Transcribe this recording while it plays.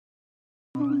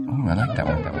I like that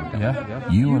one. Yeah.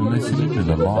 You are listening to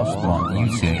the Lost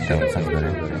Minds. You say it, that sounds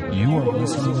better. You are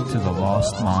listening to the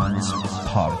Lost Minds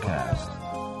podcast.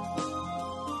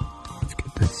 Let's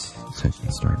get this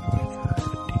session started with a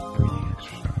deep breathing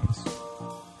exercise.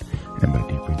 And by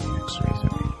deep breathing exercise, I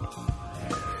mean,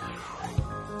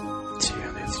 see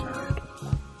how they start.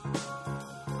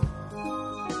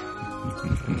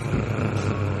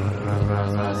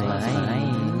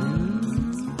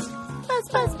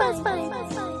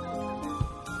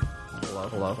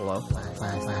 Hello.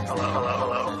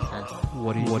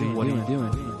 What are you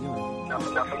doing?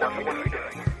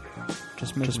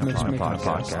 Just making a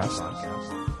podcast.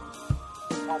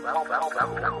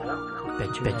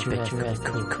 Bet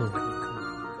you cool.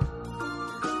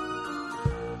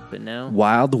 But now,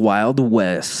 Wild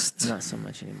West. not so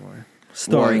much anymore.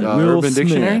 Starring What, Will Urban Smith.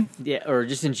 Dictionary? Yeah, or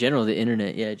just in general, the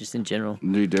internet. Yeah, just in general.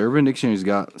 Dude, the Urban Dictionary's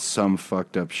got some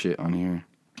fucked up shit on here.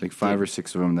 Like 5 Yeah. or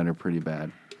 6 of them that are pretty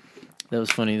bad. That was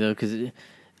funny though, because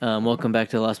welcome back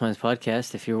to the Lost Minds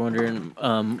podcast. If you're wondering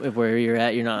where you're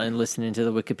at, you're not listening to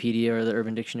the Wikipedia or the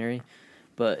Urban Dictionary.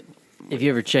 But if you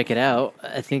ever check it out,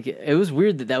 I think it was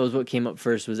weird that was what came up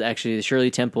first. Was actually the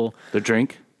Shirley Temple, The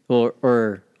drink?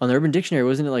 or on the Urban Dictionary,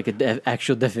 wasn't it like an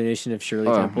actual definition of Shirley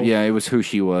Temple? Yeah, it was who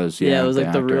she was. Yeah, it was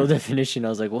like the actor. real definition. I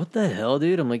was like, what the hell,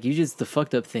 dude? I'm like, you just the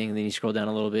fucked up thing. And then you scroll down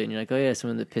a little bit and you're like, oh yeah,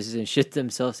 someone that pisses and shits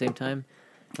themselves same time.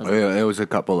 Oh, yeah, it was a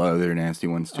couple other nasty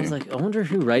ones too. I was like, I wonder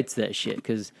who writes that shit.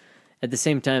 Because at the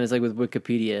same time, it's like with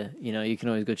Wikipedia, you can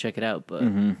always go check it out. But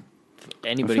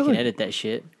anybody feel can like- edit that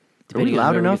shit. Are we Depending on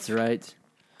loud whoever enough? gets the rights.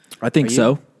 I think Are you?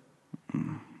 so.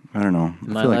 I don't know.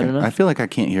 Am I loud enough? I feel like I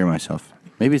can't hear myself.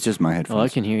 Maybe it's just my headphones. Oh, I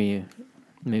can hear you.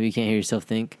 Maybe you can't hear yourself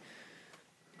think.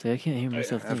 It's like, I can't hear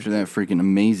myself think. After that freaking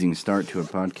amazing start to a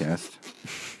podcast.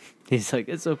 He's like,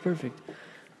 it's so perfect.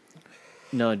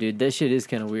 No, dude, that shit is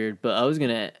kind of weird. But I was going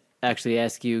to actually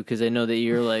ask you, because I know that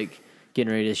you're like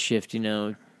getting ready to shift,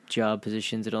 job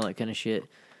positions and all that kind of shit.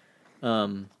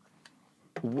 When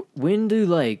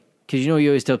do because you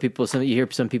always tell people, you hear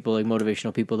some people, like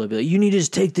motivational people, they'll be like, you need to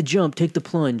just take the jump, take the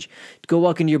plunge. Go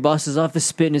walk into your boss's office,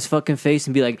 spit in his fucking face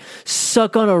and be like,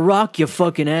 suck on a rock, you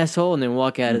fucking asshole, and then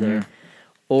walk out of there.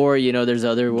 Or, there's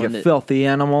other one You that... filthy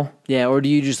animal. Yeah, or do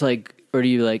you just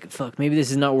fuck, maybe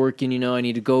this is not working, I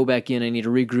need to go back in, I need to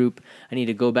regroup, I need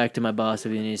to go back to my boss,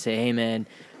 and need to say, hey man,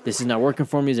 this is not working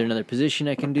for me, is there another position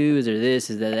I can do, is there this,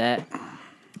 is there that?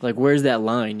 Like, where's that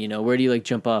line, where do you,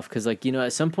 jump off? Because,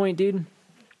 at some point, dude,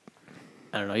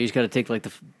 I don't know, you just got to take,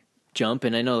 the jump,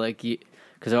 and I know,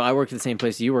 because I worked at the same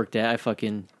place you worked at, I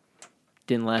fucking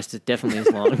didn't last definitely as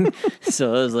long, so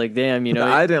I was like, damn,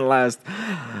 I didn't last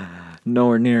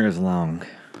nowhere near as long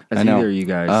as I know. either of you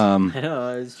guys. I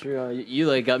know, it's true.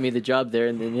 You got me the job there,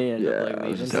 and then he ended up I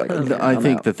was leaving. just like, I I'm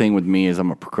think out. the thing with me is I'm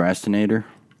a procrastinator.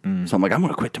 So I'm like, I'm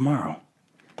going to quit tomorrow.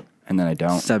 And then I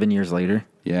don't. 7 years later.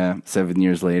 Yeah, 7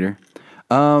 years later.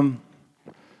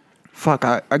 Fuck,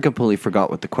 I completely forgot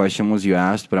what the question was you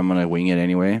asked, but I'm going to wing it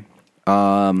anyway.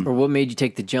 Or what made you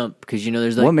take the jump? Because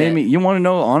there's What made that- me, you want to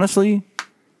know, honestly?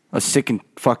 I was sick and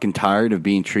fucking tired of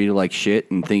being treated like shit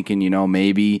and thinking,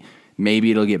 maybe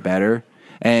it'll get better.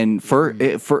 And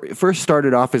it first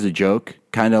started off as a joke,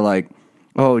 kind of like,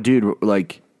 oh, dude,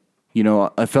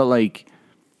 I felt like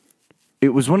it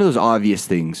was one of those obvious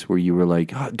things where you were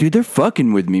like, oh, dude, they're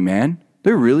fucking with me, man.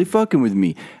 They're really fucking with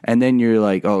me. And then you're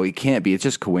like, oh, it can't be. It's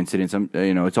just coincidence.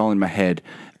 It's all in my head.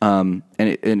 And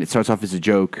it starts off as a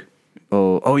joke.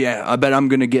 Oh yeah, I bet I'm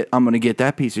gonna get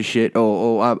that piece of shit.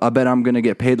 I bet I'm gonna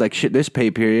get paid like shit this pay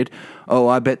period. Oh,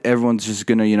 I bet everyone's just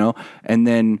gonna, And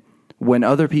then when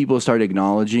other people start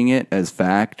acknowledging it as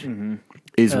fact,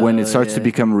 is when it starts to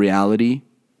become reality.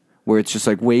 Where it's just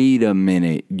like, wait a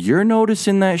minute, you're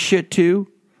noticing that shit too?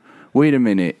 Wait a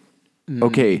minute.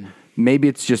 Okay, maybe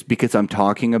it's just because I'm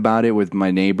talking about it with my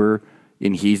neighbor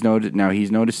and he's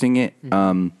noticing it.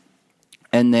 And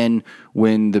then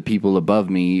when the people above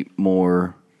me,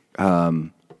 more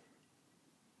in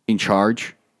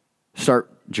charge,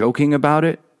 start joking about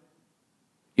it,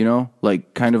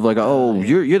 kind of like, oh,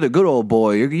 you're the good old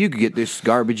boy. You could get this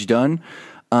garbage done.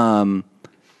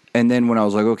 And then when I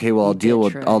was like, okay, well, I'll deal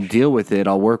with it.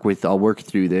 I'll work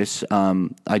through this.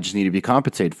 I just need to be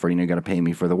compensated for it. You got to pay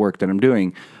me for the work that I'm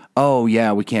doing. Oh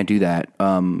yeah, we can't do that.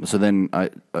 So then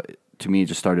to me, it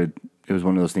just started. It was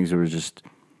one of those things where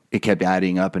it kept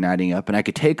adding up, and I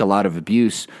could take a lot of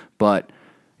abuse, but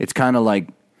it's kind of like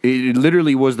it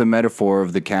literally was the metaphor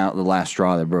of the last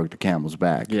straw that broke the camel's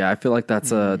back. Yeah, I feel like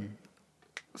that's a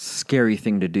scary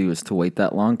thing to do, is to wait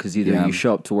that long, because either you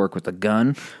show up to work with a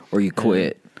gun or you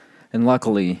quit. And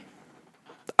luckily,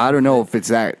 I don't know if it's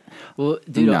that. Well,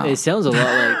 dude, No. it sounds a lot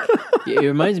like It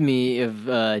reminds me of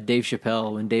Dave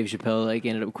Chappelle when Dave Chappelle like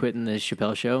ended up quitting the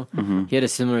Chappelle show. He had a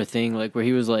similar thing like where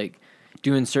he was like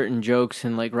doing certain jokes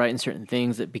and like writing certain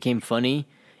things that became funny,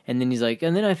 and then he's like,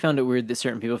 and then I found it weird that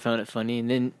certain people found it funny, and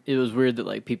then it was weird that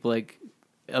like people like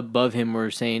above him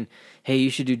were saying, hey, you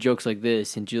should do jokes like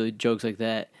this and do jokes like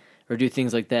that, or do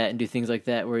things like that and do things like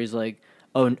that, where he's like,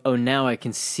 oh, now I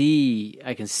can see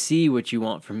what you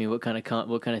want from me, what kind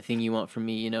of thing you want from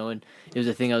me, you know. And it was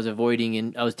a thing I was avoiding,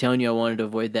 and I was telling you I wanted to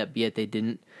avoid that, but yet they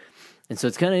didn't. And so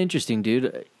it's kind of interesting,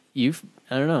 dude. I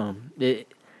don't know,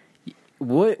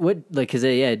 what like, cause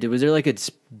was there like a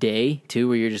day too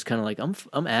where you're just kind of like,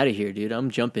 I'm out of here, dude,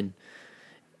 I'm jumping,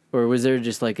 or was there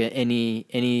just like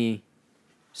any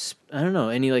I don't know,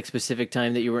 any like specific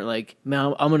time that you weren't like,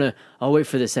 man, I'll wait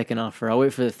for the second offer, I'll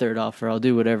wait for the third offer, I'll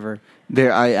do whatever.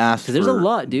 I asked because there's a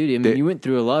lot, dude. I mean, you went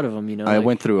through a lot of them, you know. I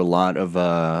went through a lot of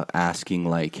asking,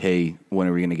 like, hey, when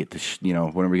are we gonna get this? When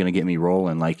are we gonna get me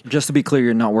rolling? Like, just to be clear,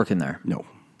 you're not working there. No.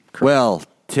 Correct. Well,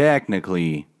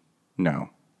 technically,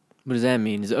 no. What does that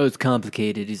mean? It's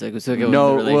complicated. He's like, it's like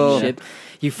no, a relationship.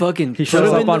 You fucking he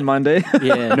shows up on Monday.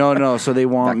 Yeah. No. So they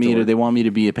want me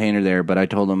to be a painter there, but I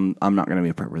told them I'm not going to be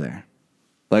a prepper there.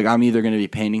 Like, I'm either going to be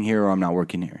painting here or I'm not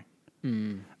working here.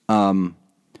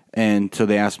 And so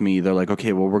they asked me, they're like,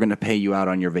 okay, well, we're going to pay you out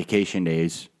on your vacation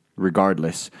days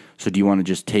regardless. So do you want to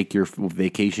just take your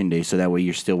vacation days so that way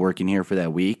you're still working here for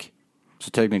that week? So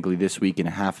technically this week and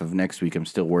half of next week I'm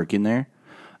still working there.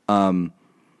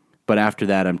 But after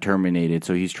that, I'm terminated.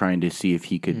 So he's trying to see if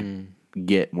he could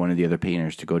get one of the other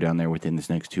painters to go down there within this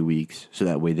next 2 weeks, so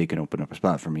that way they can open up a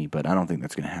spot for me. But I don't think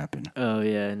that's going to happen. Oh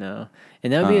yeah, no.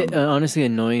 And that would be honestly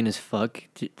annoying as fuck.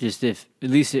 Just if,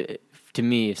 at least to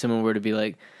me, if someone were to be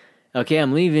like, okay,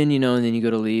 I'm leaving, you know, and then you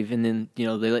go to leave, and then, you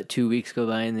know, they let 2 weeks go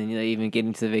by, and then they even get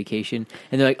into the vacation,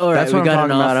 and they're like, all right, that's we got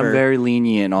an offer. I'm very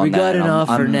lenient on that. We got an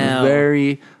offer now. I'm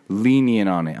very lenient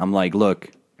on it. I'm like, look.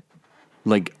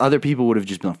 Like, other people would have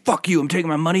just been like, fuck you, I'm taking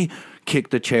my money,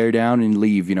 kick the chair down and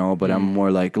leave, you know. But I'm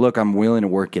more like, look, I'm willing to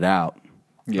work it out.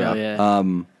 Yeah. Oh, yeah.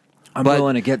 I'm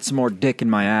willing to get some more dick in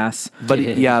my ass. But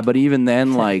but even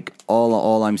then, like,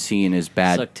 all I'm seeing is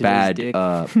bad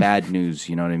news,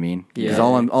 you know what I mean? Because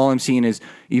all I'm seeing is,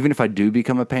 even if I do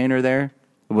become a painter there,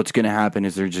 what's going to happen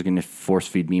is they're just going to force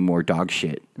feed me more dog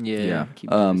shit. Yeah. Keep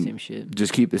the same shit.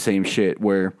 Just keep the same shit,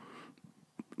 where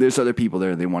there's other people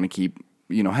there they want to keep,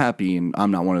 you know, happy, and I'm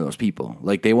not one of those people.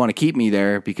 Like, they want to keep me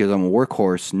there because I'm a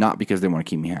workhorse, not because they want to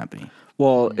keep me happy.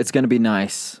 Well, it's going to be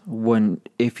nice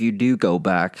if you do go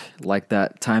back, like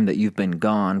that time that you've been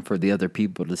gone, for the other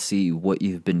people to see what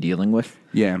you've been dealing with.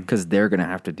 Yeah. Because they're going to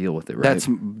have to deal with it, right?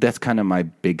 That's kind of my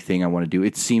big thing I want to do.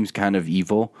 It seems kind of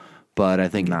evil, but I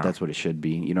think that's what it should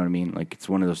be. You know what I mean? Like, it's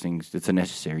one of those things, it's a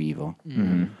necessary evil.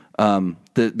 Mm-hmm.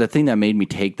 The thing that made me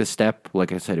take the step,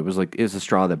 like I said, it was the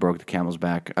straw that broke the camel's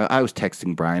back. I was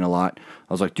texting Brian a lot.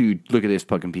 I was like, dude, look at this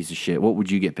fucking piece of shit. What would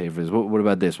you get paid for this? What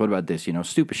about this? What about this? You know,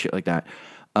 stupid shit like that.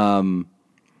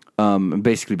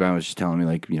 Basically, Brian was just telling me,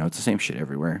 like, you know, it's the same shit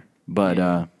everywhere. But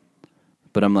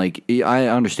I'm like, I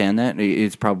understand that.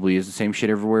 It's probably is the same shit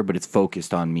everywhere, but it's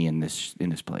focused on me in this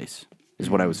place,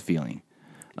 is what I was feeling.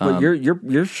 But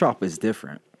your shop is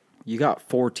different. You got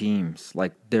 4 teams.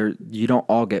 Like, you don't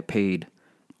all get paid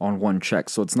on one check,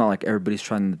 so it's not like everybody's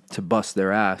trying to bust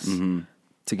their ass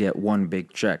to get one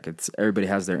big check. It's everybody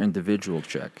has their individual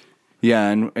check. Yeah,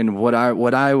 and what I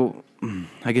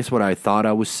guess what I thought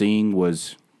I was seeing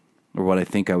was, or what I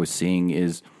think I was seeing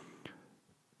is,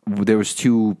 there was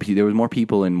more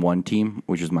people in one team,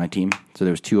 which is my team. So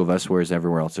there was 2 of us, whereas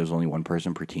everywhere else there's only 1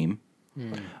 person per team.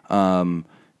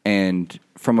 And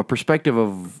from a perspective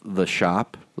of the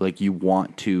shop, like, you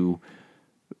want to,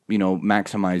 you know,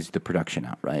 maximize the production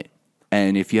out, right?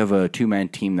 And if you have a 2-man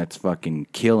team that's fucking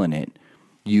killing it,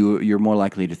 you're more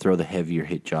likely to throw the heavier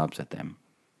hit jobs at them,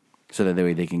 so that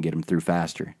way they can get them through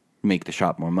faster, make the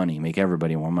shop more money, make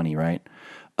everybody more money, right?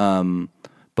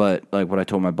 But like, what I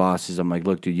told my boss is, I'm like,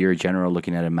 look, dude, you're a general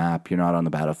looking at a map. You're not on the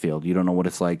battlefield. You don't know what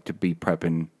it's like to be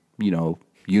prepping, you know,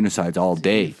 unicides all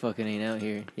day. You fucking ain't out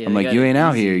here. Yeah, I'm like, you ain't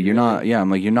out here. You're not. Yeah,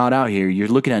 I'm like, you're not out here. You're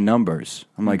looking at numbers.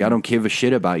 I'm like, I don't give a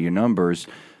shit about your numbers.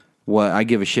 What I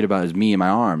give a shit about is me and my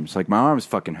arms. Like, my arms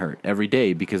fucking hurt every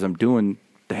day because I'm doing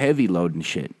the heavy load and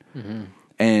shit.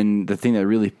 And the thing that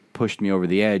really pushed me over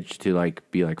the edge to, like,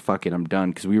 be like, fuck it, I'm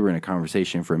done. Because we were in a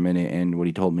conversation for a minute, and what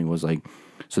he told me was, like,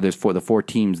 so there's the 4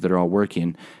 teams that are all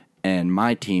working, and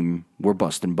my team, we're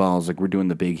busting balls. Like, we're doing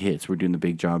the big hits, we're doing the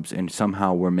big jobs, and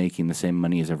somehow we're making the same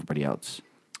money as everybody else.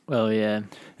 Oh, yeah.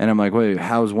 And I'm like, wait,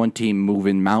 how's one team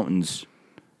moving mountains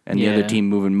and the other team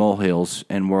moving molehills,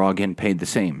 and we're all getting paid the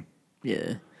same?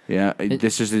 Yeah. Yeah,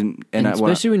 this isn't, And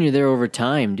especially when you're there over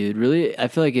time, dude. Really, I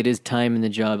feel like it is time in the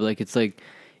job. Like it's like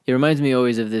it reminds me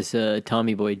always of this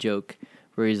Tommy Boy joke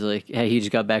where he's like, "Hey, he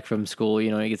just got back from school. You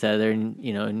know, he gets out of there, and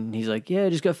you know, and he's like, yeah, I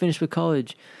just got finished with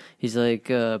college." He's like,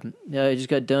 yeah, I just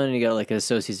got done, and he got like an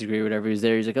associate's degree or whatever. He was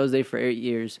there. He's like, I was there for 8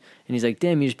 years, and he's like,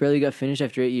 damn, you just barely got finished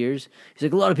after 8 years. He's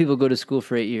like, a lot of people go to school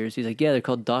for 8 years. He's like, yeah, they're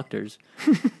called doctors,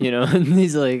 you know. And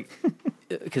he's like,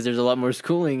 because there's a lot more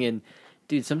schooling and.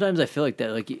 Dude, sometimes I feel like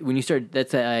that. Like when you start,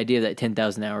 that's the idea of that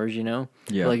 10,000 hours, you know?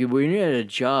 Yeah. Like when you're at a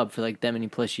job for like that many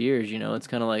plus years, you know, it's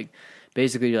kind of like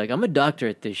basically you're like, I'm a doctor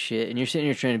at this shit. And you're sitting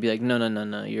here trying to be like,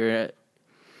 no. You're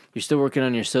still working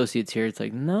on your associates here. It's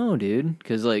like, no, dude.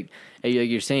 Because like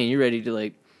you're saying, you're ready to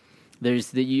like,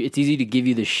 it's easy to give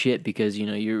you the shit because, you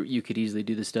know, you could easily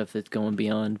do the stuff that's going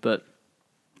beyond. But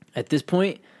at this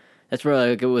point, that's where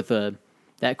I go with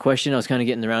that question. I was kind of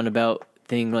getting the roundabout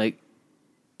thing like,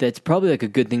 that's probably like a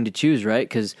good thing to choose, right?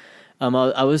 Because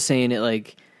I was saying it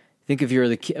like, think if you're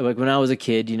the kid, like when I was a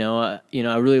kid, I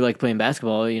really like playing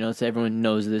basketball. You know, so everyone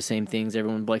knows the same things.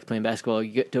 Everyone likes playing basketball.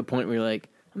 You get to a point where you're like,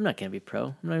 I'm not gonna be pro.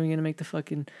 I'm not even gonna make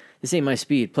this ain't my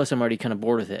speed. Plus, I'm already kind of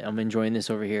bored with it. I'm enjoying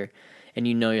this over here, and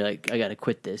you're like, I gotta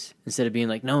quit this. Instead of being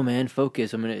like, no, man,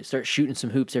 focus. I'm gonna start shooting some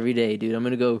hoops every day, dude. I'm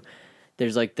gonna go.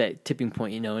 There's like that tipping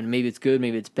point, and maybe it's good,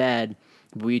 maybe it's bad.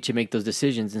 We each make those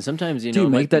decisions, and sometimes Do you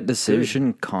make that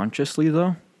decision consciously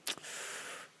though?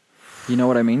 You know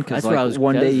what I mean? Because like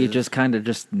one day you just kind of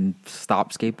just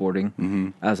stop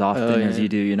skateboarding as often as you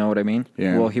do. You know what I mean?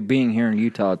 Yeah. Well, being here in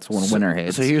Utah, it's when winter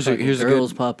hits. So here's a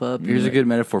girls good, pop up. Here's a good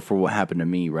metaphor for what happened to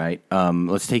me. Right?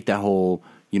 Let's take that whole.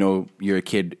 You're a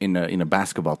kid in a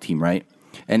basketball team, right?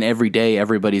 And every day,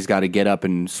 everybody's got to get up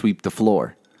and sweep the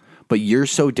floor. But you're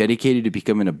so dedicated to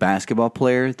becoming a basketball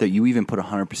player that you even put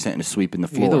 100% into sweeping the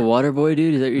floor. You're the water boy,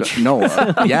 dude. Is that your No,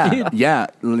 yeah.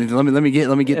 Let me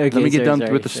get done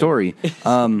with the story.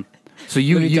 So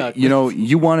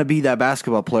you want to be that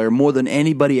basketball player more than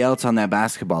anybody else on that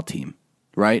basketball team,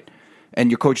 right? And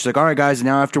your coach is like, all right, guys,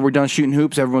 now after we're done shooting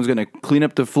hoops, everyone's going to clean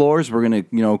up the floors. We're going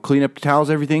to clean up the towels,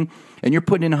 everything. And you're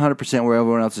putting in 100% where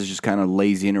everyone else is just kind of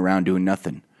lazying around doing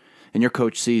nothing. And your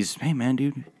coach sees, hey, man,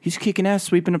 dude, he's kicking ass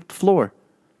sweeping up the floor.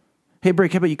 Hey,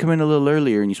 Break, how about you come in a little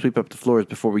earlier and you sweep up the floors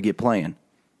before we get playing?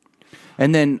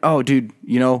 And then, oh, dude,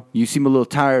 you seem a little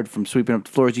tired from sweeping up the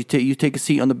floors. You take a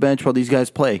seat on the bench while these guys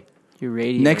play. You're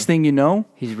radio. Next thing you know.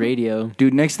 He's radio.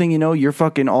 Dude, next thing you know,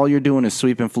 all you're doing is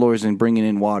sweeping floors and bringing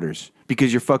in waters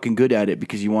because you're fucking good at it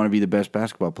because you want to be the best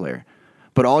basketball player.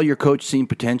 But all your coach seen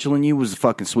potential in you was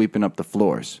fucking sweeping up the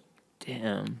floors.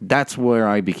 Damn. That's where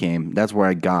I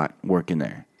got working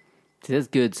there. See, that's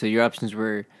good. So your options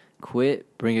were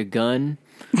quit, bring a gun,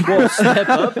 step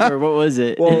up, or what was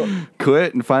it? Well,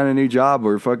 quit and find a new job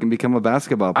or fucking become a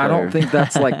basketball player. I don't think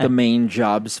that's like the main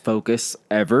job's focus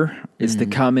ever, is to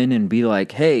come in and be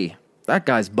like, hey, that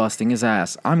guy's busting his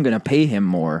ass. I'm going to pay him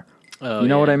more. Oh, you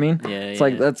know what I mean? Yeah, it's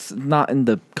like that's not in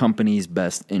the company's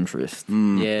best interest.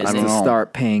 Yeah, I don't know.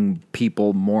 Start paying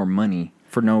people more money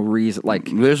for no reason. Like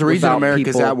there's a reason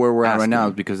America's people at where we're at right now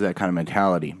is asking. because of that kind of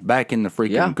mentality. Back in the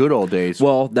freaking good old days.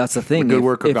 Well, that's the thing. The good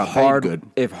worker got paid good.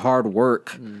 If hard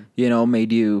work,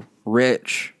 made you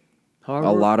rich,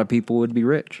 a lot of people would be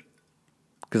rich.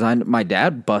 Because my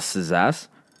dad busts his ass.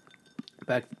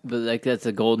 But like that's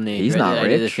a golden age. He's right? not The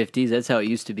rich. 50s. That's how it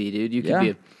used to be, dude. You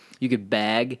could you could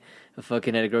bag a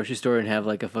fucking at a grocery store and have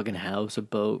like a fucking house, a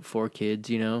boat, 4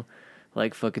 kids.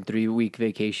 Like fucking 3-week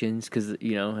vacations because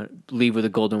leave with a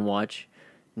golden watch.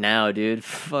 Now, dude,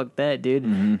 fuck that,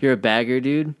 dude. You're a bagger,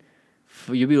 dude.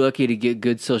 You'll be lucky to get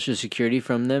good Social Security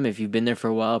from them if you've been there for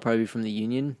a while, probably from the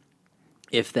union,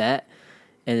 if that.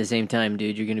 And at the same time,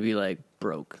 dude, you're gonna be like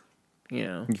broke.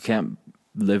 You can't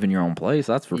live in your own place.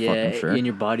 That's for fucking sure. And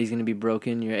your body's gonna be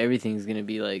broken. Everything's gonna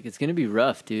be like it's gonna be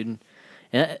rough, dude.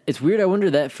 And it's weird. I wonder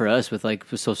that for us with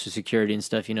Social Security and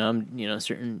stuff. I'm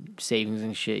certain savings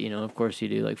and shit. Of course you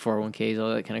do like 401ks,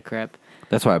 all that kind of crap.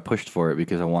 That's why I pushed for it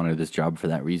because I wanted this job for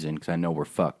that reason because I know we're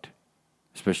fucked,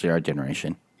 especially our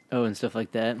generation. Oh, and stuff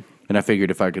like that. And I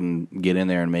figured if I can get in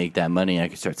there and make that money, I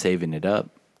could start saving it up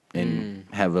and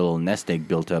have a little nest egg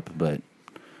built up. But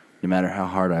no matter how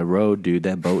hard I rowed, dude,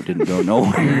 that boat didn't go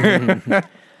nowhere.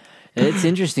 It's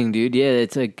interesting, dude. Yeah,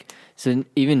 it's like so.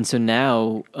 Even so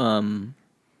now,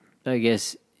 I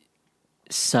guess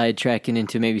sidetracking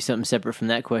into maybe something separate from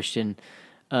that question.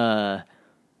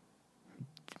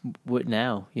 What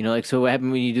now? So what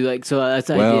happened when you do that's the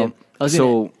idea.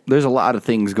 There's a lot of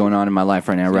things going on in my life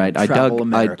right now, right? I dug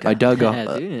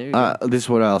this is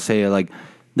what I'll say, like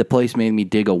the place made me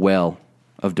dig a well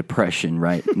of depression,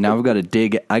 right? Now I got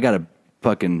to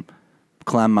fucking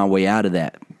climb my way out of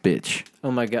that bitch.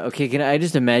 Oh my god. Okay, can I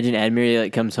just imagine Admir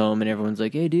like comes home and everyone's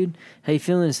like, "Hey, dude, how you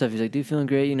feeling?" and stuff. He's like, "Dude, feeling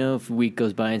great." You know, if a week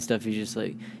goes by and stuff, he's just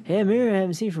like, "Hey, Admir, I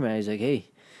haven't seen you for a while." He's like, "Hey."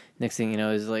 Next thing you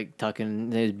know, is like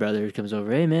talking. His brother comes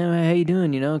over. "Hey, man, how you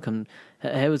doing? You know, come.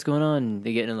 Hey, what's going on?" And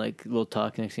they get in like a little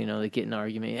talk. Next thing you know, they get in an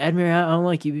argument. "Admir, I don't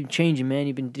like you. You've been changing, man.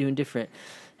 You've been doing different."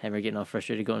 Admir getting all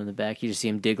frustrated, going in the back. You just see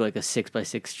him dig like a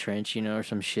 6x6 trench, you know, or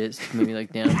some shit, maybe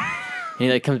like down. And he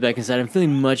like comes back inside. "I'm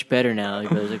feeling much better now." Your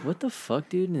brother's like, "What the fuck,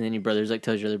 dude?" And then your brother's like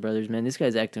tells your other brothers, "Man, this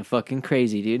guy's acting fucking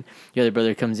crazy, dude." Your other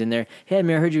brother comes in there. "Hey,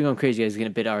 Admir, I heard you were going crazy." You guys get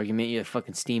in a bit of argument. You have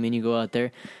fucking steam, you go out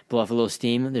there, blow off a little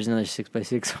steam. There's another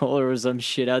 6x6 hole or some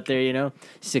shit out there, you know,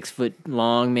 6 foot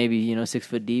long, maybe, you know, 6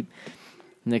 foot deep.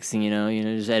 Next thing you know,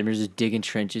 just Admir's just digging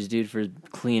trenches, dude, for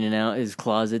cleaning out his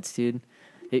closets, dude.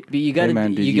 But you gotta, Hey, man,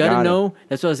 dude, you you gotta gotta. know.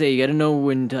 That's what I say. You gotta know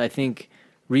when to, I think,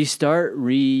 restart,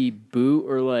 reboot,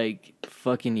 or like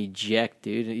fucking eject,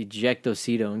 dude. Eject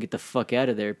Ocido and get the fuck out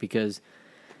of there because,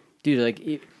 dude,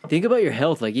 like think about your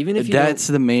health. Like even if you That's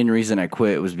the main reason I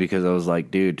quit was because I was like,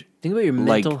 dude. think about your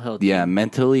Like, mental health. yeah, dude.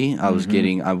 mentally, I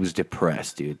was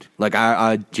depressed, dude. Like,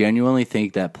 I genuinely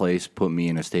think that place put me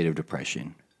in a state of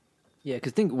depression. Yeah,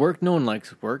 because think work. No one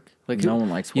likes work. Like No one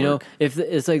likes You know, work. if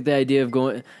it's like the idea of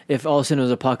going, if all of a sudden it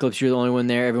was apocalypse, you're the only one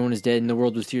there, everyone is dead, and the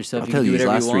world was to yourself. I'll You tell can do you, these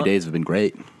whatever last you 3 want. days have been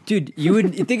great. Dude. You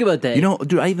would think about that. You know,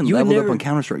 dude, I even You would leveled never- up on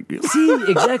Counter-Strike, dude. See,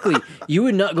 exactly. You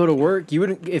would not go to work. You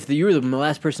wouldn't if you were the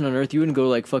last person on Earth. You wouldn't go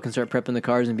like fucking start prepping the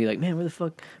cars and be like, "Man, where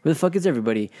the fuck is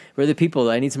everybody? Where are the people?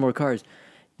 I need some more cars."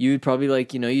 You would probably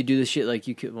like you do the shit like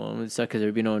you could. Well, it would suck because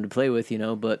there'd be no one to play with,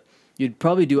 but you'd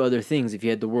probably do other things if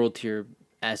you had the world to your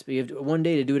aspect. You have one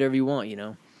day to do whatever you want,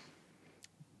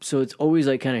 So it's always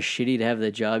like kind of shitty to have the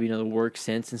job, the work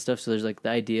sense and stuff. So there's like the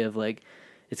idea of like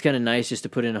it's kind of nice just to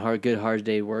put in a hard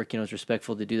day work. It's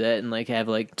respectful to do that and like have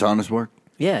like It's honest work.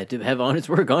 yeah, to have honest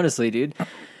work, honestly, dude.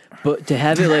 But to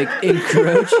have it like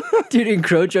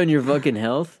encroach on your fucking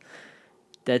health,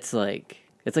 that's like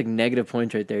negative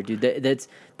points right there, dude.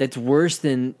 That's worse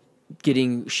than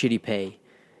getting shitty pay.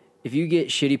 If you get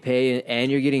shitty pay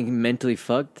and you're getting mentally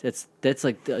fucked, that's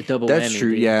like a double That's whammy.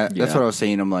 true. dude. Yeah, that's what I was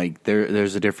saying. I'm like,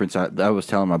 there's a difference. I was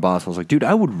telling my boss, I was like, dude,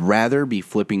 I would rather be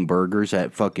flipping burgers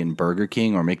at fucking Burger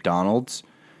King or McDonald's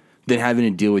than having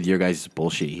to deal with your guys'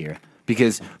 bullshit here.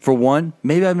 Because for one,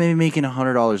 maybe I may be making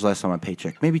 $100 less on my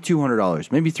paycheck, maybe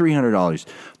 $200, maybe $300,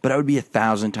 but I would be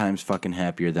 1,000 times fucking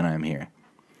happier than I am here.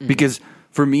 Because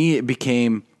for me, it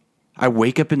became I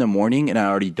wake up in the morning and I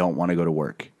already don't want to go to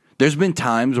work. There's been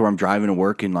times where I'm driving to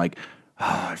work and like,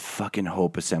 I fucking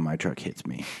hope a semi truck hits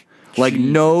me. Like,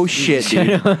 no shit,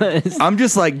 dude. I'm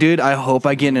just like, dude, I hope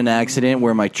I get in an accident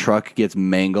where my truck gets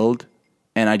mangled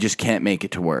and I just can't make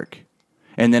it to work.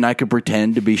 And then I could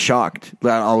pretend to be shocked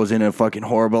that I was in a fucking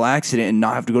horrible accident and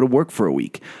not have to go to work for a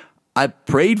week. I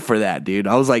prayed for that, dude.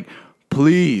 I was like,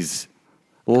 please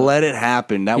let it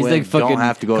happen. That He's way like I fucking don't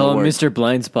have to go call to him work. Mr.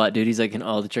 Blind Spot, dude. He's like in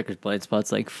all the truckers' blind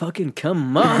spots. Like fucking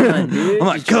come on, dude. I'm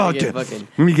like, He's trying God, to get dude, fucking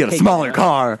let me get a taken smaller out.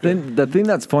 car. Then the thing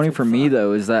that's funny for me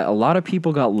though is that a lot of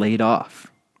people got laid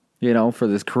off, for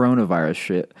this coronavirus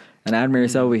shit. And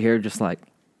Admir's over here just like,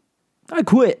 I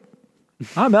quit.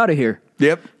 I'm out of here.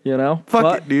 Yep. Fuck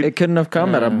But it, dude. It couldn't have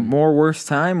come at a more worse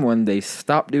time when they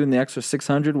stopped doing the extra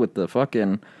 600 with the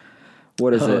fucking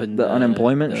what is it? and The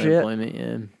unemployment the shit. Unemployment,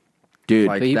 yeah. Dude.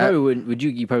 Like But you that- probably wouldn't. Would you?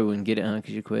 You probably wouldn't get it, huh?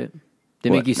 Because you quit. They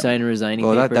What? make you sign a resigning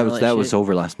well, paper. that and was all that was shit?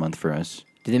 over last month for us.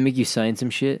 Did they make you sign some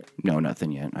shit? No,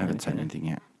 nothing yet. I haven't signed anything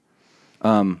yet.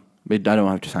 But I don't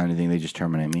have to sign anything. They just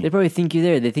terminate me. They probably think you're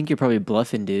there. They think you're probably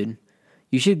bluffing, dude.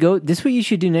 You should go. This is what you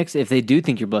should do next. If they do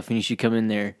think you're bluffing, you should come in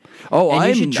there. Oh, And you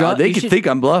I'm. should drop- They you could should- think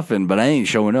I'm bluffing, but I ain't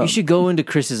showing up. You should go into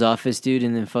Chris's office, dude,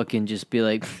 and then fucking just be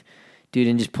like, dude,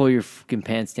 and just pull your fucking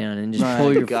pants down and just My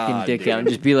pull your God, fucking dick dude. out and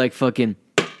just be like fucking.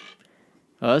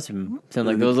 Oh, that sound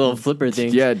like those little flipper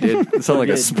things. Yeah, dude. It sounds like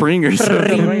a spring or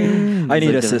something. I need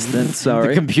Like the- assistance. The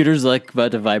Sorry. computer's like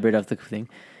about to vibrate off the thing.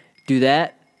 Do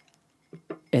that,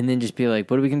 and then just be like,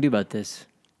 "What are we gonna do about this?"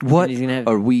 What He's gonna have-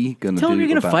 are we gonna Tell do? him you're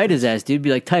gonna about fight this? his ass, dude.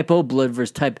 Be like type O blood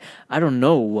versus type. I don't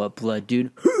know what blood, dude.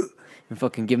 And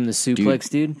fucking give him the suplex,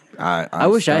 dude. I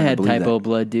wish I had type O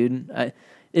blood, dude.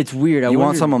 It's weird. You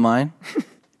want some of mine?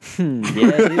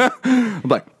 Yeah, I'm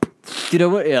like, dude. I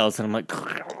want else, and I'm like,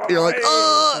 you're like,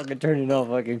 fucking turning all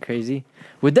fucking crazy.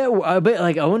 Would that? I bet.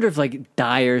 Like, I wonder if like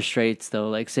dire straits though.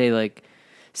 Like, say.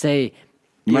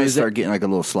 you might was start getting like a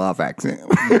little Slav accent.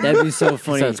 That'd be so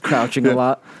funny. Starts crouching a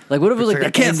lot. Like, what if it was like I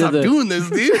the can't end stop of the doing this,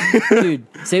 dude.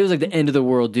 dude? Say it was like the end of the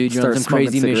world, dude. You're on Start some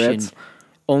crazy smoking mission. cigarettes.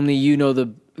 Only you know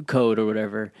the code or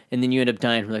whatever, and then you end up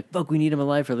dying. We're like, fuck, we need him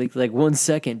alive for like 1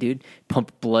 second, dude.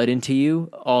 Pump blood into you,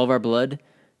 all of our blood.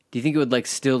 do you think it would like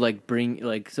still like bring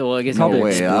like so? Well, I guess No it would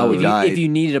way, I would die. if you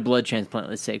needed a blood transplant,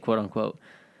 let's say, quote unquote.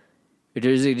 Or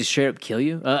does it just straight up kill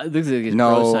you? It looks like it's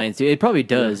No. science. It probably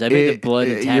does. I bet the blood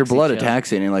attacks your blood it, Joe.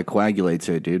 attacks it and it like coagulates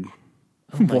it, dude.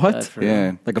 Oh my What? God, for real.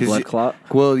 Yeah, Like a 'Cause blood clot?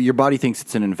 Well, your body thinks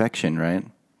it's an infection, right?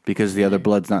 Because the other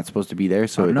blood's not supposed to be there.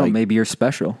 So No, like, maybe you're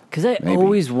special. Because I Maybe.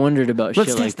 always wondered about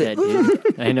Let's shit like test that,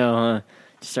 dude. I know, huh?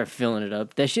 Just start filling it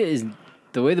up. That shit is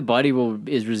the way the body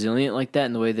is resilient like that,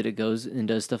 and the way that it goes and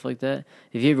does stuff like that.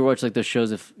 If you ever watch like those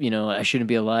shows of I Shouldn't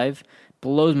Be Alive,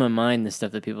 blows my mind the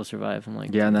stuff that people survive. I'm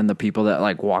like, Yeah, and then the people that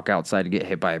like walk outside to get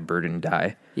hit by a bird and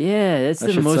die. yeah, that's That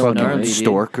the shit's most so gnarly, fucking dude.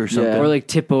 stork or something. Or like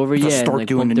tip over, What's a and stork like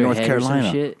doing bump in their North head or some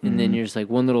Carolina? shit, and then you're just like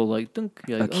one little like dunk.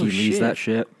 You're like, oh Achilles, shit, that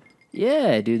shit.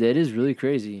 Yeah, dude, that is really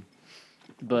crazy.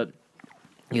 But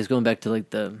I guess going back to like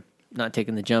the not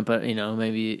taking the jump,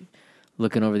 maybe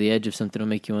looking over the edge of something will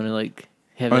make you want to like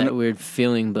have that weird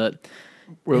feeling. But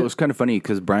well, it was kind of funny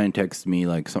because Brian texted me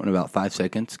like something about 5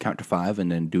 seconds, count to 5, and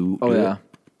then do. Oh, do yeah.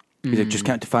 it. He's like, just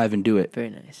count to 5 and do it. very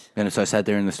nice. And so I sat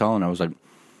there in the stall and I was like,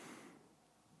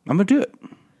 I'm gonna do it.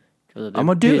 I'm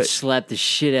gonna do it. Slap the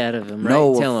shit out of him. Right?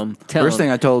 No, Tell him. First thing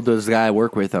I told this guy I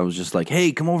work with, I was just like,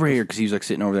 "Hey, come over here," because he was like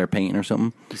sitting over there painting or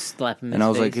something. Just slap him. In And his I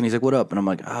was like, face. and he's like, "What up?" And I'm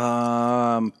like,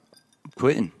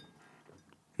 quitting. And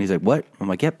he's like, "What?" I'm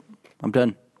like, "Yep, I'm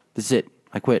done. This is it.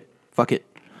 I quit. Fuck it."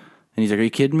 And he's like, "Are you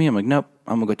kidding me?" I'm like, "Nope.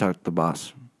 I'm gonna go talk to the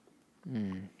boss."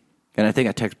 And I think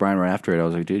I texted Brian right after it. I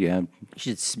was like, "Dude, yeah, you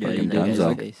should spit you in that done, guy's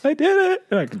Zach. face. I did it.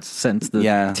 And I could sense the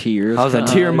yeah." tears. I was like,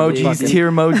 Oh, "Tear dude. emojis, tear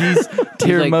emojis,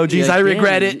 tear like- emojis. you're like, I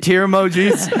regret damn. it. Tear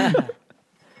emojis."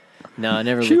 No, I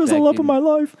never. She looked was the back, love dude. of my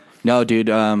life. No, dude.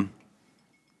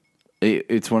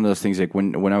 It's one of those things like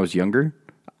when I was younger,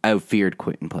 I feared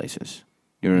quitting places.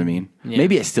 You know what I mean? Yeah.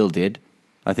 Maybe I still did.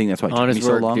 I think that's why it Honest took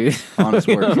me work, so long. dude. Honest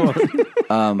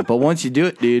work. But once you do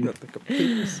it, dude,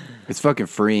 it's fucking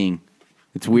freeing.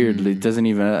 It's weird. It doesn't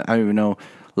even. I don't even know.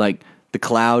 Like the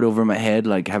cloud over my head,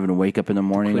 like having to wake up in the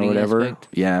morning or quitting whatever. aspect?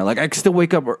 Yeah, like I can still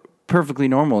wake up perfectly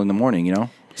normal in the morning. You know,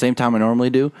 same time I normally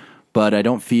do, but I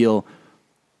don't feel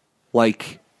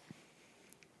like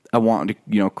I want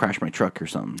to, crash my truck or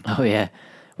something. Oh yeah.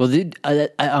 Well, dude, I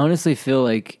honestly feel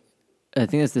like I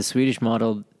think that's the Swedish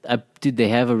model. Dude, they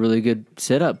have a really good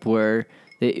setup where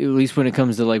they, at least when it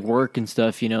comes to like work and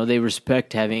stuff, they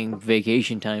respect having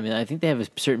vacation time, and I think they have a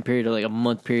certain period of like a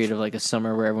month period of like a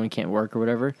summer where everyone can't work or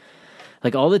whatever.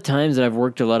 Like all the times that I've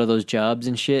worked a lot of those jobs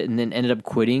and shit, and then ended up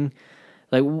quitting.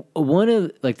 Like one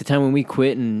of like the time when we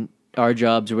quit and our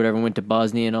jobs or whatever, went to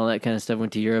Bosnia and all that kind of stuff,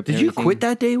 went to Europe. Did and you everything. quit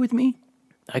that day with me?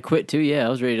 I quit too. Yeah, I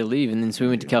was ready to leave, and then so we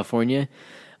went to California.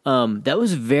 That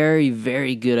was very,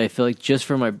 very good. I feel like just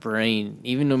for my brain,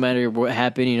 even no matter what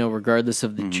happened, regardless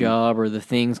of the job or the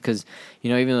things, because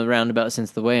even the roundabout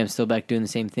sense of the way, I'm still back doing the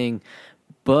same thing.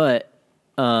 But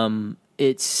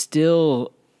it's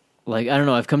still like I don't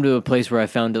know. I've come to a place where I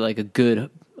found it like a good,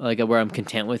 like where I'm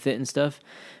content with it and stuff.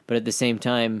 But at the same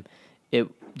time, it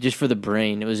just for the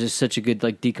brain, it was just such a good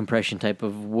like decompression type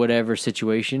of whatever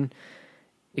situation.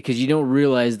 Because you don't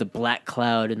realize the black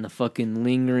cloud and the fucking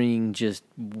lingering just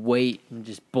weight and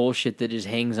just bullshit that just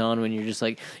hangs on when you're just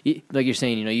like you're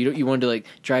saying, you want to like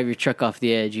drive your truck off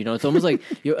the edge. It's almost like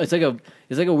it's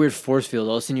like a weird force field.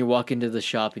 All of a sudden you walk into the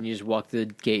shop and you just walk through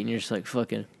the gate and you're just like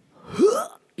fucking,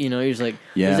 you're just like,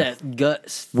 Yeah. there's that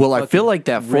gut. Well, I feel fucking like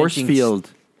that force wrenching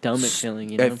field. stomach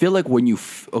feeling. I feel like when you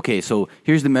okay, so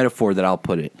here's the metaphor that I'll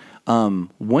put it.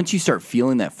 Once you start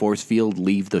feeling that force field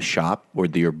leave the shop or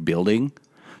your building.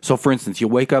 So, for instance, you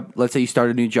wake up. Let's say you start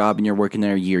a new job and you're working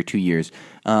there a year, 2 years.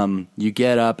 You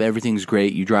get up, everything's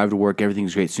great. You drive to work,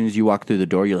 everything's great. As soon as you walk through the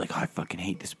door, you're like, oh, I fucking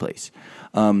hate this place.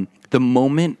 The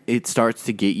moment it starts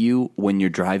to get you when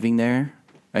you're driving there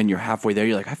and you're halfway there,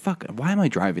 you're like, why am I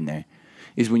driving there?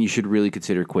 Is when you should really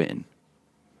consider quitting.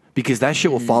 Because that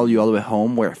shit will follow you all the way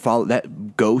home. Where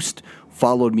that ghost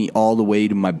followed me all the way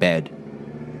to my bed.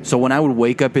 So when I would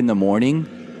wake up in the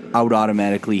morning, I would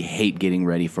automatically hate getting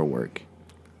ready for work.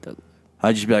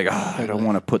 I'd just be like, I don't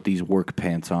want to put these work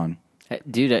pants on.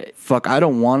 Dude, Fuck, I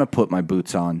don't want to put my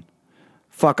boots on.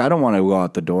 Fuck, I don't want to go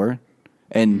out the door.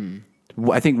 And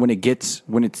I think when you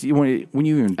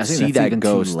even I think see that's that even too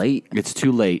ghost, late. it's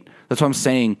too late. That's what I'm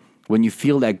saying. When you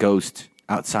feel that ghost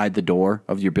outside the door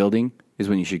of your building is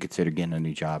when you should consider getting a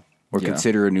new job or Yeah.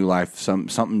 consider a new life,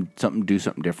 something, do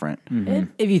something different.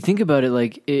 and if you think about it,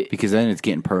 like Because then it's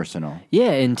getting personal. yeah,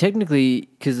 and technically,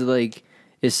 because like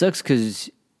it sucks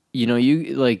because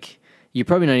you're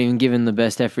probably not even giving the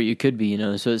best effort you could be,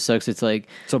 So it sucks. It's like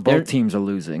So they're- both teams are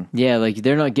losing. yeah, like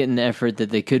they're not getting the effort that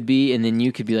they could be, and then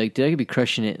you could be like, dude, I could be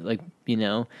crushing it,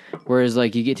 Whereas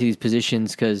like you get to these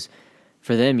positions because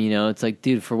for them, you know, it's like,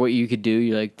 dude, for what you could do,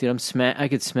 you're like, dude, I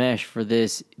could smash for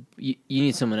this. You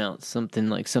need someone else,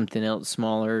 something else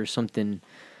smaller, or something.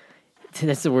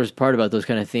 That's the worst part about those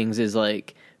kind of things is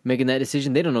like making that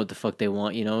decision. They don't know what the fuck they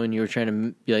want, you know, and you're trying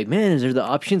to be like, man, is there the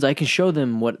options? I can show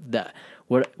them what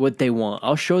they want.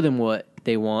 I'll show them what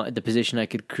they want, the position I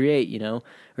could create, you know,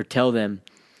 or tell them.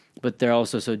 But they're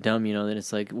also so dumb, you know, that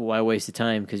it's like, why waste the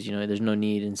time? Because, you know, there's no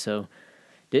need. And so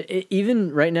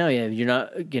even right now, yeah, you're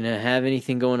not going to have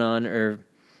anything going on, or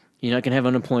you're not going to have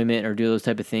unemployment or do those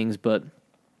type of things. But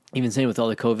even saying with all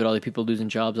the COVID, all the people losing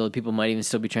jobs, all the people might even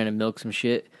still be trying to milk some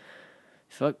shit.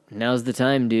 Fuck, now's the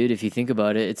time, dude. If you think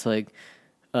about it, it's like,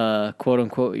 quote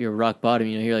unquote, you're rock bottom.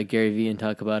 You know, hear like Gary Vee and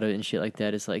talk about it and shit like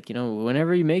that. It's like, you know,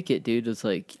 whenever you make it, dude, it's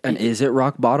like. And is it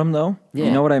rock bottom though? Yeah.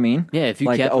 You know what I mean? Yeah, if you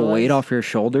like a capitalize. weight off your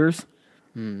shoulders.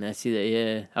 I see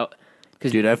that, yeah.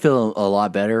 Cause Dude, I feel a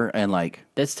lot better, and like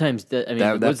that's times that. I mean,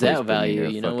 that what's place that put me value? in a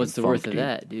You know, fucking what's the worth funk, of dude.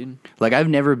 that, dude? Like I've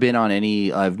never been on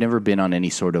any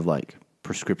sort of like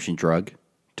prescription drug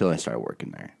till I started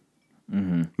working there.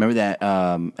 Mm-hmm. Remember that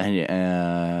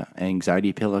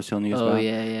anxiety pill I was telling you guys Oh, about?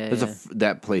 yeah.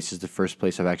 That place is the first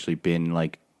place I've actually been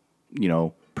like, you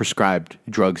know, prescribed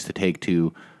drugs to take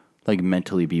to like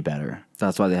mentally be better.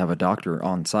 That's why they have a doctor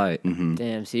on site.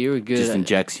 Damn, so you were good. Just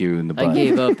injects you in the I butt.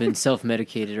 gave up and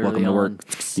self-medicated early Welcome to on. work.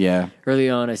 Yeah. Early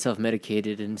on, I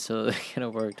self-medicated, and so it kind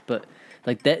of worked. But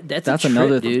like that's a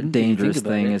another trip, dude. if you dangerous think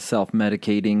about thing it. is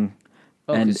self-medicating.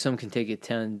 Oh, and 'cause some can take it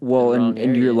down. well, the wrong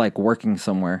and you're area. like working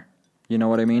somewhere. You know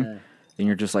what I mean? And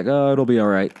you're just like, oh, it'll be all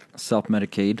right.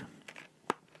 Self-medicate.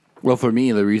 Well, for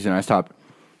me, the reason I stopped,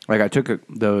 like I took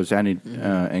those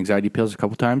anxiety pills a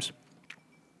couple times,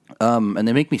 and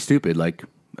they make me stupid. Like,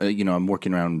 you know, I'm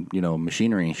working around, you know,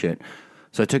 machinery and shit.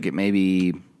 So I took it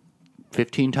maybe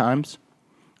 15 times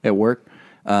at work,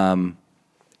 and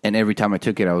every time I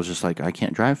took it, I was just like, I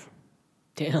can't drive.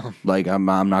 Damn. Like, I'm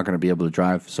not going to be able to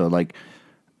drive. So, like,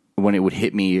 when it would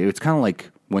hit me, it's kind of like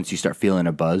once you start feeling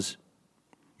a buzz.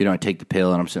 You know, I take the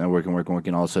pill and I'm sitting there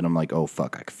working. All of a sudden, I'm like, oh,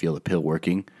 fuck, I can feel the pill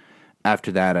working.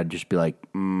 After that, I'd just be like,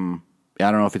 I don't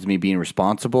know if it's me being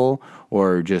responsible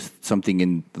or just something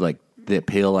in, like, the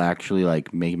pill actually,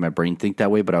 like, making my brain think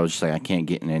that way. But I was just like, I can't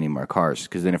get in any more cars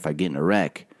because then if I get in a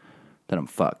wreck, then I'm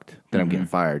fucked. Then I'm getting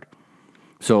fired.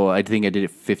 So I think I did it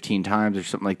 15 times or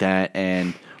something like that.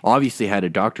 And obviously had a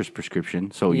doctor's prescription.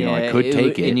 So, you know, I could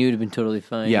take it. And you would have been totally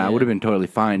fine. Yeah, I would have been totally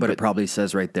fine. But it probably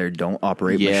says right there, don't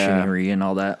operate Yeah. machinery and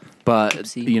all that. But,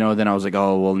 Oopsie. you know, then I was like,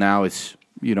 oh, well, now it's,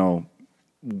 you know,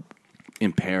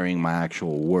 impairing my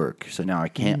actual work. So now I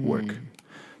can't work.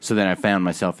 So then I found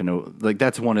myself in a, like,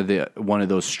 that's one of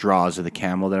those straws of the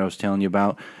camel that I was telling you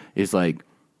about is like,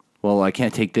 well, I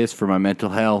can't take this for my mental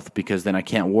health because then I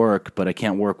can't work, but I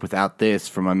can't work without this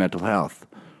for my mental health.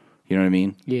 You know what I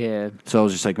mean? Yeah. So I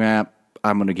was just like, man,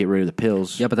 I'm going to get rid of the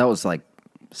pills. Yeah, but that was like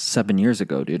 7 years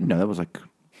ago, dude. No, that was like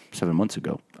 7 months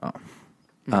ago.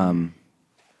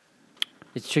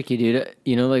 It's tricky, dude.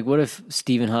 You know, like, what if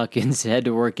Stephen Hawkins had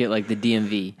to work at, like, the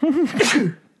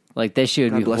DMV? Like, that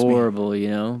shit would be bless me. horrible, you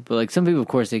know? But, like, some people, of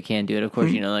course, they can do it. Of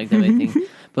course, you know, like, that might think.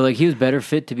 But, like, he was better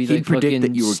fit to be, He'd like, predict fucking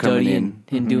that you were coming studying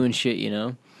in. and doing shit, you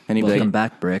know? And he'd be Welcome like,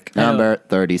 back, Brick. number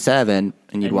 37.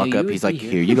 And you'd I knew walk you up. would He's be like,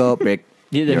 here. here you go, Rick.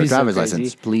 Yeah, that'd Your be so driver's crazy.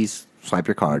 license. Please swipe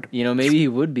your card. You know, maybe he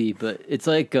would be, but it's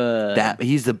like...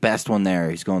 He's the best one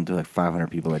there. He's going through like 500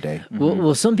 people a day.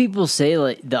 Well, some people say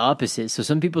like the opposite. So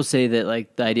some people say that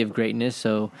like the idea of greatness.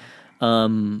 So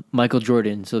Michael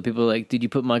Jordan. So people are like, did you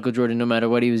put Michael Jordan no matter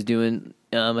what he was doing?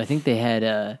 I think they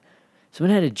had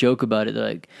someone had a joke about it. They're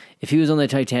like, if he was on the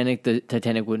Titanic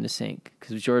wouldn't have sank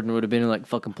because Jordan would have been like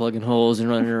fucking plugging holes and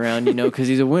running around, you know, because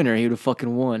he's a winner. He would have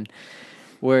fucking won.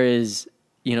 Whereas,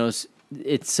 you know,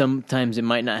 it's sometimes it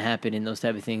might not happen in those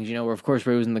type of things, you know, where of course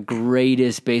Ray wasn't the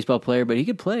greatest baseball player, but he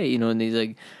could play, you know, and he's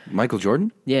like, Michael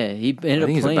Jordan? yeah, he ended I up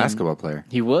think he's playing. a basketball player.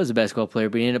 He was a basketball player,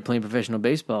 but he ended up playing professional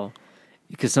baseball.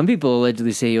 Because some people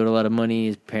allegedly say he owed a lot of money.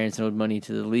 His parents owed money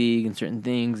to the league and certain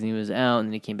things, and he was out, and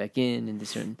then he came back in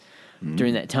and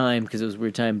during that time because it was a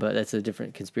weird time. But that's a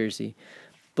different conspiracy.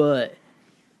 But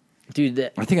dude,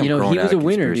 I think I'm you know, growing he out was a of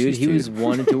winner, dude. conspiracies, He too. was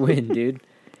wanted to win, dude.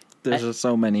 There's just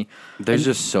so many. There's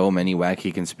just so many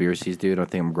wacky conspiracies, dude. I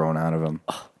think I'm growing out of them.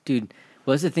 Dude,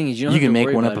 well, that's the thing is you don't You have can to make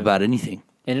worry one up it. about anything.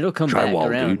 and it'll come Drywall,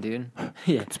 back around, dude.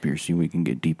 Yeah, Conspiracy we can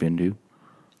get deep into.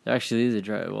 there actually is a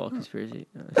drywall conspiracy.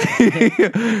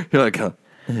 You're like,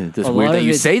 that's A weird lot that of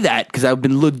you it- say that because I've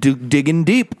been digging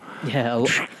deep. Yeah,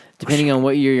 depending on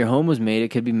what year your home was made, it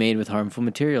could be made with harmful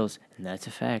materials, and that's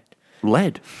a fact.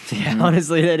 Lead. Yeah,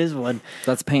 honestly, that is one.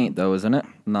 That's paint, though, isn't it?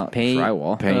 Not Paint.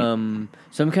 drywall. Paint.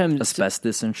 Sometimes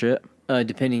Asbestos and shit.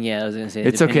 Depending, yeah, I was gonna say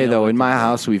It's depending okay on though. what In my the-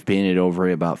 house, we've painted over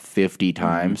it about 50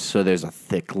 times, so there's a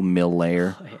thick mill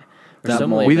layer. Or That some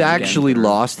mold- like- We've again actually for-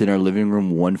 lost in our living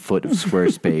room 1 foot of square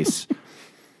space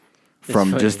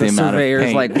from funny. just the The amount of surveyor's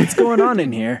paint. like, what's going on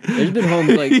in here? There's been homes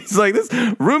like, He's like, this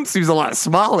room seems a lot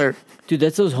smaller. dude,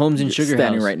 that's those homes in Sugar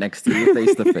Standing House. right next to you,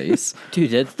 face to face. Dude,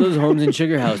 that's those homes in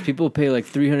Sugar House. People pay like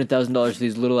 $300,000 for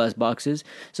these little ass boxes.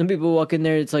 Some people walk in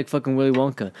there, it's like fucking Willy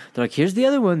Wonka. They're like, "Here's the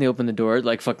other one." They open the door, it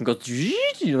like fucking goes,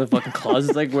 you know, the fucking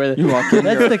closet's like where you walk in.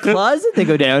 That's the closet. They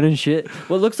go down and shit.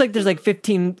 Well, it looks like there's like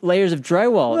 15 layers of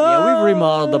drywall. Yeah, we've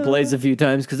remodeled the place a few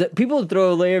times because people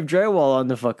throw a layer of drywall on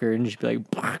the fucker and just be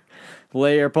like, "Bah."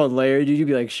 Layer upon layer, dude. You'd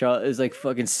be like shot. It's like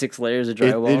fucking 6 layers of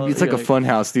drywall. It's like You're a fun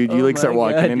house, dude. You oh like start my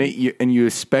walking God. in it, and you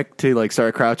expect to like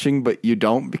start crouching, but you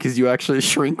don't because you actually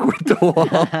shrink with the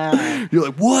wall. You're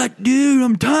like, "What, dude?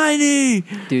 I'm tiny."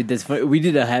 Dude, that's funny. We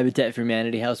did a Habitat for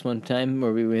Humanity house one time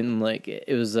where we went and like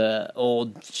it was a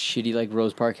old shitty like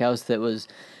Rose Park house that was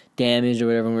damaged or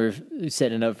whatever. And we were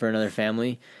setting it up for another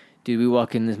family. Dude, we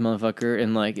walk in this motherfucker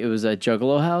and like it was a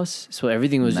Juggalo house, so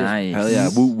everything was Nice. Hell yeah!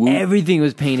 Woo, woo. everything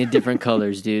was painted different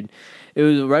colors, dude. It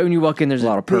was right when you walk in. There's A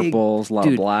lot of big- purples, a lot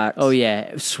of dude, blacks. Oh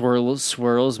yeah,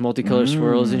 swirls, multicolored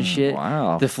swirls and shit.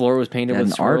 wow. The floor was painted An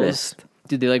with swirls. artist.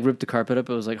 Dude, they like ripped the carpet up.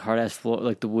 It was like hard ass floor,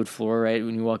 like the wood floor, right?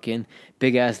 When you walk in,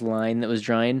 big ass line that was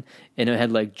drying, and it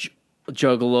had like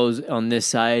juggalos on this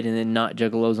side, and then not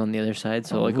juggalos on the other side.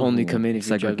 So like only come in if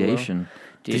you're juggalo. segregation.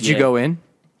 Dude, Did you yeah. go in?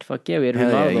 Fuck yeah, we had to Hell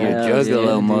yeah, remodel the you're whole place,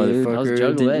 juggalo, dude. motherfucker. I was Did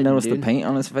juggling. Did you notice dude. the paint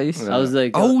on his face? I was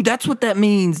like, Oh, that's what that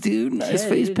means, dude. Nice yeah,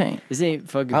 face dude. paint. This ain't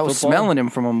fucking. I was football. smelling him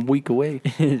from a week away.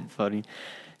 Funny.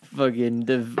 Fucking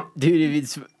dude, if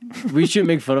it's we shouldn't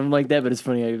make fun of him like that, but it's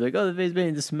funny how you're like, oh, the face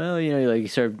paint, the smell, you know, you like you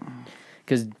start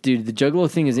because dude, the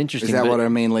Juggalo thing is interesting. Is that but what our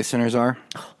main listeners are?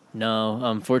 no,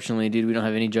 unfortunately, dude, we don't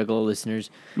have any Juggalo listeners.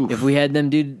 If we had them,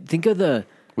 dude, think of the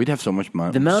We'd have so much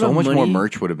money. The amount so of much more money-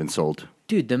 merch would have been sold.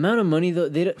 dude, the amount of money though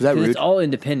they don't. that 'cause rude? It's all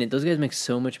independent. Those guys make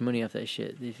so much money off that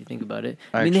shit. If you think about it,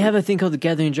 I mean, Actually- they have a thing called the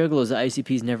Gathering Juggalos that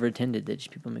ICP's never attended that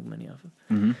just people make money off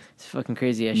of. Mm-hmm. It's fucking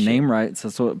crazy ass shit. Name rights.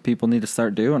 That's what people need to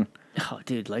start doing. Oh,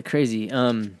 dude, like crazy.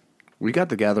 We got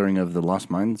the gathering of the Lost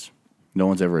Mines. No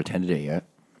one's ever attended it yet.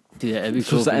 Dude, that'd be It's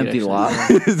cool. just if an we could empty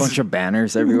actually- lot. Bunch of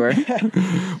banners everywhere.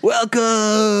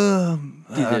 Welcome.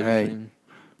 Dude, All that'd be right. fun.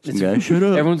 Some guys, shut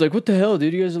up. Everyone's like, "What the hell,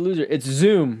 dude? You guys are loser." It's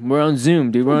Zoom. We're on Zoom,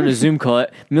 dude. We're on a Zoom call.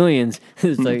 Millions.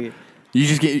 It's like You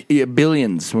just get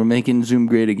billions. We're making Zoom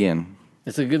great again.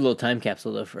 it's a good little time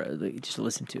capsule though for like, just to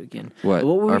listen to again. What?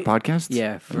 were Our we- podcast?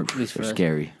 Yeah, for, at least for They're us.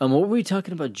 scary. What were we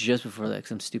talking about just before that?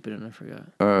 Because I'm stupid and I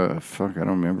forgot. Fuck, I don't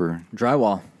remember.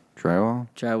 Drywall. Drywall?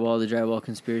 The drywall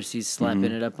conspiracies, slapping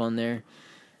it up on there.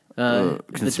 But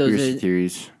those Conspiracy are-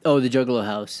 theories. Oh, the Juggalo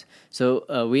house.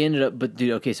 So we ended up, but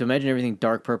dude, okay. So imagine everything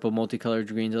dark purple, multicolored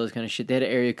greens, all this kind of shit. They had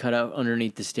an area cut out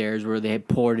underneath the stairs where they had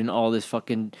poured in all this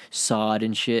fucking sod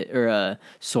and shit, or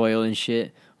soil and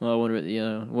shit. Well, I wonder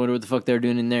what the fuck they were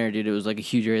doing in there, dude. It was like a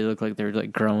huge area. It looked like they were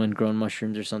like growing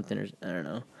mushrooms or something, or I don't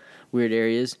know, weird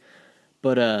areas.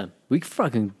 But we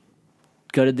fucking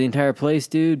gutted the entire place,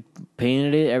 dude.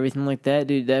 Painted it, everything like that,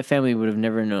 dude. That family would have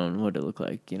never known what it looked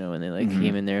like, you know, when they like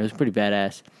came in there. It was pretty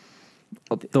badass.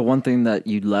 The one thing that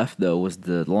you left though was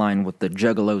the line with the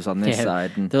juggalos on this Yeah.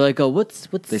 side, and They're like, oh, what's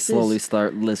they this? slowly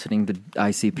start listening to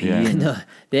ICP. Yeah. And No,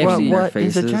 they actually, what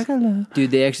is a juggalo?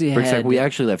 dude. They actually Brick's had, like, we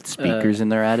actually left speakers in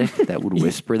their attic that would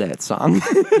whisper that song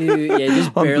dude, yeah,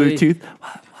 just on barely. Bluetooth.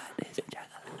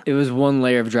 It was one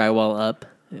layer of drywall up.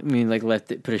 I mean, like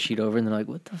left it, put a sheet over, and they're like,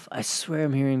 "What the? I swear,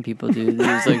 I'm hearing people, dude." It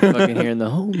was like fucking hearing the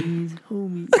homies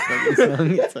fucking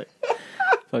song. It's like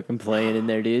fucking playing in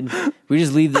there, dude. We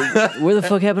just leave the. Where the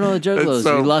fuck happened to all the juggalos?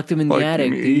 so We locked them in the fucking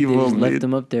attic, dude. evil, They just left dude.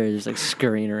 them up there, just like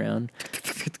scurrying around.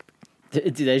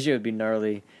 Dude, that shit would be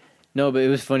gnarly. No, but it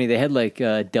was funny. They had like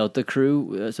Delta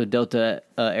Crew. So Delta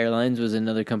Airlines was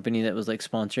another company that was like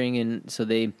sponsoring, and so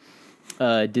they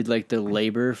did like the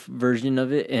labor version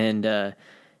of it, and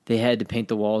they had to paint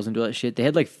the walls and do all that shit. They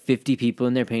had like 50 people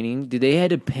in there painting. Dude, they had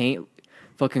to paint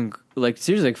fucking like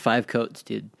seriously like 5 coats,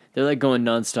 dude. They're like going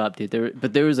nonstop, dude.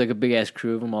 But there was like a big ass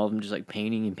crew of them, all of them just like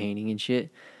painting and shit.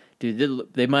 Dude,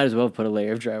 they might as well put a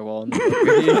layer of drywall in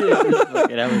there.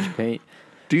 Fucking how much paint?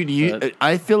 Dude,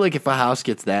 I feel like if a house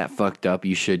gets that fucked up,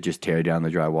 you should just tear down the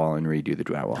drywall and redo the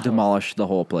drywall. demolish the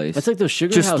whole place. That's like those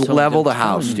sugar Just house homes, level I'm the telling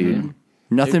house, you, dude. man.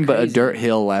 Nothing but a crazy. dirt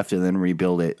hill left and then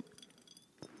rebuild it.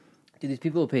 Dude, these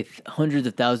people will pay hundreds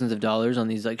of thousands of dollars on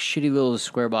these like shitty little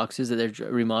square boxes that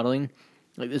they're remodeling.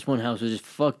 Like this one house was just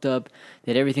fucked up.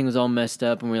 That everything was all messed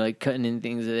up, and we're like cutting in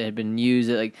things that had been used.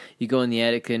 That like you go in the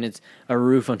attic and it's a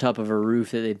roof on top of a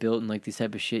roof that they built and like this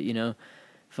type of shit, you know.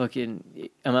 fucking,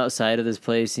 I'm outside of this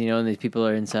place, you know, and these people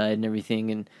are inside and everything,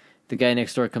 and the guy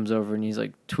next door comes over and he's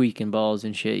like tweaking balls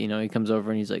and shit, you know. He comes over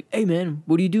and he's like, "Hey man,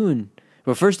 what are you doing?"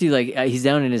 Well, first he's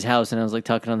down in his house and I was like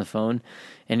talking on the phone,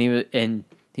 and he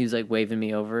was like waving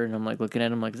me over, and I'm like looking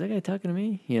at him like, "Is that guy talking to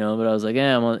me?" You know, but I was like,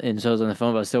 "Yeah, I'm on," and so I was on the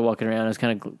phone, but I was still walking around. I was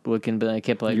kind of looking, but I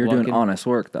kept like You're walking. doing honest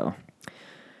work though.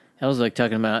 I was like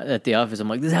talking about at the office. I'm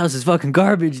like, "This house is fucking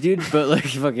garbage, dude." But like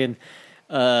fucking,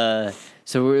 so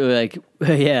we're like,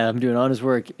 "Yeah, I'm doing honest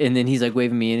work." And then he's like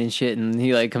waving me in and shit, and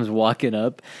he like comes walking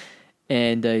up,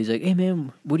 and he's like, "Hey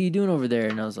man, what are you doing over there?"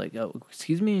 And I was like, "Oh,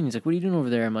 excuse me." And he's like, "What are you doing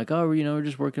over there?" I'm like, "Oh, you know, we're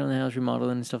just working on the house,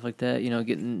 remodeling and stuff like that. You know,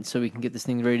 getting so we can get this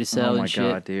thing ready to sell." Oh my and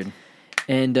shit. god, dude.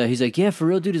 And he's like, "Yeah, for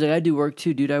real, dude." He's like, "I do work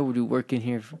too, dude. I would do work in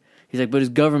here." He's like, "But it's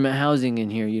government housing in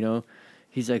here, you know."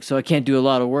 He's like, "So I can't do a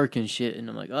lot of work and shit." And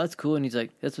I'm like, "Oh, that's cool." And he's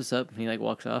like, "That's what's up." And he like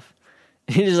walks off.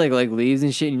 He just like leaves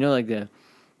and shit. You know, like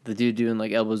the dude doing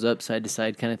like elbows up, side to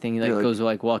side kind of thing. He like goes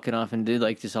like walking off and dude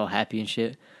like just all happy and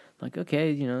shit. I'm like, okay,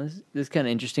 you know, this is kind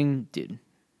of interesting, dude.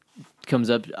 Comes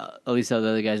up, at least all the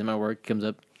other guys in my work comes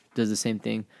up, does the same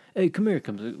thing. "Hey, come here,"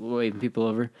 comes waving people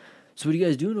over. "So what are you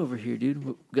guys doing over here,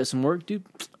 dude? Got some work, dude?"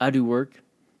 "I do work."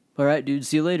 "All right, dude.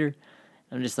 See you later."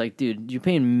 I'm just like, dude, you're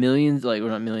paying millions, like,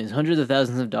 well, not millions, hundreds of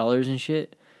thousands of dollars and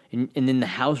shit, and then the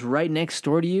house right next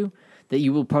door to you that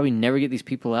you will probably never get these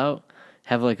people out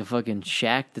have like a fucking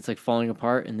shack that's like falling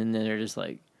apart, and then they're just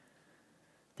like,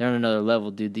 they're on another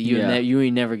level, dude, that you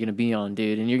ain't never gonna be on,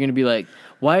 dude. And you're gonna be like,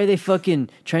 why are they fucking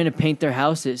trying to paint their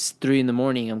house at 3 a.m?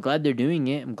 I'm glad they're doing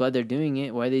it.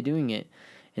 Why are they doing it?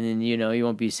 And then, you know, you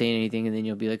won't be saying anything, and then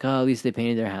you'll be like, oh, at least they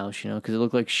painted their house, you know, because it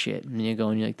looked like shit. And then you go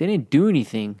and you're like, they didn't do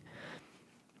anything.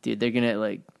 Dude, they're going to,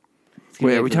 like...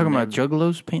 Wait, are we talking about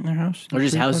juggalos painting their house? Or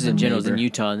just houses in general in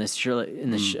Utah, in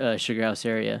the Sugar House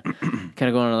area. Kind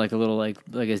of going on like a little, like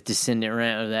a descendant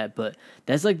rant of that. But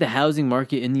that's like the housing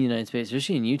market in the United States,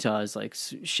 especially in Utah, is like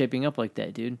shaping up like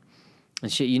that, dude.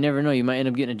 And shit, you never know. You might end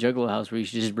up getting a juggalo house where you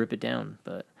should just rip it down.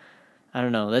 But I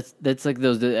don't know. That's like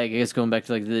those, I guess, going back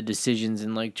to like the decisions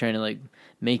and like trying to like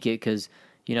make it, because...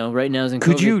 You know, right now is in COVID.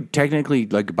 Could you technically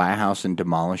like buy a house and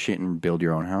demolish it and build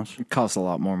your own house? It costs a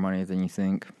lot more money than you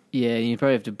think. Yeah, you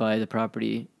probably have to buy the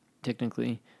property,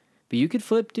 technically. But you could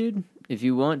flip, dude. If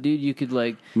you want, dude, you could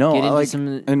like get into like, some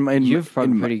of in, you have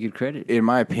probably pretty good credit. In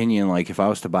my opinion, like if I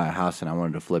was to buy a house and I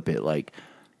wanted to flip it, like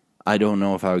I don't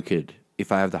know if I could,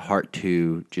 if I have the heart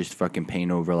to just fucking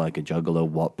paint over like a juggalo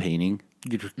wall painting.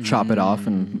 You just chop it off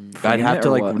and I'd have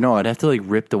to like what? I'd have to like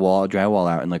rip the drywall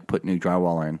out and like put new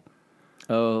drywall in.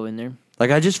 Oh, in there. Like,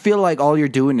 I just feel like all you're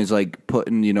doing is, like,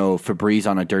 putting, you know, Febreze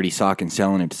on a dirty sock and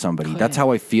selling it to somebody. That's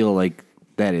how I feel like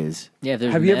that is. Yeah. If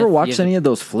there's Have you ever meth, watched have any of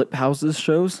those flip houses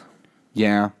shows?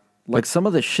 Yeah. Like, some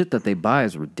of the shit that they buy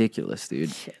is ridiculous, dude.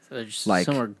 they're just like,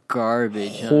 some are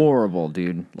garbage. Huh? Horrible,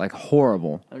 dude. Like,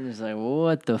 horrible. I'm just like,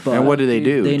 what the fuck? And what do they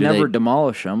do? They Do never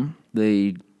demolish them.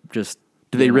 They just...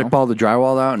 Do they rip all the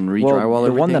drywall out and re-drywall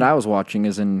everything? The one that I was watching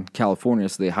is in California,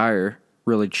 so they hire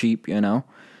really cheap, you know?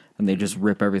 And they just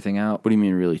rip everything out. What do you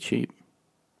mean really cheap?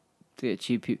 To get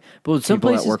cheap people. But some People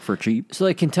places that work for cheap. So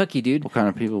like Kentucky, dude. What kind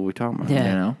of people are we talking about? Yeah.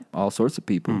 You know? All sorts of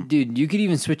people. Dude, you could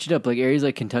even switch it up. Like areas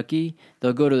like Kentucky,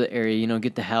 they'll go to the area, you know,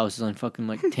 get the houses on fucking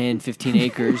like 10, 15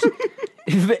 acres.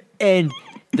 And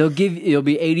it'll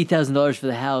be $80,000 for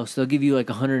the house. They'll give you like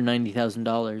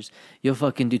 $190,000. You'll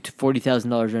fucking do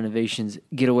 $40,000 renovations,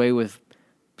 get away with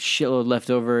shitload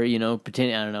left over, you know,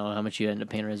 pretend I don't know how much you end up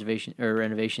paying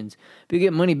renovations. But you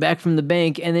get money back from the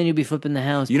bank, and then you'll be flipping the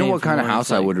house. You know paying what for kind of more. house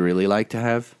It's like, I would really like to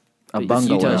have? A but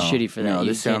bungalow. Utah's shitty for that. No, You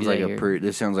this can't sounds do like that here.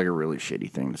 this sounds like a really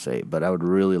shitty thing to say, but I would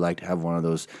really like to have one of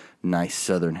those nice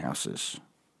southern houses,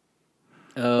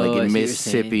 Oh, like I see what in you're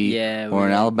Mississippi saying. or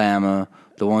in Alabama.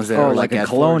 The ones that Oh, are like a at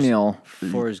colonial.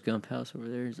 Forrest Gump house over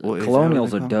there. Well, is that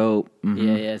Colonials what are they're called? dope. Mhm.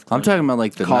 Yeah, it's I'm talking about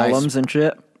like the Columns nice, and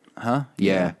shit. huh?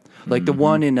 Yeah, like the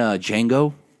one in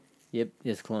Django. Yep,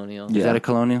 it's colonial. Is that a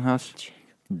colonial house?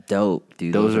 Dope,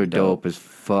 dude. Those are dope as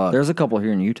fuck. There's a couple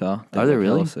here in Utah. Are there look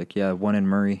really? hella sick. Yeah, one in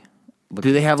Murray.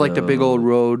 Do they have like the big old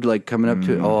road like coming up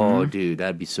to it? Mm-hmm. Oh, dude,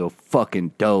 that'd be so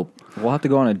fucking dope. We'll have to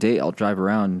go on a date. I'll drive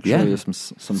around and show Yeah. you some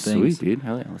things. Sweet, dude.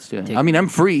 Hell yeah, let's do it. Take- I mean, I'm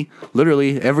free,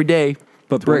 literally every day.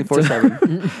 But Brick,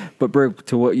 24/7. but Brick,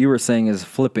 to what you were saying is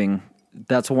flipping.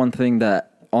 That's one thing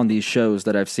that on these shows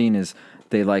that I've seen is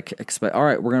they like expect. All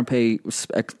right, we're gonna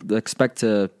expect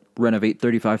to renovate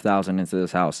 $35,000 into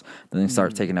this house. Then they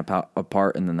start taking it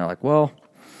apart, and then they're like, well,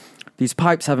 these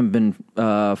pipes haven't been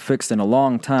fixed in a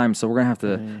long time, so we're gonna have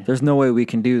to. There's no way we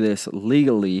can do this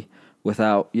legally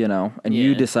without, you know. And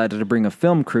you Yeah. decided to bring a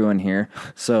film crew in here,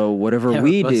 so whatever Yeah,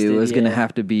 we we're do busted, is gonna yeah.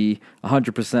 have to be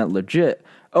 100% legit.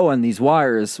 oh, and these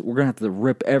wires, we're gonna have to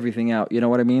rip everything out. You know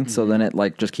what I mean? So then it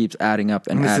like just keeps adding up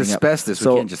and And adding it's up. asbestos.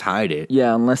 So We can't just hide it.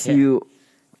 yeah, unless you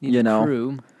Need you a know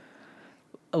crew.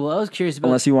 Oh, well, I was curious about.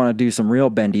 unless you want to do some real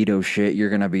bandito shit, you're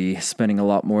gonna be spending a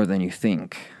lot more than you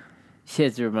think.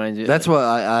 Shit, it reminds me. That's what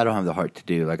I don't have the heart to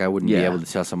do. Like I wouldn't be Yeah. able to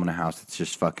sell someone a house that's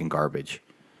just fucking garbage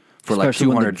for Especially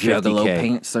like when the Juggalo $250K.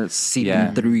 paint starts seeping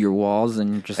Yeah. through your walls,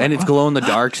 and you're just And like, it's glow in the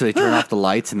dark, so they turn off the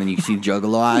lights, and then you see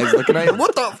Juggalo eyes looking at you.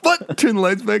 What the fuck? Turn the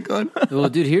lights back on. Well,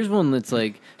 dude, here's one that's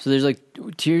like. So there's like.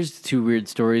 Here's two weird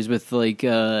stories with like.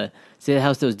 Say the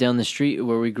house that was down the street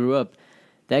where we grew up.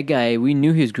 That guy, we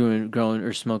knew he was growing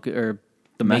or smoking or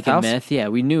The meth making house? meth. Yeah,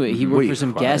 we knew it. He worked Wait, for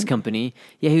some what? gas company.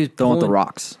 Yeah, he was the one with the pulling-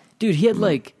 rocks. Dude, he had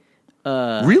like.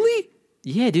 Really?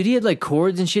 Yeah, dude, he had like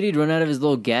cords and shit. He'd run out of his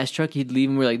little gas truck. He'd leave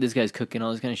and we're like, this guy's cooking,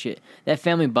 all this kind of shit. That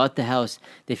family bought the house.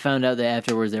 They found out that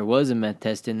afterwards there was a meth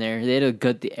test in there. They had to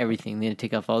gut everything. They had to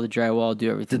take off all the drywall,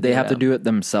 do everything. Did they have to do it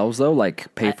themselves though?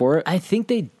 Like pay for it? I think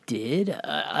they did.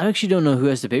 I actually don't know who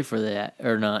has to pay for that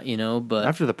or not, you know, but.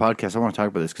 After the podcast, I want to talk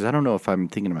about this because I don't know if I'm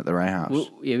thinking about the right house. Well,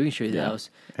 yeah, we can show you the house.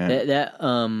 Yeah.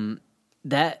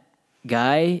 That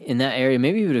guy in that area,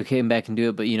 maybe he would have came back and do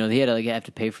it, but you know, he had to like have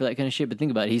to pay for that kind of shit. But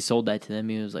think about it, he sold that to them.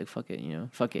 He was like, "Fuck it," you know,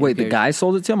 "Fuck it." who Wait, the cares? guy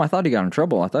sold it to him? I thought he got in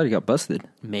trouble. I thought he got busted.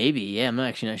 Maybe, yeah, I'm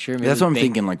actually not sure. Maybe That's it what was I'm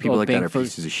thinking, like, people like that bank are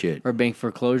pieces of shit. or bank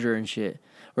foreclosure and shit.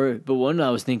 But one I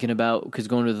was thinking about because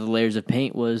going to the layers of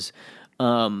paint was,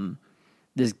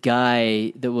 this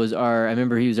guy that was I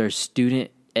remember he was our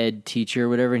student ed teacher or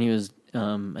whatever, and he was,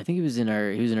 I think he was in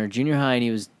our junior high, and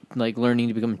he was like learning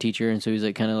to become a teacher, and so he was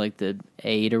like kind of like the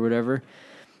aide or whatever.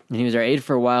 And he was our aide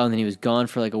for a while, and then he was gone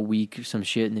for like a week or some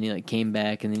shit, and then he like came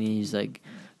back, and then he's like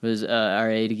was our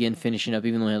aide again, finishing up,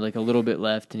 even though he had like a little bit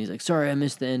left, and he's like, "Sorry, I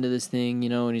missed the end of this thing," you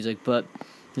know, and he's like, "But."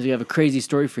 He's like, I have a crazy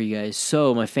story for you guys.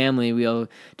 So my family, we all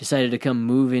decided to come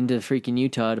move into freaking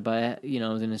Utah to buy, you know,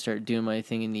 I was going to start doing my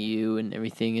thing in the U and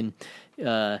everything.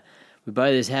 And we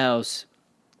buy this house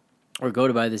or go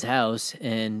to buy this house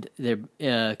and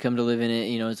they're come to live in it.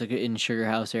 You know, it's like in Sugar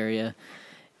House area.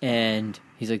 And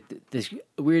he's like, this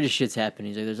weirdest shit's happening.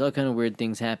 He's like, there's all kind of weird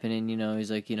things happening. You know,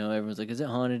 he's like, you know, everyone's like, is it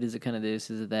haunted? Is it kind of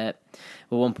this? Is it that?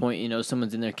 Well, one point, you know,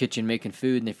 someone's in their kitchen making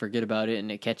food and they forget about it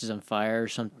and it catches on fire or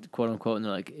something, quote unquote. And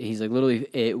they're like, he's like,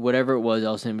 literally, whatever it was,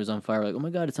 all of a sudden it was on fire. We're like, oh my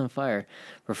God, it's on fire.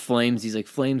 Or flames. He's like,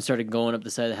 flames started going up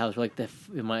the side of the house. We're like,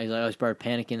 he's like, I started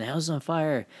panicking. The house is on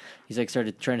fire. He's like,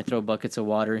 started trying to throw buckets of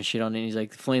water and shit on it. And he's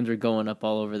like, the flames were going up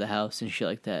all over the house and shit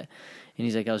like that. And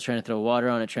he's like, I was trying to throw water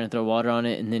on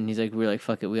it. And then he's like, we were like,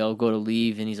 fuck it. We all go to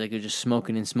leave. And he's like, they're just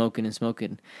smoking and smoking and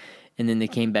smoking. And then they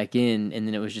came back in. And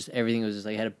then it was just, everything was just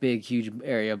like, had a big, huge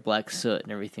area of black soot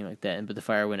and everything like that. But the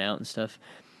fire went out and stuff.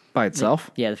 By itself?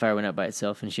 Yeah, the fire went out by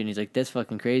itself and shit. And he's like, that's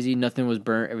fucking crazy. Nothing was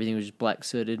burnt. Everything was just black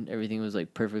sooted. Everything was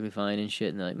like perfectly fine and shit.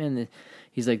 And they're like, man,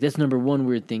 he's like, that's number one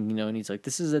weird thing, you know. And he's like,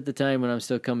 this is at the time when I'm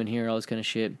still coming here, all this kind of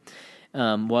shit.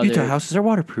 While Utah they're- houses are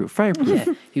waterproof, fireproof.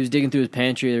 yeah, he was digging through his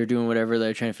pantry. They were doing whatever. They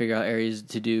were trying to figure out areas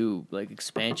to do like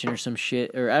expansion or some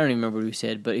shit. Or I don't even remember what he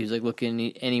said, but he was like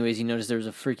looking. Anyways, he noticed there was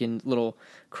a freaking little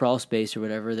crawl space or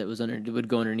whatever that was would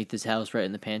go underneath this house right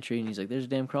in the pantry. And he's like, "There's a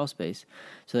damn crawl space."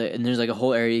 So and there's like a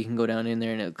whole area you can go down in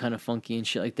there, and it's kind of funky and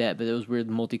shit like that. But there was weird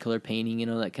multicolored painting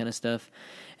and all that kind of stuff.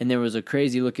 And there was a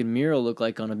crazy looking mural looked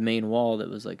like on a main wall that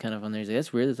was like kind of on there. He's like,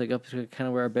 "That's weird. It's like up to kind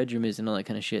of where our bedroom is and all that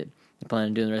kind of shit." They plan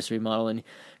on doing the rest of the remodel, and he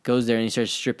goes there and he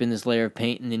starts stripping this layer of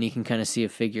paint, and then you can kind of see a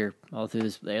figure all through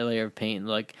this layer of paint,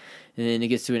 like, and then it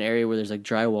gets to an area where there's like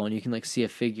drywall, and you can like see a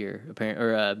figure,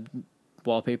 or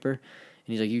wallpaper, and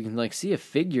he's like, you can like see a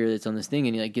figure that's on this thing,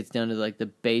 and he like gets down to like the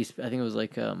base. I think it was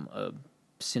like a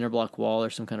cinder block wall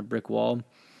or some kind of brick wall.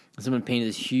 And someone painted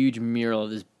this huge mural of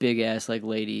this big ass like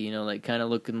lady, you know, like kind of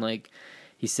looking like.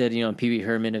 He said, you know, on Pee Wee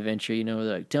Herman adventure, you know,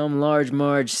 like, tell him Large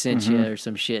Marge sent you or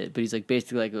some shit. But he's like,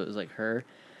 basically, like, it was like her.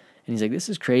 And he's like, this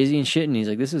is crazy and shit. And he's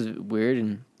like, this is weird.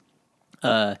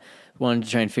 And wanted to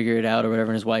try and figure it out or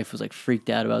whatever. And his wife was like freaked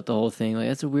out about the whole thing. Like,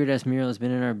 that's a weird ass mural that's been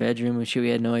in our bedroom. And shit, we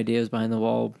had no idea it was behind the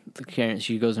wall.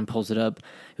 She goes and pulls it up.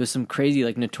 It was some crazy,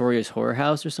 like, notorious horror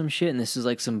house or some shit. And this is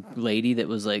like some lady that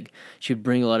was like, she would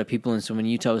bring a lot of people in. So when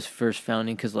Utah was first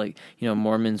founding, because, like, you know,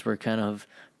 Mormons were kind of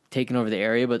taking over the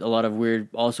area, but a lot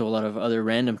of other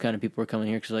random kind of people were coming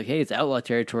here because like, hey, it's outlaw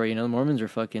territory, you know. The Mormons are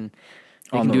fucking,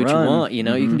 they On can the do what run. you want, you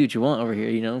know. You can do what you want over here,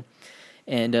 you know.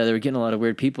 And they were getting a lot of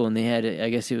weird people, and they had, I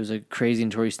guess it was a crazy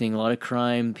notorious thing, a lot of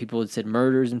crime. People had said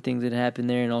murders and things that happened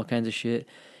there, and all kinds of shit.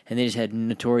 And they just had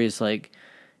notorious like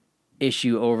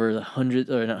issue over the hundreds,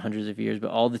 or not hundreds of years,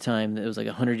 but all the time. It was like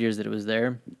 100 years that it was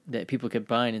there. That people kept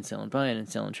buying and selling,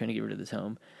 trying to get rid of this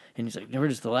home. And he's like, we're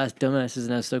just the last dumbasses,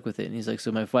 and I was stuck with it. And he's like, so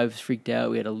my wife was freaked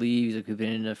out. We had to leave. He's like, we've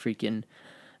been in a freaking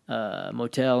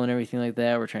motel and everything like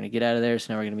that. We're trying to get out of there,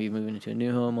 so now we're gonna be moving into a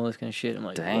new home, all this kind of shit. I'm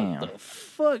like, damn. what the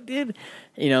fuck, dude?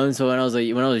 You know. And so when I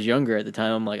was younger at the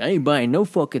time, I'm like, I ain't buying no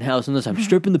fucking house unless I'm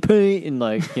stripping the paint and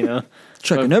like, you know,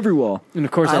 Checking every wall. And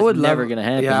of course, that's never gonna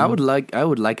happen. Yeah, I would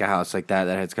like a house like that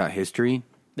has got history,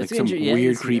 That's like some yeah,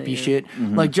 weird, yeah, creepy yeah. shit.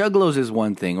 Like juggalos is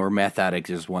one thing, or meth addicts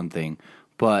is one thing,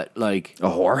 but like A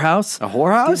whorehouse? a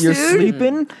whorehouse, You're dude?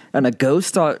 sleeping and a ghost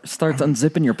starts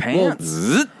unzipping your pants.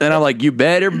 Zzz, and I'm like, you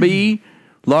better be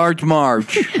Large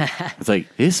Marge. It's like,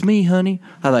 it's me, honey.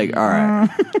 I'm like, all right.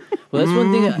 Well, that's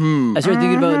one thing I started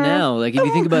thinking about now. Like, if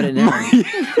you think about it now,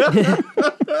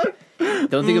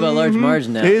 don't think about Large Marge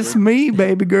now. It's me,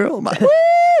 baby girl. I'm like,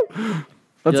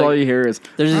 That's You're all like- you hear is.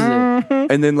 There's just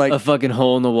and then like a fucking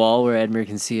hole in the wall where Admir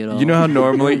can see it all. you know how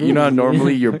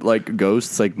normally your like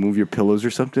ghosts like move your pillows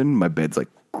or something. My bed's like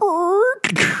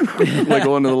like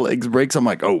one of the legs breaks. I'm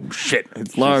like, oh shit,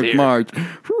 it's Large Marge.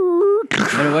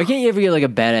 I mean, why can't you ever get like a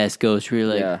badass ghost where you're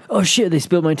like, Yeah. oh shit, they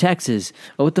spilled my taxes.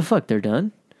 Oh, what the fuck? They're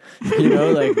done? You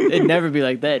know, like, it'd never be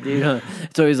like that, dude. Huh?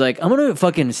 It's always like, I'm gonna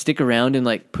fucking stick around and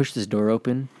like push this door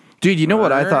open. Dude, you know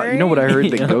what I thought? You know what I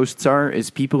heard that Yeah. ghosts are? Is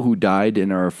people who died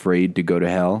and are afraid to go to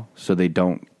hell, so they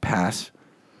don't pass.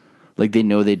 Like they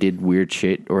know they did weird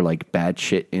shit or like bad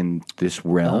shit in this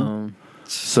realm,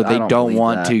 so I they don't don't believe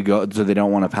want that. to go. So they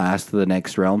don't want to pass to the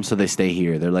next realm. So they stay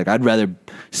here. They're like, I'd rather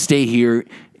stay here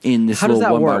in this How does little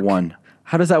that one work? by one.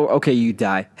 How does that work? Okay, you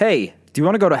die. Hey, do you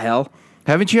want to go to hell?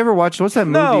 Haven't you ever watched? What's that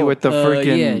movie No. with the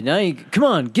freaking? Yeah, now you, come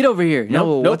on, get over here. No,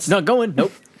 Nope, nope, what's- not going.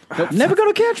 Nope. Nope. Never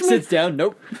gonna catch me. Sits down.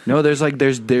 Nope. No,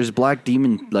 there's black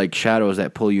demon like shadows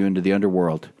that pull you into the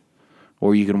underworld,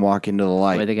 or you can walk into the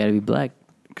Why light they gotta be black?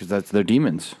 because they're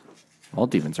demons. All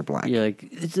demons are black, You're like,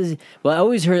 well, I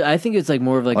always heard. I think it's like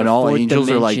more of like and a all fourth angels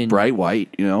are like dimension. bright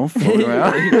white. You know, floating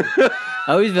around. I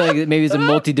always feel like maybe it's a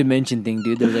multi-dimension thing,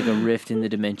 dude. There's like a rift in the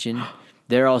dimension.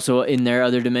 They're also in their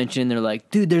other dimension. They're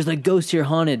like, dude, there's like ghosts here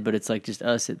haunted, but it's like just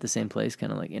us at the same place, kind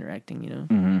of like interacting, you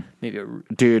know? Maybe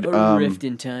Dude, a rift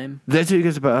in time. That's what it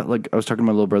is about. Like I was talking to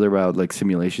my little brother about like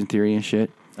simulation theory and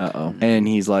shit. Uh-oh. And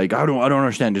he's like, I don't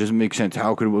understand. It doesn't make sense.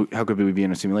 How could we be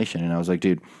in a simulation? And I was like,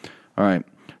 dude, all right.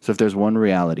 So if there's one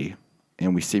reality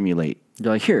and we simulate,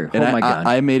 You're like, here, and hold my gun.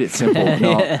 I made it simple.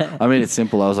 No, I made it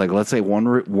simple. I was like, let's say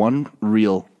one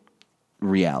real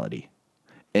reality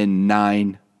and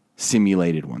 9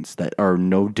 simulated ones that are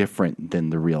no different than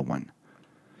the real one.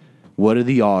 What are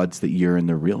the odds that you're in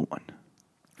the real one?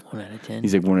 1 out of 10.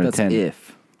 He's like 1 out of That's 10.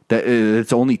 if.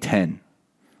 It's only 10.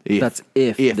 That's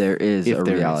if there is if a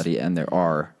there is. reality and there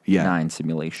are Yeah. 9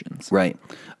 simulations. Right.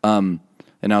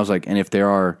 And I was like, and if there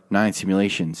are 9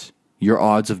 simulations, your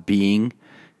odds of being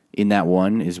in that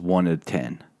one is 1 out of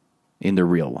 10 in the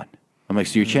real one. I'm like,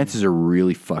 so your chances are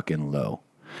really fucking low.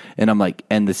 And I'm like,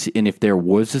 and if there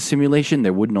was a simulation,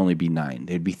 there wouldn't only be 9.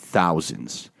 There'd be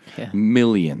thousands,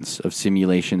 millions of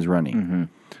simulations running.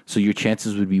 So your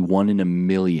chances would be 1 in a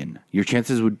million. Your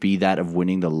chances would be that of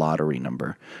winning the lottery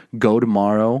number. Go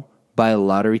tomorrow, buy a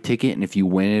lottery ticket, and if you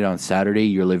win it on Saturday,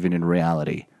 you're living in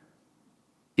reality.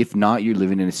 If not, you're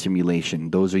living in a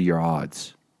simulation. Those are your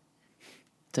odds.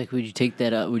 It's like, would you take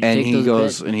that up? Would you And take he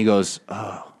those goes,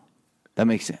 oh, that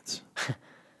makes sense.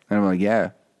 And I'm like,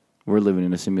 yeah, we're living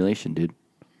in a simulation, dude.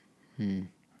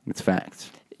 It's facts.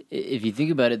 If you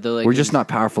think about it, though, like We're just not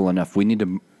powerful enough. We need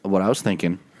to. What I was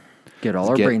thinking. Get all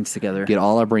our brains together. Get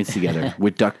all our brains together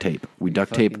with duct tape. We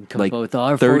duct tape like with all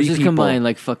our 30 forces people. combined,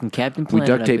 like fucking Captain We Planet.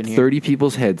 duct up tape in here. 30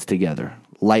 people's heads together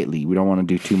lightly. We don't want to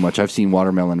do too much. I've seen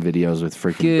watermelon videos with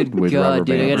freaking Good with rubber God,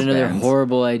 dude! I got bands. another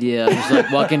horrible idea. I just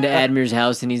like walk into Admir's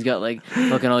house and he's got like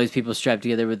fucking all these people strapped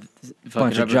together with fucking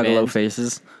Bunch of rubber juggalo bands.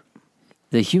 faces.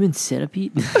 The human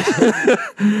centipede.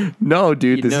 No,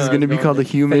 dude, You this know is I going to was be going called the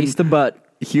there. human Face to butt.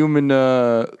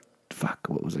 fuck,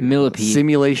 what was it? Millipede.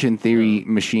 Simulation theory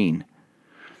machine.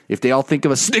 If they all think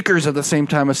of a Snickers at the same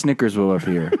time, a Snickers will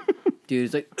appear. Dude,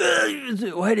 it's like,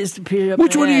 why does it appear up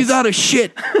Which my one of ass? you's out of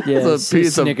shit? Yeah, it's a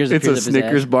piece of Snickers it's appears a up his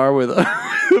Snickers ass. bar with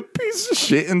a piece of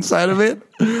shit inside of it.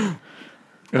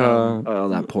 Oh,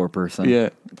 that poor person. Yeah.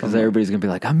 Because everybody's going to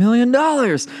be like, $1 million.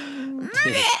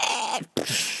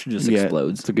 Just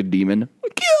explodes. It's like a demon.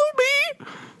 Kill me.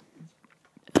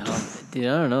 Dude,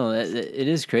 I don't know. It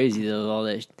is crazy though. All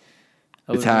that.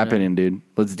 It's happening, dude.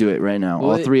 Let's do it right now.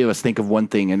 Well, All 3 of us think of one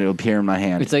thing, and it'll appear in my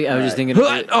hand. It's like I was just thinking. Of,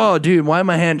 Oh, dude, why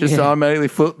my hand just automatically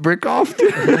flip brick off?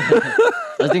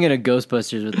 I was thinking of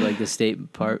Ghostbusters with like the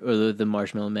state part or the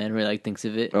Marshmallow Man where he like thinks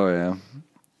of it. Oh yeah.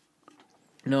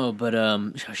 No, but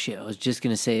oh shit, I was just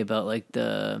gonna say about like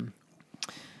the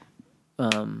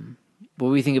what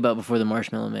we think about before the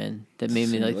Marshmallow Man that made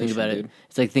me like think Simulation, about it. dude.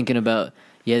 It's like thinking about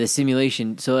the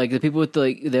simulation. So like the people with the,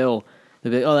 like they'll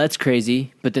They'll be like, oh, that's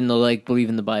crazy, but then they'll like believe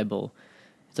in the Bible.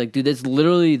 It's like, dude, that's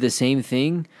literally the same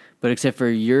thing, but except for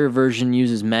your version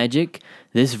uses magic,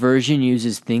 this version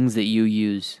uses things that you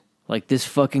use. Like, this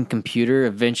fucking computer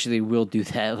eventually will do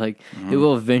that. Like, it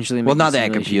will eventually make Well, not a that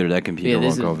simulation. computer. That computer Yeah,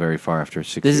 won't go very far after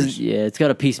 6 This years. is, yeah, it's got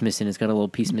a piece missing. It's got a little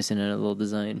piece missing and a little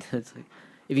design. It's like,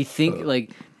 if you think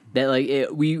like that, like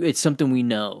it's something we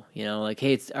know, you know, like,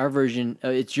 hey, it's our version,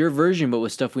 it's your version, but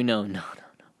with stuff we know. No.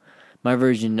 My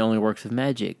version only works with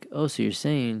magic. Oh, so you're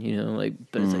saying, you know, like,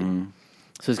 but it's like,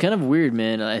 so it's kind of weird,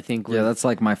 man. I think. Yeah, that's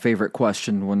like my favorite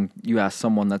question when you ask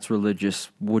someone that's religious,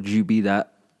 would you be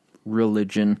that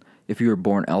religion if you were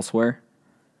born elsewhere?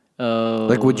 Oh,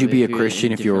 Like, would you be a if you're Christian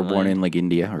in if you were different born land. in like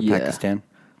India or Yeah. Pakistan?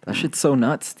 That shit's so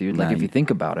nuts, dude. Like, Nah, if you think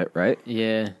about it, right?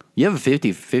 Yeah, You have a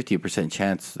 50%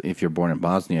 chance if you're born in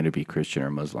Bosnia to be Christian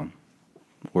or Muslim.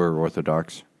 We're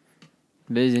Orthodox.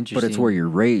 but it's interesting. But it's where you're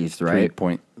raised, right?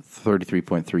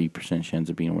 33.3% chance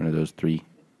of being one of those three.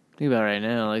 Think about it right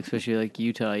now, like especially like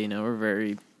Utah. You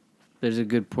know, there's a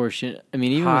good portion. I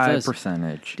mean, even High with us,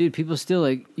 percentage. dude, people still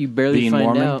like you barely Being find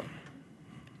Mormon? out.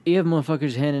 You have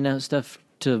motherfuckers handing out stuff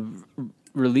to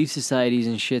relief societies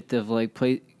and shit of like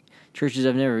churches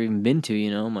I've never even been to.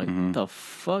 You know, I'm like, the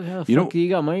fuck? How the You fuck know- do you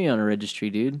got money on a registry,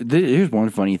 dude? Here's one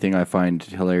funny thing I find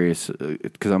hilarious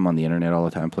because I'm on the internet all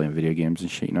the time playing video games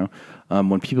and shit. You know,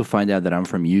 when people find out that I'm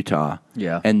from Utah,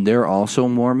 Yeah. and they're also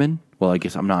Mormon. Well, I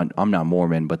guess I'm not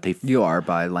Mormon, but they You are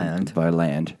by land. by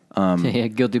land. Yeah,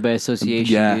 guilty by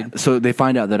association, Yeah, dude. so they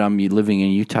find out that I'm living in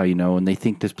Utah, you know, and they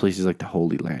think this place is like the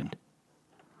Holy Land.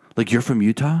 Like, you're from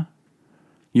Utah?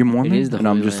 You're Mormon? It is the and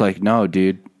I'm Holy just Land. like, no,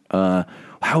 dude.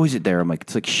 How is it there? I'm like,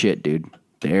 it's like shit, dude.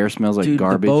 The air smells like Dude,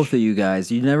 garbage. the both of you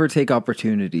guys, you never take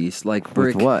opportunities. Like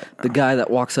Brick, what? the guy that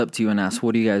walks up to you and asks,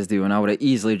 "What do you guys do?" And I would have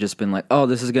easily just been like, "Oh,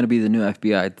 this is going to be the new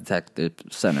FBI detective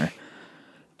center."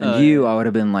 And I would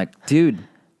have been like, "Dude,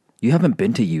 you haven't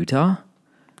been to Utah?"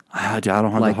 I don't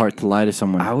have the Like, heart to lie to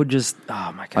someone. I would just,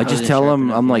 oh my god, I just wasn't tell sharp him,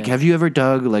 enough, I'm like, yeah. have you ever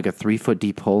dug like a 3-foot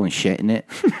deep hole and shit in it?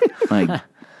 Like,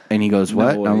 and he goes,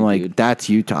 what? way, I'm like, dude. that's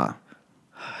Utah.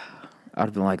 I'd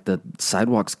have been like, the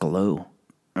sidewalks glow.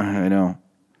 I know.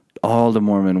 All the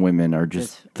Mormon women are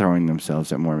just That's- throwing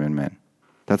themselves at Mormon men.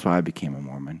 That's why I became a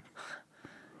Mormon.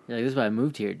 You're like, this is why I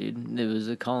moved here, dude. It was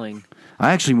a calling.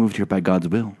 I actually moved here by God's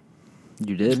will.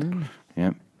 You did?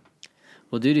 Yep.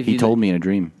 Well, dude, if He you told me in a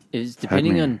dream. it's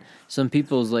depending me. on some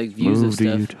people's like views Move of to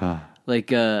stuff. Utah,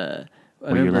 Like, I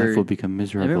where your remember life will become I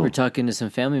miserable. remember talking to some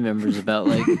family members about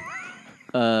like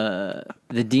the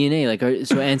DNA, like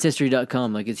so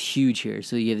Ancestry.com, like it's huge here.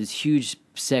 So you have this huge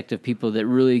sect of people that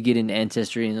really get into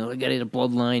ancestry and they're like, get a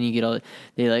bloodline, you get all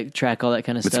they like track all that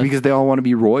kind of It's stuff. because they all want to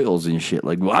be royals and shit.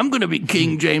 Like, well, I'm going to be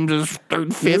King James's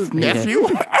fifth nephew.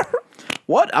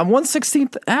 What? I'm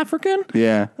 1/16th African?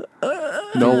 Yeah.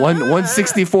 No,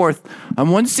 1/64th. I'm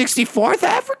 1/64th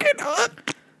African.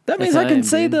 That means how I can am,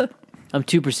 say dude. I'm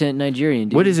 2% Nigerian,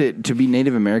 dude. What is it to be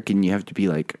Native American? You have to be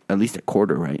like at least a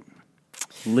quarter, right?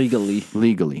 legally.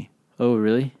 Legally, Oh,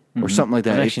 really? or something like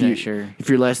that. I'm If actually you- not sure. If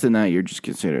you're less than that, you're just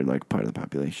considered like part of the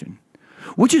population,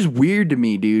 which is weird to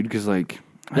me, dude. Because like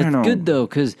I That's don't know. good though,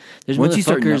 because there's Once you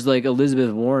start motherfuckers kno- like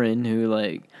Elizabeth Warren who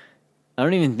like I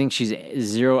don't even think she's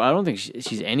zero. I don't think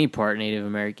she's any part Native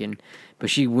American, but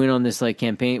she went on this like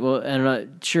campaign. Well, I'm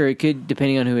not sure. It could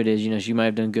depending on who it is. You know, she might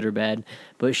have done good or bad.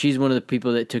 But she's one of the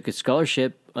people that took a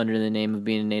scholarship under the name of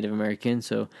being a Native American.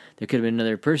 So there could have been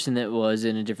another person that was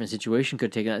in a different situation could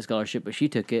have taken that scholarship, but she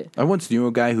took it. I once knew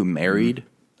a guy who married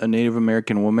a Native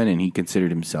American woman, and he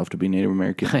considered himself to be Native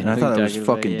American. I And I know thought you're that was talking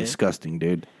about, fucking yeah. disgusting,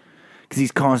 dude. Because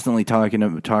he's constantly talking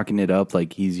it up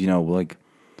like he's, you know, like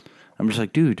I'm just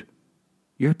like, dude,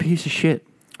 you're a piece of shit.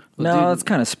 No, dude- that's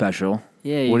kind of special.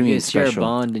 Yeah, What you do you mean guys share a special?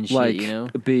 bond and shit. Like You know,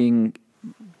 being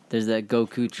there's that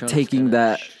Goku Trunks taking kinda-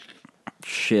 that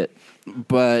shit.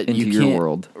 But Into you your can't,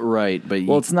 world. right? But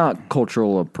Well, it's not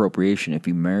cultural appropriation if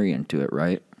you marry into it,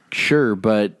 right? sure,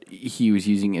 but he was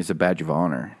using it as a badge of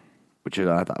honor, which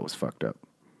I thought was fucked up.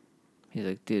 He's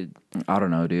like, dude, I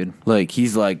don't know, dude. Like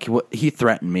he's like, he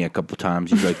threatened me a couple times.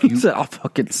 He's like, He you, said, "I'll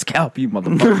fucking scalp you,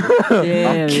 motherfucker."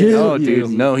 yeah, kill no, you. dude,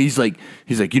 no. He's like,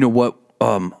 you know what?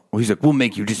 He's like, we'll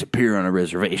make you disappear on a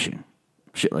reservation,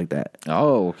 shit like that.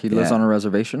 Oh, he lives Yeah. on a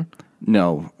reservation?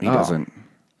 No, he Oh. doesn't.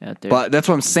 out there. But that's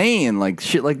what I'm saying, like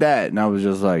shit like that. And I was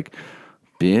just like,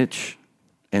 bitch.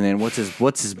 And then what's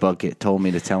his bucket told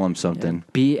me to tell him something.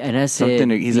 And I said,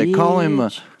 Something. He's like, call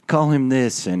 "Bitch." him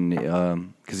this, and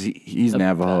because he's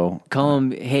Navajo. Call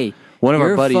him, hey, One of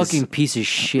You're our buddies. a fucking piece of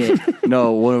shit.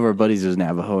 No, one of our buddies is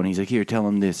Navajo, and he's like, "Here, tell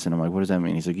him this." And I'm like, "What does that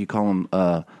mean?" He's like, "You call him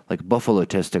like buffalo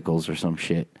testicles or some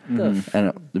shit."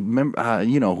 And remember,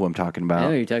 you know who I'm talking I know about.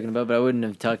 what you're talking about, but I wouldn't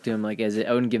have talked to him like I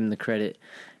wouldn't give him the credit.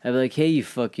 I'd be like, "Hey, you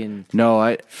fucking No,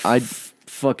 I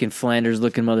fucking Flanders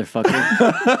looking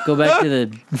motherfucker, go back to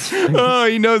the." Oh,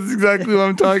 he knows exactly what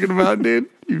I'm talking about, dude.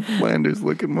 You Flanders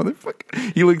looking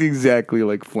motherfucker. He looked exactly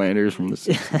like Flanders from The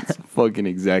Simpsons. Fucking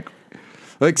exactly.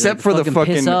 Except Like, for the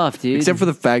fucking piss fucking, off, dude. except for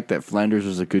the fact that Flanders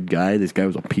was a good guy. This guy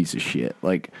was a piece of shit.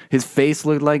 Like his face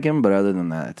looked like him, but other than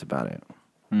that, that's about it.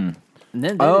 And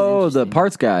that is Oh, the interesting.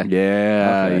 parts guy.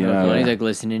 Yeah, Okay, you When know. he's like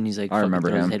listening, he's like, I fucking remember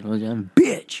throws him. his headphones down,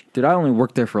 bitch. Dude, I only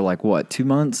worked there for like what, 2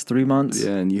 months, 3 months?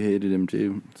 Yeah, and you hated him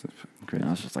too. It's crazy. And I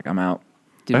was just like, I'm out.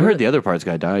 Dude, I what- heard the other parts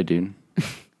guy died, dude.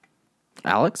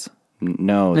 Alex?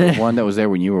 No, the one that was there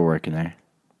when you were working there.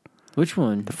 Which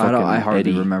one? I hardly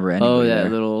Eddie. remember anybody Oh, that there.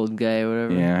 little old guy or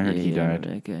whatever. Yeah, I heard he I died. remember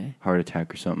That guy. Heart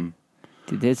attack or something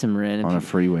Dude, they had some random on a people.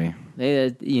 freeway.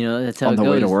 That's how On it the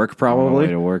goes. way to work, On the probably.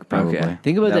 way to work, probably. Okay.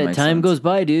 Think about that. makes Time sense. goes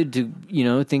by, dude.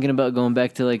 To thinking about going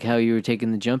back to like how you were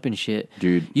taking the jump and shit,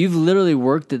 Dude. You've literally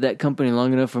worked at that company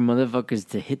long enough for motherfuckers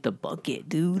to hit the bucket,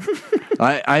 dude.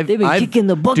 I've They've been kicking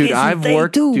the bucket dude. since I've day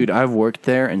worked, two. dude. I've worked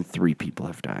there, and 3 people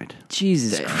have died.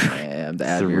 Jesus Christ. Damn, the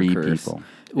Advere 3 curse. people.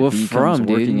 What If he from, comes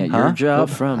working dude? at your Huh? job,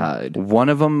 What from? hide. One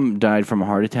of them died from a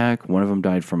heart attack. One of them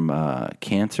died from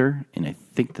cancer, and I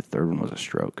think the third one was a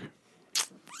stroke.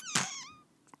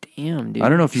 Damn, dude. I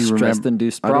don't know if you remember.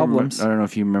 Stress-induced problems. I don't know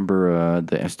if you remember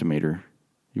the estimator.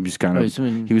 He was kind Oh, of.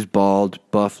 someone- He was bald,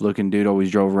 buff looking dude.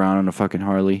 Always drove around on a fucking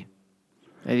Harley.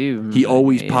 I do remember He that,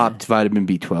 always yeah. popped vitamin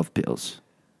B12 pills.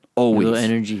 A Always. little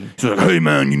energy. He's like, "Hey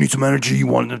man, you need some energy. You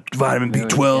want the vitamin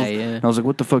B12?" Yeah, yeah. And I was like,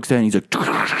 "What the fuck's that?" And he's like,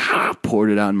 poured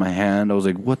it out in my hand. I was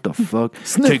like, "What the fuck?"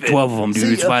 Take 12 of them,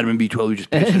 dude. It's vitamin B12. You just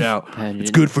piss it out. Imagine.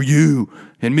 It's good for you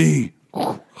and me.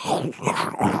 And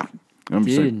I'm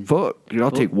just like, Dude. "Fuck, dude.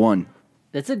 I'll take one."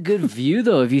 That's a good view,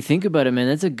 though. If you think about it, man,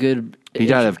 that's a good. He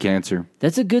died of cancer.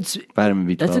 That's a good. Vitamin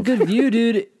B12. That's a good view,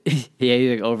 dude. Yeah,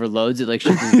 he like overloads it. Like,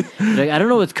 he's like, I don't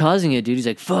know what's causing it, dude. He's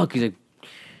like, fuck. He's like,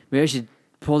 maybe I should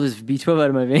pull this B12 out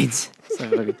of my veins. So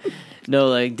fucking- no,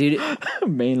 like, dude,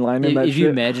 Mainlining that if you shit.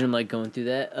 imagine him like going through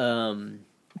that,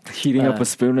 Heating up a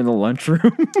spoon in the lunchroom.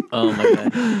 oh my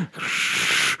god.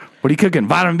 What are you cooking?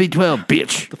 Vitamin B12,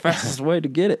 bitch. the fastest way to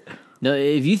get it. No,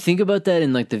 if you think about that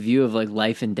in like the view of like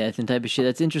life and death and type of shit,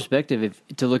 that's introspective. If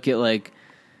to look at like,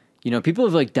 people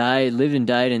have like lived and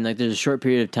died, and like there's a short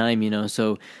period of time,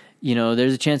 so.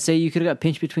 There's a chance, say, you could have got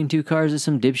pinched between 2 cars if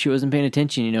some dipshit wasn't paying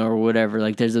attention, or whatever.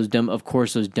 Like, there's those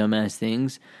dumbass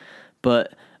things.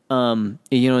 But, in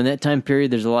that time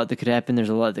period, there's a lot that could happen. There's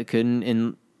a lot that couldn't.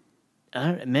 And,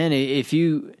 man, if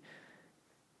you,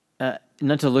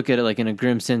 not to look at it like in a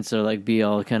grim sense or like be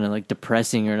all kind of like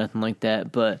depressing or nothing like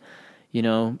that, but,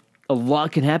 a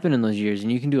lot can happen in those years,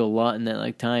 and you can do a lot in that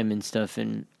like time and stuff.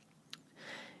 And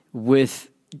with,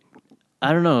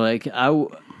 I don't know, like,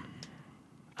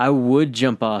 I would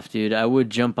jump off, dude. I would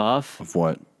jump off Of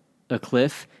what? a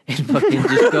cliff and fucking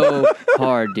just go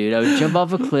hard, dude. I would jump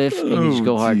off a cliff and just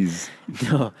go hard. Jeez.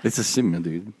 No, It's a sim,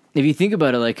 dude. if you think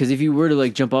about it, like, because if you were to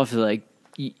like jump off, like,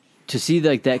 to see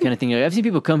like that kind of thing, like, I've seen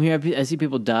people come here. I see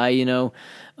people die.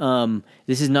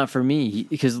 This is not for me,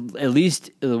 because at least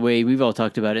the way we've all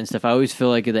talked about it and stuff, I always feel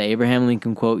like the Abraham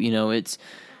Lincoln quote. It's,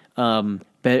 but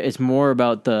it's more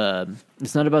about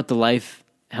it's not about the life.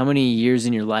 How many years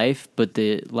in your life, but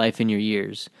the life in your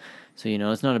years. So,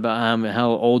 it's not about how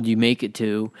old you make it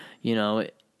to,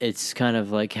 it's kind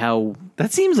of like how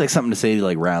That seems like something to say to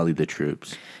like rally the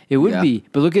troops. it would Yeah. be.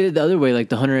 But look at it the other way, like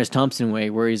the Hunter S. Thompson way,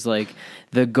 where he's like,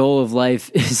 the goal of life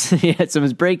is, yeah,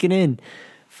 someone's breaking in.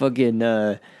 Fucking,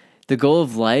 the goal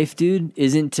of life, dude,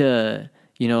 isn't to,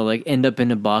 like end up in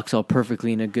a box all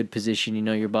perfectly in a good position.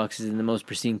 Your box is in the most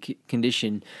pristine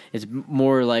condition. It's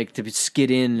more like to skid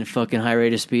in and fucking high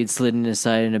rate of speed, sliding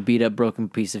aside in a beat up, broken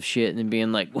piece of shit, and then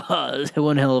being like, wow, this is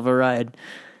one hell of a ride.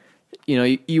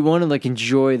 You want to like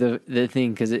enjoy the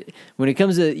thing, because when it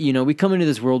comes to, we come into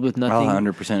this world with I'll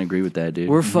nothing. 100% agree with that, dude.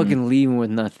 We're fucking leaving with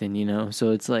nothing,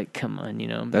 So it's like, come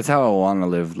on, That's how I want to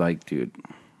live, like, dude.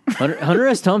 Hunter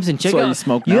S. Thompson, check So out. you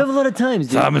smoke You now? have a lot of times,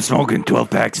 dude. I've been smoking 12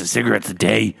 packs of cigarettes a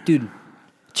day. Dude,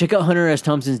 check out Hunter S.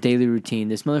 Thompson's daily routine.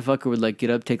 This motherfucker would like get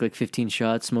up, take like 15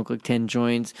 shots, smoke like 10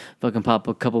 joints, fucking pop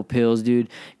a couple pills, dude.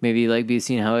 Maybe like be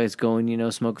seeing how it's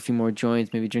going, smoke a few more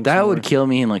joints, maybe drink. That some would more. kill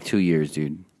me in like 2 years,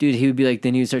 dude. Dude, he would be like,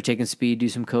 then he would start taking speed, do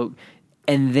some coke,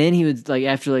 and then he would like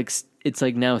after like it's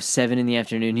like now 7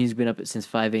 p.m. He's been up since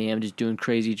 5 a.m. just doing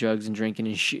crazy drugs and drinking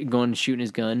and going and shooting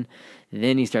his gun.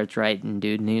 Then he starts writing,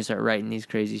 dude, and he start writing these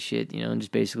crazy shit, and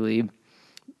just basically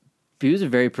a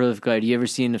very prolific guy. Do you ever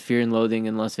seen the Fear and Loathing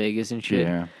in Las Vegas and shit?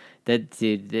 Yeah. That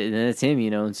dude, that's him, you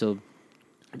know. And so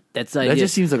that's the That idea.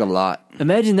 just seems like a lot.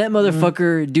 Imagine that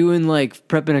motherfucker doing like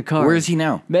prepping a car. Where is he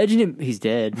now? Imagine him. He's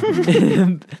dead,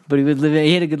 but he would live.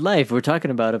 He had a good life. We're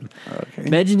talking about him. Okay.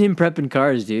 Imagine him prepping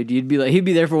cars, dude. You'd be like, he'd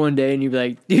be there for one day, and you'd be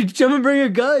like, dude, someone bring a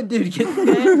gun, dude. Get the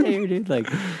man out here, dude. Like,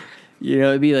 you know,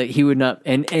 it'd be like he would not,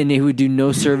 and he would do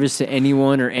no service to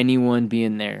anyone or anyone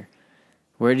being there.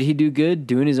 Where did he do good?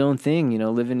 Doing his own thing, you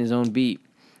know, living his own beat.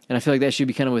 And I feel like that should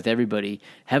be kind of with everybody.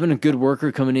 Having a good worker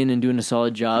coming in and doing a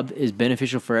solid job is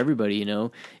beneficial for everybody, you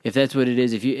know. If that's what it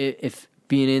is, if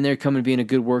being in there, coming being a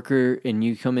good worker, and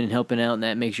you come in and helping out, and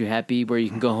that makes you happy, where you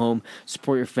can go home,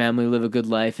 support your family, live a good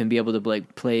life, and be able to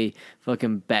like play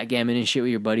fucking backgammon and shit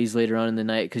with your buddies later on in the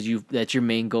night, because that's your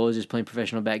main goal is just playing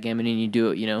professional backgammon, and you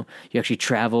do it, you know. You actually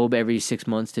travel every 6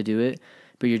 months to do it,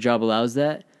 but your job allows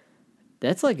that.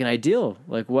 That's like an ideal.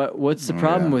 Like, what's the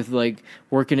problem with like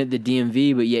working at the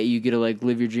DMV, but yet you get to like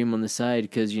live your dream on the side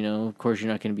because, you know, of course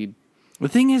you're not going to be. The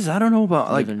thing is, I don't know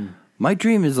about like Living- my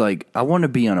dream is like I want to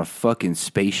be on a fucking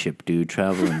spaceship, dude,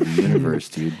 traveling the universe,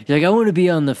 dude. You're like, I want to be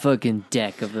on the fucking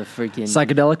deck of the freaking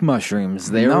Psychedelic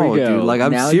mushrooms. There No, we go. dude, like,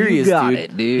 I'm Now serious, you got dude.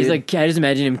 it, dude. He's like, I just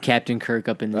imagine him Captain Kirk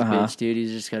up in this Uh-huh. bitch, dude. He's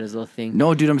just got his little thing.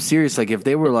 No, dude, I'm serious. Like if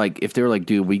they were like,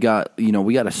 dude, we got a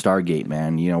Stargate,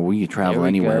 man. You know, we can travel There we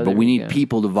anywhere, go, but there we we need go.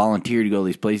 people to volunteer to go to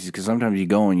these places because sometimes you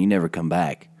go and you never come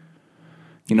back.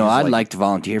 You know, I'd like to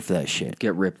volunteer for that shit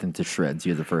Get ripped into shreds.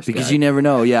 You're the first because guy. you never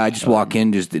know. Yeah, I just walk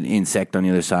in, just an insect on the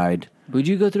other side. Would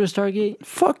you go through a Stargate?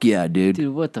 Fuck yeah, dude.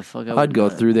 Dude, what the fuck? I'd go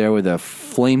through there with a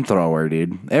flamethrower,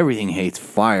 dude. Everything hates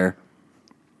fire.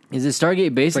 Is it Stargate It's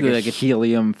like basically a like a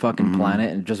helium fucking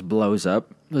planet and it just blows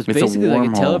up. it's It's basically a like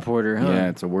a wormhole. teleporter, huh? Yeah,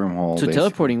 it's a wormhole. So basically.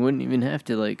 teleporting wouldn't even have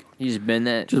to like you just bend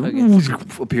that.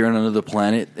 fucking- Appear on another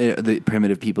planet. The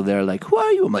primitive people there are like, who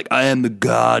are you? I'm like, I am the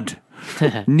god.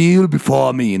 Kneel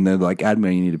before me. And they're like,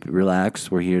 Admiral, you need to relax.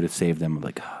 We're here to save them. I'm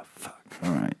like, oh, fuck.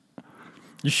 All right.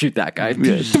 You shoot that guy.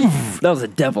 That was a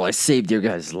devil. I saved your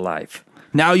guy's life.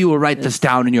 Now you will write this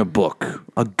down in your book.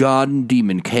 A god and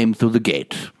demon came through the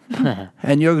gate.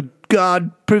 And your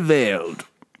god prevailed.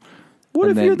 What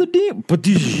And if you're the then-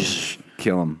 demon?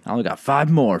 Kill him. I only got 5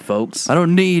 more, folks. I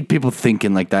don't need people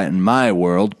thinking like that in my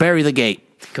world. Bury the gate.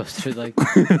 goes through like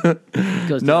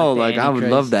goes No, through, like the I would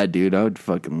Antichrist. love that, dude. I would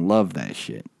fucking love that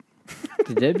shit.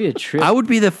 Dude, that'd be a trip. I would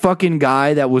be the fucking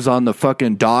guy that was on the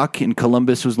fucking dock in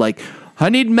Columbus was like, I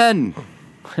need men.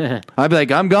 I'd be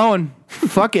like, I'm going.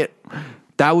 Fuck it.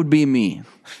 That would be me.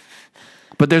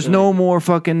 But there's no more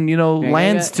fucking, I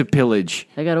lands got- to pillage.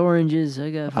 I got oranges.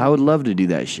 I got. I would love to do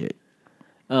that shit.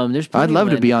 There's. I'd plenty love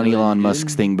of to be land on to Elon dude.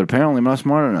 Musk's thing, but apparently I'm not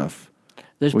smart enough.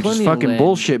 There's Which is plenty of fucking land.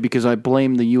 bullshit because I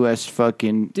blame the U.S.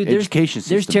 fucking Dude, there's, education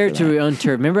system. There's for territory that.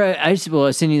 unturfed. Remember, I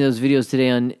was sending you those videos today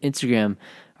on Instagram.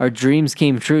 Our dreams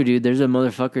came true, dude. There's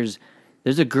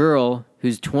a girl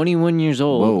who's 21 years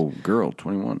old Whoa, girl,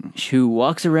 21. who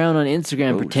walks around on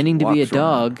Instagram Oh, pretending she to be a walks around.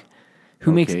 dog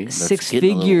who Okay, makes that's 6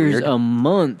 getting a little figures weird. a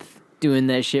month doing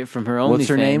that shit from her OnlyFans. What's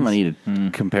her name? I need to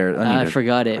compare it. I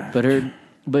forgot it,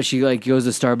 but she like goes to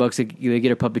Starbucks, they get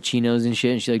her puppuccinos and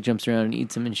shit, and she like jumps around and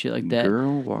eats them and shit like that.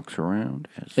 Girl walks around.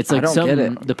 It's I like don't get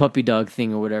something it. the puppy dog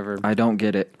thing or whatever. I don't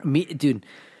get it. Dude.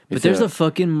 But It's there's a- a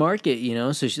fucking market,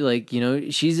 so she like,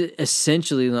 she's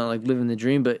essentially not like living the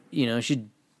dream, but she's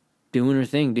doing her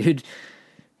thing, dude.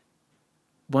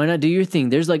 Why not do your thing?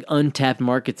 There's like untapped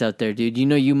markets out there, dude.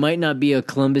 You might not be a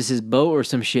Columbus's boat or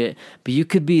some shit, but you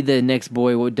could be the next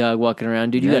boy dog walking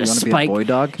around, dude. You Yeah, got a you wanna be a spike boy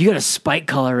dog? You got a spike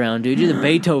collar around, dude. You're the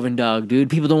Beethoven dog, dude.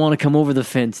 People don't want to come over the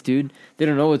fence, dude. They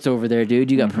don't know what's over there,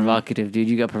 dude. You got provocative, dude.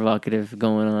 You got provocative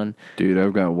going on. Dude,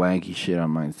 I've got wacky shit on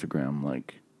my Instagram,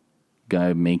 like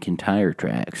guy making tire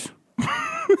tracks.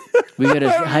 We gotta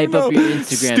hype up your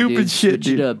Instagram, Stupid dude. shit, Switch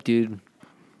dude. it up, dude.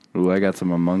 Ooh, I got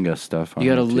some Among Us stuff on You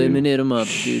gotta there, too. limit them up,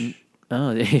 dude.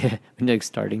 Oh, yeah. Like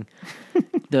starting.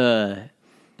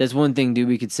 That's one thing, dude,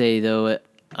 we could say, though.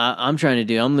 I'm trying to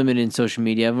do. I'm limited in social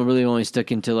media. I've really only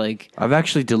stuck into, like... I've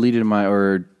actually deleted my,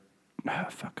 I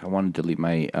want to delete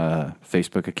my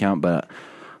Facebook account, but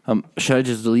should I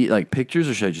just delete, like, pictures,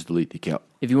 or should I just delete the account?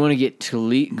 If you want to get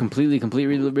completely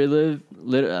rid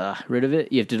of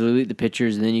it, you have to delete the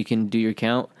pictures, and then you can do your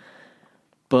account.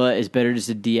 But it's better just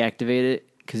to deactivate it,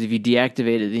 because if you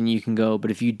deactivate it, then you can go. But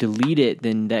if you delete it,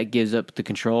 then that gives up the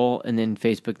control, and then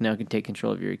Facebook now can take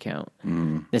control of your account.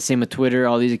 The same with Twitter,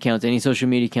 all these accounts, any social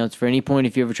media accounts. For any point,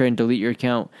 if you ever try and delete your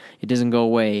account, it doesn't go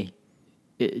away.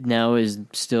 It now is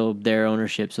still their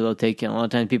ownership, so they'll take it. A lot of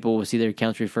times people will see their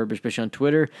accounts refurbished, especially on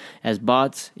Twitter, as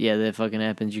bots. Yeah, that fucking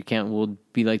happens. Your account will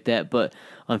be like that. But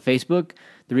on Facebook,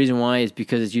 The reason why is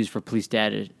because it's used for police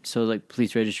data. So like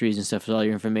police registries and stuff is all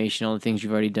your information, all the things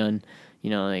you've already done. You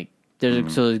know, like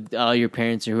there's so all your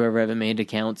parents or whoever haven't made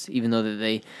accounts, even though that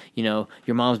they, you know,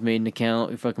 your mom's made an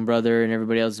account, your fucking brother and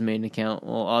everybody else has made an account.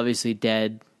 Well, obviously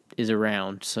dad is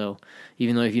around. So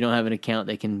even though if you don't have an account,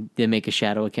 they make a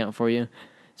shadow account for you.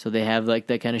 So they have like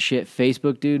that kind of shit.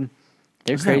 Facebook, dude,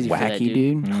 they're Isn't that crazy for that, wacky,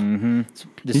 dude.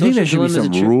 The You think there should be dilemma is a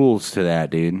some trip. rules to that,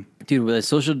 dude? Dude, well, the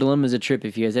social dilemma is a trip.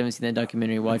 If you guys haven't seen that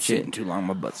documentary, watch it. Sitting too long,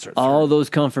 my butt starts. All those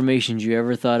confirmations you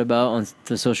ever thought about on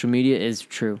the social media is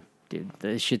true, dude.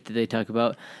 The shit that they talk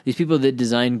about. These people that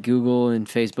design Google and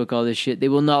Facebook, all this shit, they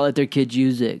will not let their kids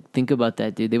use it. Think about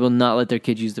that, dude. They will not let their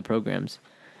kids use the programs.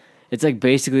 It's like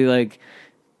basically like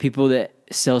people that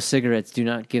sell cigarettes do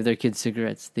not give their kids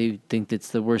cigarettes. They think that's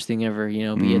the worst thing ever, you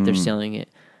know, but yet they're selling it.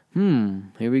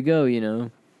 Here we go, you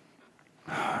know.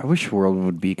 I wish the world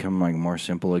would become like more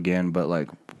simple again, but like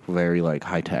very like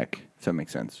high tech. Does that make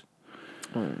sense?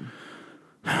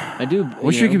 I do.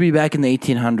 Wish we could be back in the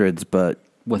 1800s, but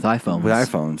With iPhones. with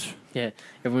iPhones. Yeah,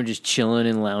 everyone just chilling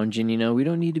and lounging, you know. We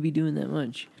don't need to be doing that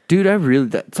much. Dude,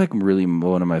 that's like really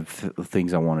one of my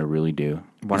things I want to really do.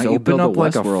 Why Is don't you open build up a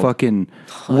like Westworld? a fucking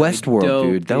Westworld, dope,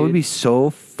 dude. That would dude. be so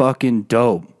fucking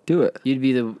dope. Do it. You'd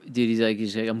be the dude. He's like,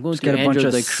 I'm going Just through get a bunch Android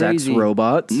of like sex crazy.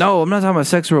 robots. No, I'm not talking about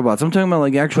sex robots. I'm talking about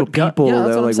like actual people Yeah, that's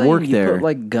that what I'm like saying. work You there. Put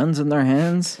like guns in their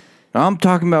hands. I'm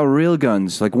talking about real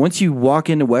guns. Like once you walk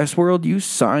into Westworld, you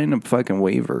sign a fucking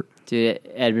waiver. Dude,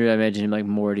 I imagine him like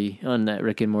Morty on that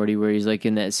Rick and Morty, where he's like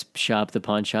in that shop, the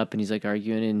pawn shop, and he's like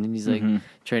arguing, and he's like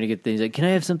trying to get things. Like, can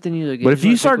I have something? He's like, But if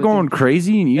you start going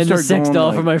crazy and you and start the sex going doll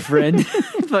like, for my friend,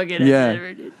 fucking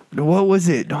Yeah. What was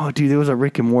it? Oh, dude, there was a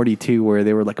Rick and Morty too, where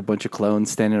they were like a bunch of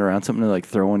clones standing around something, like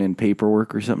throwing in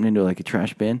paperwork or something into like a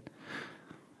trash bin.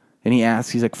 And he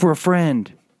asks, he's like, for a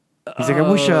friend. He's like,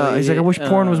 I wish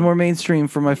porn was more mainstream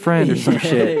for my friend or some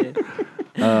shit.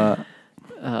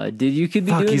 Dude, you could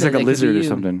be Fuck, doing he's that. like a That could lizard be or you.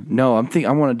 something. No, I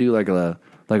want to do like a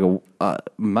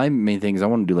my main thing is I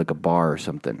want to do like a bar or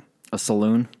something. A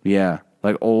saloon. Yeah,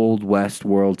 like old West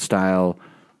world style.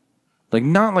 Like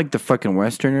not like the fucking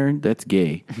Westerner. That's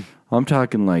gay. I'm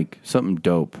talking like something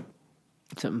dope.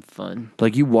 Something fun.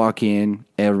 Like you walk in,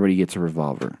 everybody gets a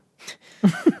revolver.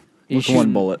 You're With one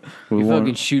shooting- bullet. You're One-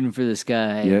 fucking shooting for the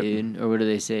sky, Yep. dude. Or what do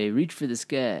they say? Reach for the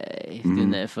sky.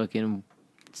 Doing that fucking.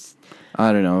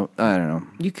 I don't know.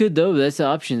 You could though. That's the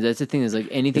options. That's the thing. Is like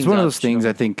anything. It's one of those things.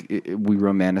 I think we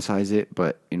romanticize it,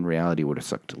 but in reality, it would have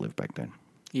sucked to live back then.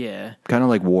 Yeah. Kind of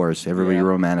like wars. Everybody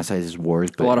romanticizes wars,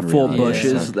 but A lot in of full reality, it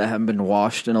bushes sucked. that haven't been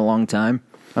washed in a long time.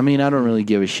 I mean, I don't really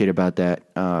give a shit about that.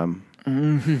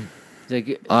 It's like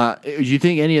Do you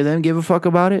think any of them give a fuck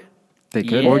about it? They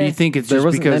could. Yeah. Or do you think it's There just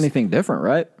wasn't because anything different,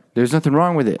 right? there's nothing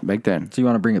wrong with it back then? So you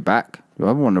want to bring it back?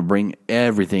 I want to bring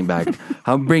everything back.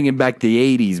 I'm bringing back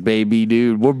the 80s, baby,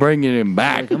 dude. We're bringing it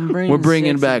back. Like, I'm bringing We're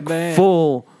bringing sexy back, back.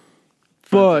 full.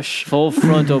 Bush. full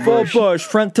frontal bush. bush,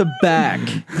 front to back.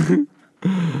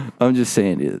 I'm just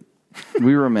saying it.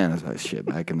 We romanticize shit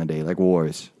back in the day, like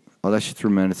wars. All that shit's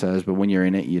romanticized, but when you're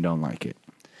in it, you don't like it.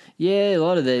 Yeah, a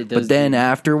lot of that. Does But then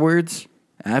afterwards,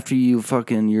 after you're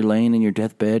laying in your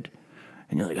deathbed,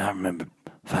 and you're like, I remember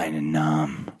finding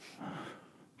Nam.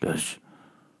 Those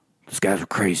guys were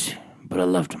crazy, but I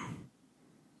loved them.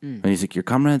 And he's like, your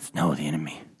comrades? No, the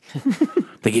enemy.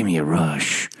 They gave me a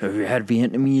rush. Have you had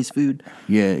Vietnamese food?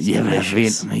 Yeah, you ever have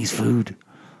Vietnamese food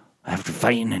after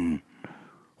fighting in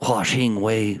Hoa Sinh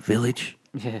Way village?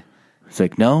 Yeah. It's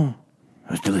like, no,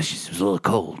 it was delicious. It was a little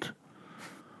cold.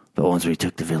 But once we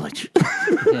took the village.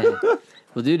 Yeah.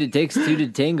 Well, dude, it takes two to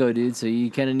tango, dude. So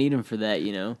you kind of need him for that,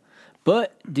 you know.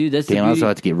 But, dude, that's Damn, I the also beauty.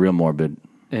 had to get real morbid.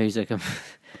 Yeah, he's like,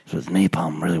 So the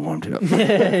napalm really warmed it up.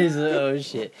 he's like, oh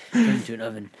shit, into an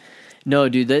oven. No,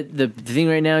 dude, the thing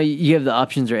right now, you have the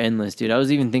options are endless, dude. I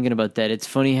was even thinking about that. It's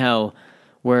funny how,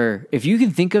 where if you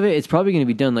can think of it, it's probably going to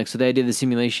be done. Like, so the idea of the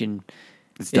simulation.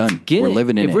 It's done. We're We're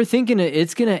living in if it. we're thinking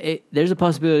there's a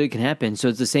possibility it can happen. So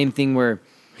it's the same thing where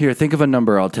Here, think of a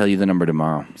number. I'll tell you the number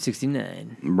tomorrow.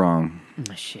 69. Wrong.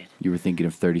 Oh, shit. You were thinking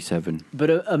of 37. But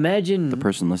imagine The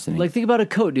person listening. Like, think about a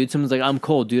coat, dude. Someone's like, I'm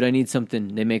cold, dude. I need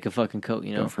something. They make a fucking coat,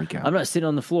 you know? Don't freak out. I'm not sitting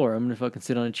on the floor. I'm going to fucking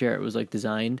sit on a chair. It was, like,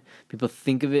 designed. People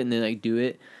think of it and they, like, do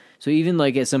it. So even,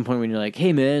 like, at some point when you're like,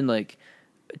 hey, man, like,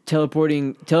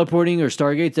 teleporting or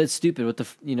Stargates, that's stupid. What the,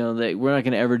 you know, like, we're not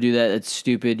going to ever do that. That's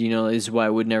stupid. You know, this is why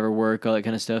it would never work, all that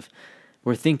kind of stuff.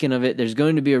 We're thinking of it. There's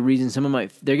going to be a reason.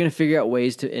 They're going to figure out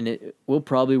ways to, and it will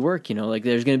probably work, you know? Like,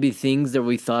 there's going to be things that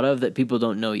we thought of that people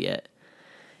don't know yet.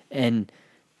 And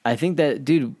I think that,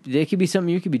 dude, there could be something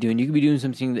you could be doing. You could be doing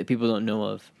something that people don't know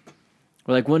of.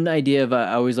 Or like one idea of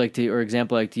I always like to, or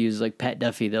example I like to use is like Pat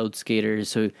Duffy, the old skater.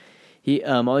 So he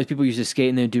all these people used to skate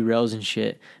and they would do rails and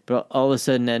shit. But all of a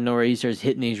sudden, out of nowhere, he starts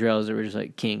hitting these rails that were just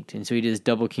like kinked, and so he did this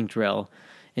double kinked rail,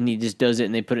 and he just does it,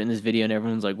 and they put it in this video, and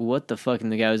everyone's like, "What the fuck?"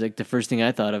 And the guy was like, "The first thing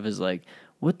I thought of is like,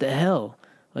 what the hell?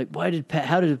 Like, what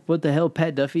the hell?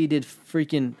 Pat Duffy did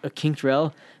freaking a kinked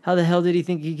rail. How the hell did he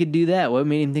think he could do that? What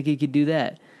made him think he could do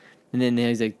that?" And then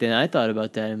he's like, then I thought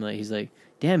about that. He's like,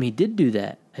 damn, he did do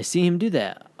that. I see him do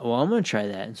that. Well, I'm gonna try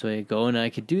that. And so I go and I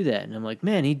could do that. And I'm like,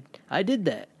 man, I did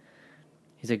that.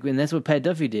 He's like, and that's what Pat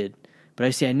Duffy did. But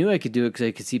I knew I could do it because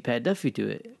I could see Pat Duffy do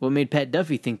it. What made Pat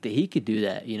Duffy think that he could do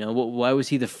that? You know, why was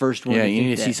he the first one? Yeah, to you think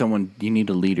need to that? see someone. You need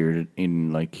a leader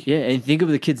in like. Yeah, and think of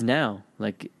the kids now.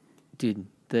 Like, dude,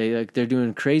 they're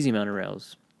doing crazy amount of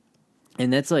rails.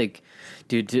 And that's like,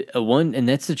 dude, and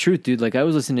that's the truth, dude. Like, I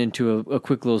was listening to a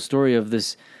quick little story of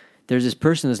this. There's this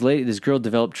person, this girl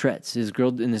developed Tourette's. This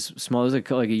girl in this small, it was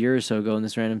like a year or so ago in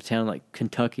this random town, like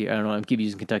Kentucky. I don't know. I keep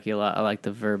using Kentucky a lot. I like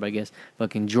the verb, I guess.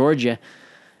 Fucking Georgia,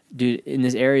 dude. In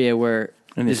this area where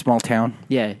In this small town.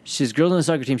 yeah, she's a girl on the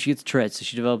soccer team. She gets Tourette's, so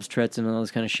she develops Tourette's and all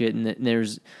this kind of shit. And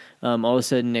there's all of a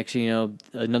sudden, next thing you know,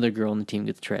 another girl on the team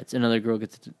gets Tourette's. Another girl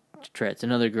gets Tourette's.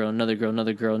 Another girl, another girl,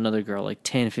 another girl, another girl. Like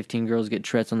 10, 15 girls get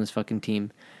Tourette's on this fucking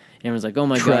team. And everyone's like, oh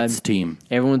my Tourette's god, team.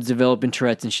 Everyone's developing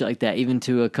Tourette's and shit like that. Even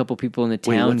to a couple people in the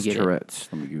town what's get Tourette's? it.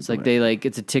 Let me Google It's like it.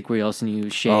 it's a tick where all of a sudden you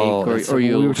shake that's or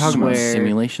you we were talking swear. about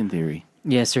simulation theory.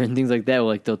 Yeah, certain things like that.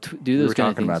 Like they'll do We those were kind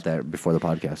of talking things. about that before the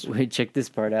podcast. Wait, check this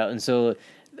part out. And so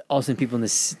all of a sudden people in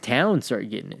this town start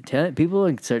getting it. People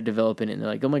like start developing it. And they're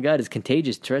like, oh my god, it's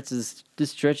contagious.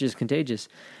 This Tourette's is contagious.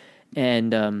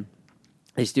 And they're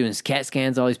just doing CAT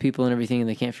scans, all these people and everything, and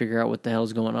they can't figure out what the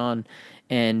hell's going on.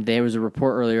 And there was a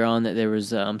report earlier on that there was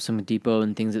some depot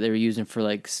and things that they were using for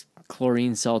like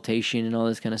chlorine saltation and all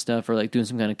this kind of stuff, or like doing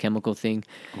some kind of chemical thing.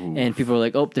 Oof. And people were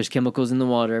like, "Oh, there's chemicals in the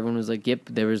water." Everyone was like, "Yep."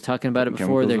 They were talking about it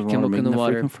before. There's chemical in the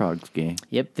water. Frogs gay.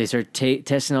 Yep. They start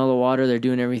testing all the water. They're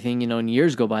doing everything, and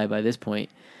years go by this point.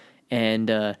 And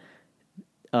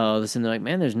all of a sudden they're like,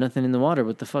 "Man, there's nothing in the water.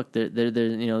 What the fuck?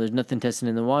 There's nothing tested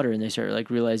in the water." And they start like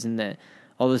realizing that.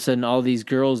 All of a sudden, all these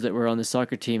girls that were on the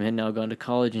soccer team had now gone to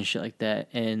college and shit like that,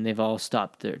 and they've all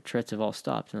stopped. Their Tourette's have all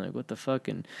stopped. And they're like, what the fuck?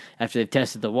 And after they've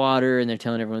tested the water, and they're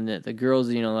telling everyone that the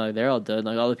girls, like they're all done.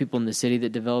 Like all the people in the city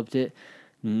that developed it,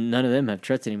 none of them have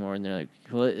Tourette's anymore. And they're like,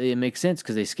 well, it makes sense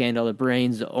because they scanned all the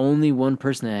brains. The only one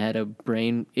person that had a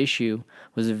brain issue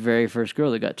was the very first girl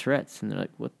that got Tourette's. And they're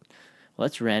like, what? Well,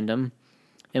 that's random.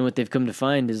 And what they've come to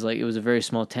find is like it was a very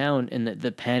small town, and that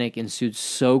the panic ensued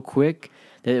so quick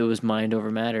that it was mind over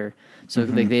matter. So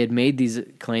like they had made these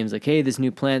claims like, hey, this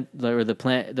new plant, or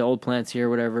the old plant's here or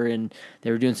whatever, and they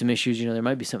were doing some issues, there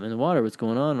might be something in the water, what's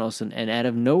going on? And all of a sudden, and out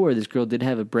of nowhere, this girl did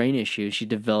have a brain issue. She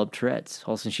developed Tourette's.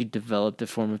 All of a sudden, she developed a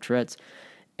form of Tourette's.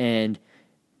 And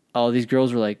all these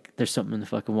girls were like, there's something in the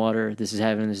fucking water. This is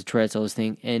happening, this is Tourette's, all this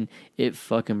thing. And it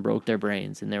fucking broke their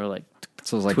brains. And they were like,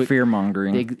 so it was like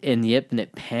fear-mongering. And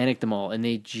it panicked them all, and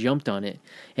they jumped on it.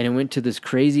 And it went to this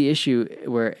crazy issue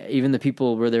where even the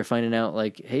people where they're finding out,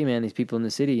 like, hey, man, these people in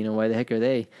the city, why the heck are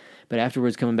they? But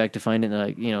afterwards, coming back to find it, they're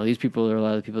like, these people are a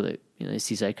lot of the people that, they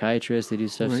see psychiatrists, they do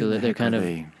stuff, so that they're kind of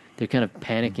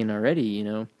panicking already,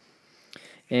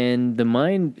 And the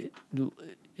mind,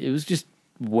 it was just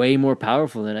way more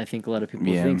powerful than I think a lot of people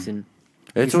think. And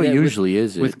that's what it usually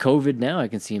is. With COVID now, I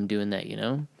can see him doing that,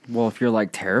 Well, if you're like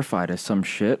terrified of some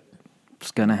shit,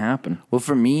 it's gonna happen. Well,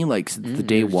 for me, like the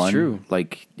day one, true.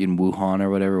 like in Wuhan or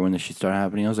whatever, when this shit started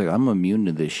happening, I was like, I'm immune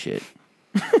to this shit.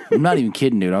 I'm not even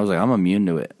kidding, dude. I was like, I'm immune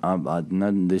to it.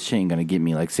 Nothing, this shit ain't gonna get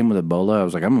me. Like same with Ebola, I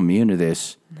was like, I'm immune to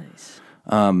this. Nice.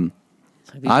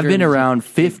 I've been around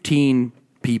 15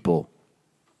 people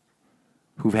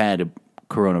who've had a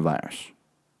coronavirus.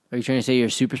 Are you trying to say you're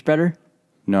a super spreader?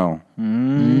 No.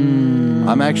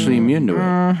 I'm actually immune to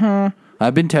it.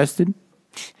 I've been tested.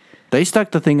 They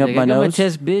stuck the thing up my I got nose. my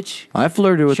test, bitch. I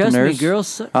flirted with Trust the me, nurse.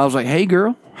 girls. I was like, hey,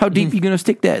 girl, how deep you going to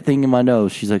stick that thing in my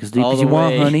nose? She's like, as deep All as the you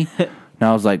want, way. honey. And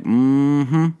I was like,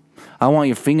 I want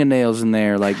your fingernails in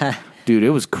there. Like, dude, it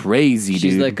was crazy,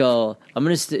 She's dude. like, oh, I'm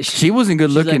going to... She wasn't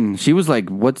good she's looking. like- She was like,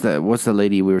 what's the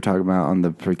lady we were talking about on the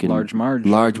freaking... Large Marge.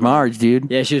 Large Marge, dude.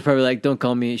 Yeah, she was probably like, don't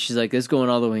call me... She's like, it's going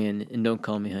all the way in, and don't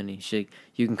call me honey. She's like,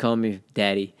 you can call me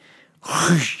daddy.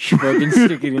 She fucking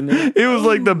stick it in there. It was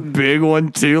like the big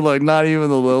one too, like not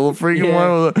even the little freaking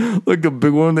Yeah. one, like the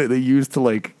big one that they used to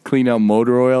like clean out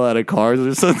motor oil out of cars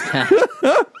or something.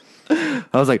 I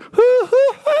was like,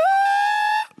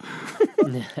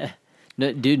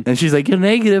 No, dude, and she's like, you're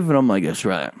negative, and I'm like, that's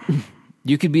right.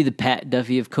 you could be the Pat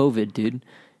Duffy of COVID, dude.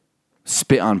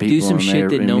 Spit on people. Do some and shit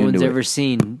they're that no immune one's to it. ever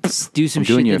seen. Do some I'm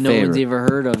doing shit you that a no one's favor. ever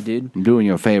heard of, dude. I'm doing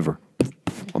you a favor.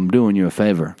 I'm doing you a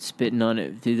favor. Spitting on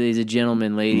it. Dude, he's a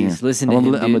gentleman, ladies. Yeah. Listen to I'm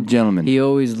him, a- I'm a dude. gentleman. He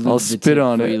always I'll lubes the spit tip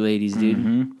on for it. you ladies,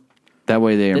 dude. That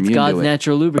way they're That's immune God's to it.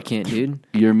 natural lubricant, dude.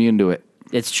 You're immune to it.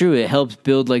 It's true. It helps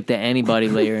build like the antibody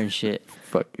layer and shit.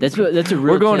 Fuck. That's a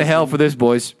real We're going to test, hell dude. for this,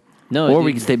 boys. No, or dude.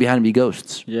 we can stay behind and be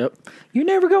ghosts. Yep. You're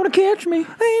never going to catch me. I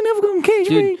ain't never gonna catch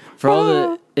Dude, me. for all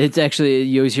the, it's actually,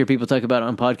 you always hear people talk about it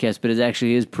on podcasts, but it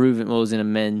actually is proven, well, it was in a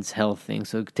men's health thing,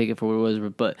 so take it for what it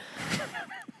was. But,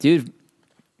 dude,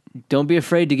 don't be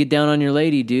afraid to get down on your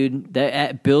lady, dude.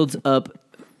 That builds up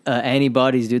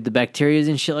antibodies, dude. The bacteria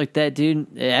and shit like that, dude.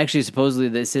 It actually, supposedly,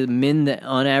 they say men that,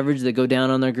 on average, that go down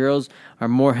on their girls are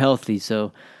more healthy,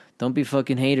 so don't be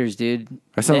fucking haters, dude.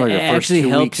 I sound like It the first actually 2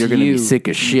 helps weeks you're gonna you. be sick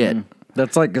as shit.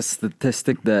 That's like a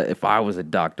statistic that if I was a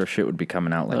doctor, shit would be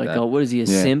coming out like, Like, that. oh, what is he, a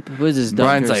Yeah. simp? What is this doctor?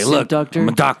 Brian's a like, simp look, doctor? I'm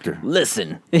a doctor.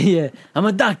 Listen, Yeah, I'm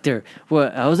a doctor.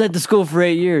 What? I was at the school for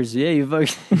 8 years. Yeah, you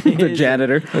fucking the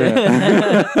janitor.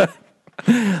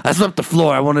 I swept the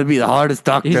floor. I wanted to be the hardest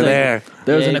doctor He's like- there.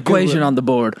 There's Yeah, an good equation work. on the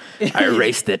board. I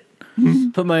erased it.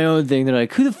 put my own thing. They're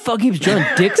like, who the fuck keeps drawing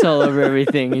dicks all over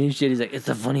everything and shit? He's like, it's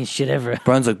the funniest shit ever.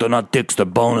 Brian's like, they're not dicks, they're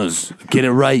boners. Get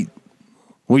it right.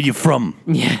 Where you from?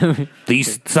 Yeah. The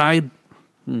east side?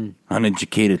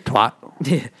 Uneducated twat.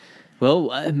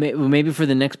 Well, maybe for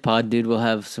the next pod, dude, we'll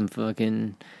have some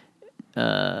fucking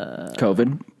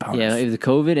COVID. yeah, the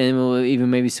COVID, and we'll even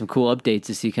maybe some cool updates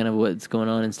to see kind of what's going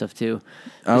on and stuff too.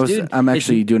 'Cause, dude, I'm it's-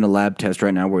 actually doing a lab test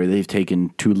right now where they've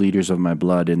taken 2 liters of my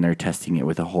blood and they're testing it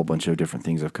with a whole bunch of different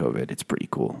things of COVID. It's pretty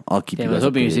cool. I'll keep Damn, you I guys was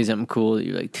hoping you'd updated. say something cool. That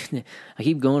you're like, I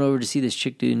keep going over to see this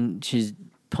chick, dude, and she's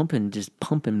pumping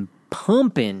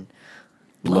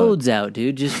loads out,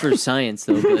 dude, just for science,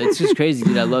 though. But it's just crazy,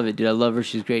 dude. I love it, dude. I love her.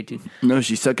 She's great, dude. No,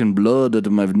 she's sucking blood out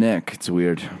of my neck. It's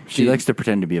weird. She Dude. likes to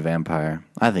pretend to be a vampire.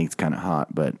 I think it's kind of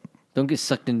hot, but Don't get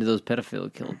sucked into those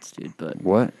pedophile cults, dude. But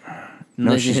what?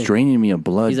 No, she's draining me of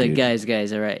blood. he's like, dude.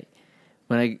 guys, all right.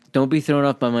 When I don't be thrown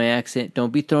off by my accent.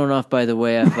 Don't be thrown off by the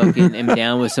way I fucking am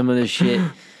down with some of this shit.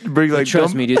 Bring, Like, like,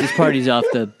 trust dumb- me, dude. This party's off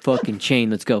the fucking chain.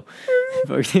 Let's go.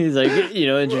 He's like,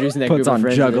 introducing that Puts group of on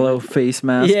friends. Juggalo face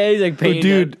mask. Yeah, he's like, Oh, painting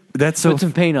dude, that's so put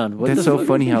some paint on. What that's the so fuck?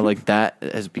 funny how like that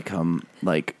has become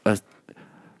like a.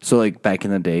 So like back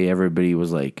in the day, everybody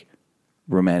was like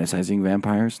romanticizing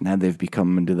vampires. Now they've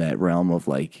become into that realm of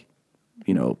like,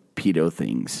 pedo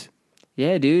things.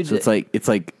 Yeah, dude. So it's like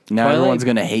now Twilight- everyone's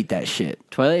gonna hate that shit.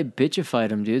 Twilight bitchified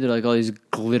them, dude. They're like all these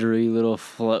glittery little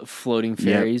floating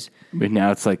fairies. Yep. But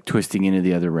now it's like twisting into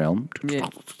the other realm. Yeah.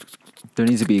 There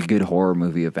needs to be a good horror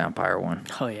movie, a vampire one.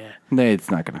 Oh yeah. No, it's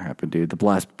not gonna happen, dude. The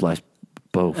blast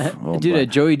both. Oh, Dude, but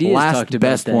Joey Diaz last talked about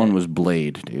best that. one was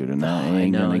Blade, dude, and that I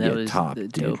ain't know, gonna that get was topped, the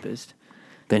dude. dopest.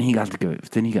 Then he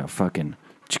got fucking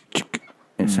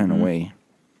and sent away.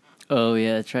 Oh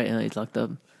yeah, that's right. He's locked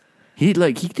up. He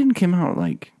didn't come out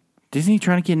like Disney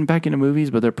trying to get him back into movies,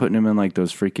 but they're putting him in like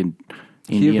those freaking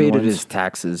He Indian evaded ones. his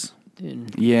taxes.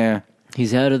 Dude. Yeah,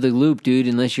 He's out of the loop, dude.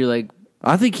 Unless you're like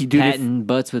I think he did. patting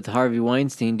butts with Harvey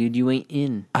Weinstein, dude. You ain't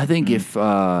in. I think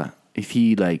if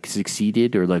he like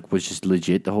succeeded or like was just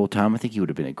legit the whole time, I think he would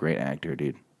have been a great actor,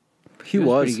 dude. He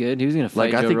was pretty good. He was gonna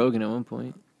fight Like, I Joe think- Rogan at one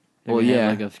point. They're Well, gonna yeah.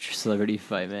 have, like a celebrity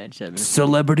fight match. That'd be-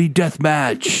 Celebrity death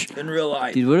match. In real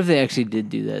life. Dude, what if they actually did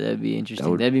do that? That'd be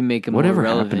interesting. That'd be making more Whatever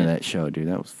relevant. happened to that show, dude?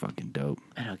 That was fucking dope.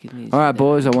 I don't give me. All right,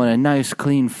 boys, I want a nice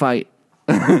clean fight.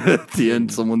 At the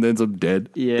end, someone ends up dead,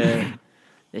 Yeah,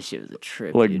 that shit was a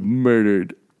trip, like dude.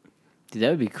 murdered. Dude, that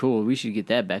would be cool. We should get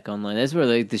that back online. That's where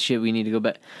like the shit we need to go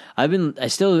back. I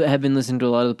still have been listening to a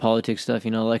lot of the politics stuff.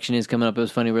 Election is coming up. It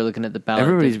was funny. We're looking at the ballot.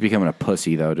 Everybody's becoming a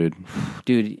pussy, though, dude.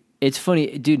 Dude, it's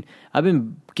funny, dude. I've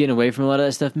been getting away from a lot of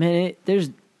that stuff, man.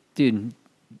 Dude,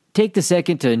 take the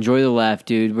second to enjoy the laugh,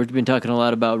 dude. We've been talking a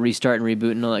lot about restart and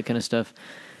reboot and all that kind of stuff,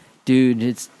 dude.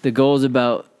 It's the goal is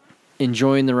about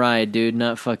enjoying the ride, dude,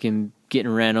 not fucking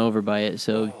getting ran over by it.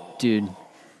 So, dude,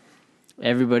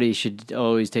 everybody should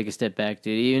always take a step back,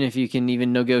 dude. Even if you can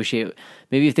even negotiate,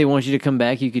 maybe if they want you to come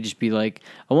back, you could just be like,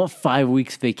 I want 5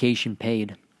 weeks vacation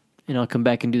paid. And I'll come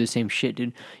back and do the same shit,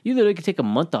 dude. You literally could take a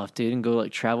month off, dude, and go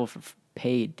like travel for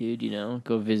paid, dude.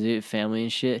 Go visit family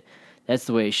and shit. That's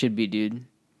the way it should be, dude.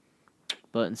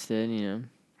 But instead,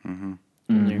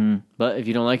 But if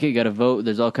you don't like it, you got to vote.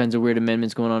 There's all kinds of weird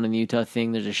amendments going on in the Utah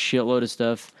thing. There's a shitload of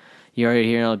stuff. You already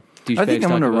hear all douchebags I think I'm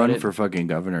talk gonna about run it. for fucking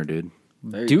governor, dude.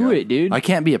 Do it, dude. I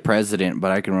can't be a president,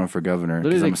 but I can run for governor because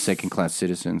Literally I'm like a second-class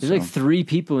citizen. There's So. like 3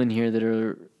 people in here that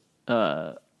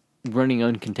are running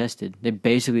uncontested. They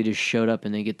basically just showed up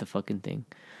and they get the fucking thing.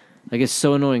 Like, it's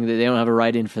so annoying that they don't have a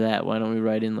write-in for that. Why don't we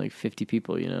write in like 50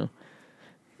 people,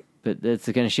 But that's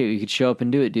the kind of shit you could show up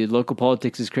and do it, dude. Local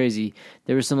politics is crazy.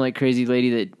 There was some like crazy lady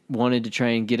that wanted to try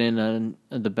and get in on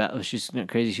the ballot. She's not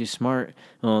crazy. She's smart.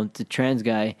 The trans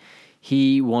guy,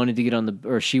 he wanted to get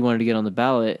on she wanted to get on the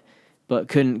ballot, but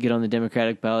couldn't get on the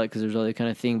Democratic ballot because there's all that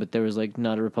kind of thing. But there was like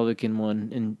not a Republican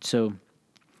one, and so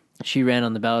she ran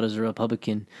on the ballot as a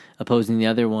Republican, opposing the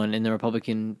other one, and the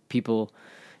Republican people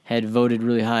had voted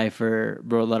really high for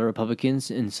a lot of Republicans,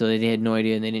 and so they had no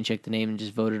idea, and they didn't check the name and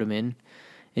just voted them in.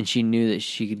 And she knew that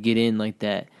she could get in like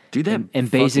that. Dude, that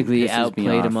and basically fucking pisses me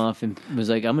outplayed off. him off and was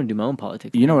like, I'm going to do my own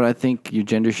politics. You know what I think your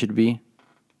gender should be?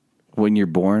 When you're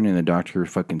born and the doctor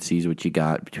fucking sees what you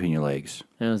got between your legs.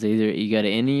 And it was either you got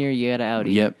an innie or you got an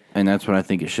outie. Yep, and that's what I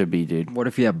think it should be, dude. What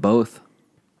if you have both?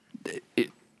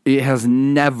 It has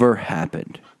never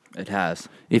happened. It has.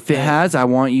 If it has, I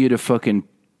want you to fucking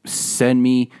send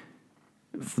me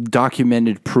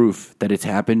documented proof that it's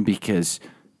happened, because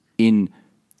in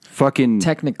fucking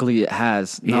Technically, it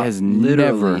has. it has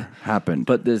never happened.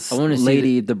 But this I wanna see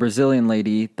lady, the Brazilian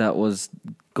lady that was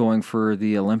going for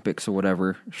the Olympics or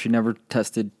whatever, she never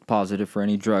tested positive for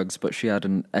any drugs, but she had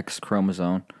an X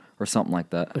chromosome or something like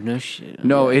that. Oh, no shit.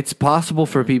 no, it's possible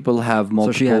for people to have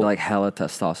multiple. So she had like hella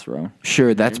testosterone.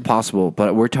 Sure, that's possible, but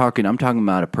I'm talking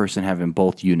about a person having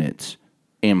both units.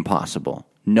 Impossible.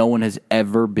 No one has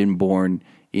ever been born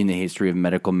in the history of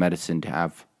medical medicine to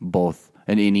have both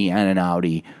an innie and an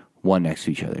outie, one next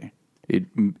to each other. It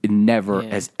never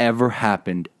has ever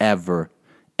happened, ever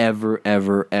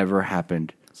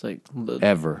happened, It's like,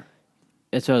 ever.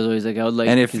 that's why I was always like, I would like.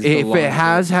 And if 'cause the law- it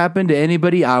has happened to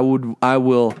anybody, I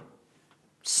will.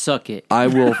 suck it. I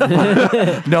will.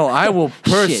 No, I will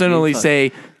personally fuck.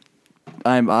 say,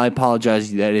 I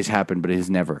apologize that it has happened, but it has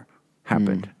never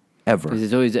happened ever. Because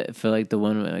it's always for like the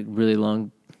one with like really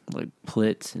long like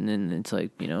plits, and then it's like,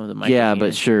 you know, the micro Yeah, but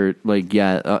penis. sure, like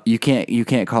you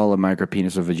can't call a micro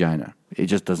penis a vagina. It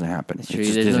just doesn't happen. It's It true.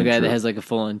 just There's no isn't guy true. that has like a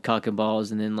full on cock and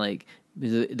balls, and then like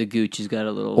the gooch has got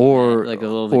a little or like a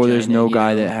little. or there's vagina, no you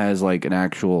guy know? that has like an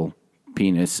actual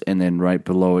penis, and then right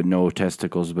below it no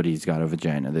testicles, but he's got a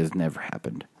vagina. That's never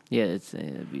happened. Yeah,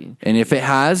 it'd be. And if it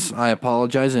has, I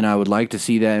apologize, and I would like to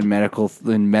see that in medical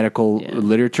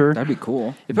literature. That'd be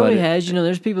cool. It probably But has, you know.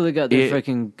 There's people that got their it-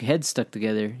 fucking heads stuck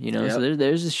together, you know. Yep. So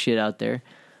there's this shit out there,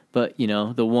 but you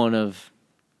know, the one of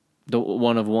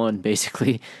one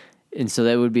basically, and so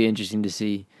that would be interesting to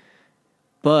see.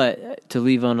 But to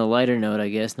leave on a lighter note, I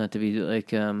guess, not to be like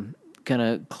kind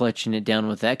of clutching it down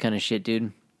with that kind of shit,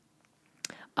 dude.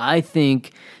 I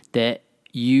think that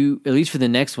you, at least for the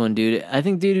next one, dude, I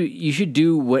think, dude, you should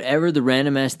do whatever the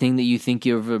random ass thing that you think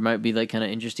you ever might be like kind of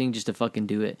interesting, just to fucking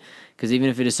do it. Because even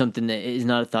if it is something that is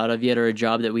not thought of yet, or a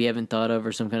job that we haven't thought of,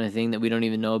 or some kind of thing that we don't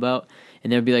even know about,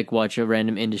 and there'd be like, watch a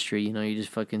random industry, you know, you just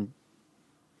fucking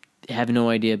have no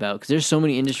idea about. Because there's so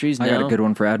many industries now. I got a good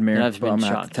one for Admir, that I've but I'm been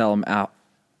going to have to shocked. tell him out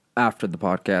after the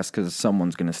podcast because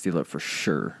someone's going to steal it for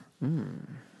sure.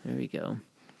 There we go.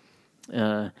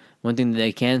 One thing that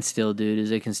they can still, dude, is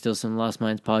they can steal some Lost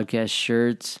Minds podcast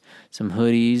shirts, some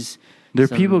hoodies. There are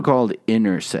some- people called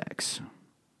intersex.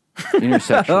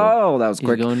 Intersexual. Oh, that was He's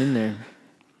quick. going in there.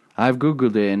 I've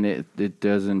Googled it, and it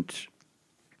doesn't.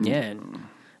 Yeah.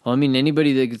 Well, I mean,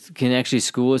 anybody that can actually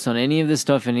school us on any of this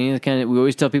stuff and any of the kind of, we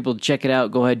always tell people to check it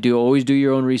out. Go ahead, always do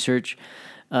your own research.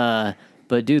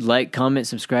 But dude, like, comment,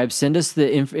 subscribe, send us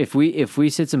the if we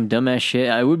said some dumbass shit,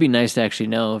 it would be nice to actually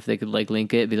know if they could like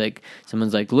link it. Be like,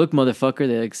 someone's like, look, motherfucker,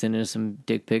 they like sending us some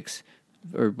dick pics,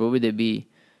 or what would they be?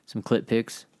 Some clit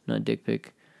pics, not dick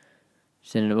pic.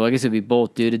 Sending it. Well, I guess it'd be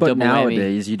both, dude. A But double whammy.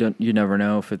 nowadays, you never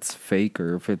know if it's fake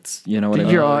or if it's, you know what I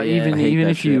mean? You're, Oh, yeah. even I hate even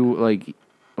that if you like,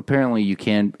 apparently you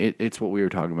can. It's what we were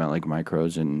talking about, like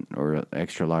micros and or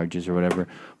extra larges or whatever.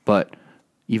 But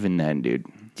even then, dude,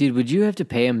 Dude, would you have to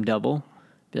pay him double?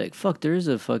 Be like, fuck, there is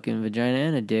a fucking vagina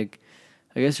and a dick.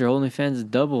 I guess your OnlyFans is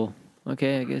double.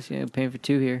 Okay, I guess you're paying for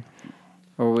two here.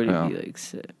 Or would it Yeah. be like,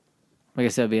 I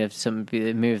guess that'd be if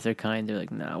something, maybe if they're kind, they're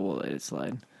like, nah, we'll let it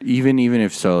slide. even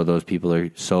if so, those people are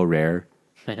so rare.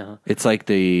 I know. It's like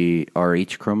the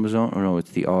RH chromosome, or no,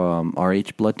 it's the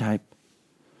RH blood type,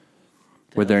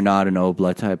 where they're not an O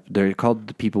blood type. They're called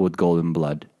the people with golden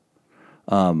blood.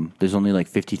 There's only like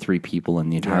 53 people in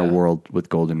the entire Yeah. world with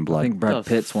golden I blood. think Brad The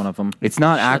Pitt's one of them. It's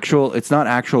not actual. It's not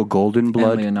actual golden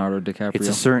blood. And Leonardo DiCaprio. It's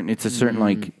a certain. It's a certain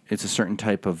like. It's a certain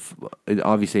type of.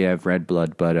 Obviously, I have red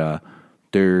blood, but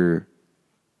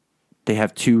they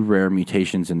have two rare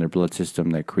mutations in their blood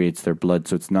system that creates their blood.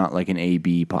 So it's not like an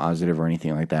AB positive or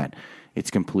anything like that.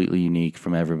 It's completely unique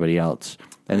from everybody else.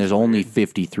 And there's only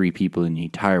 53 people in the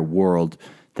entire world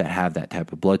that have that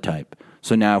type of blood type.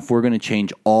 So now, if we're going to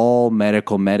change all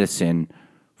medical medicine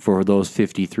for those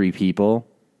 53 people,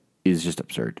 is just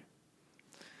absurd.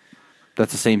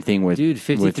 That's the same thing with Dude, with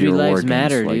 53 your lives organs.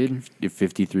 matter, Like, dude. If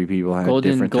 53 people have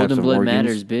different types Golden of blood organs,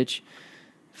 matters, bitch.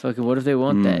 Fucking, what if they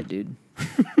want that, dude?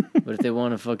 What if they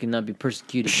want to fucking not be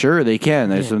persecuted? Sure, they can.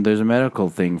 There's Yeah. there's a medical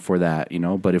thing for that, you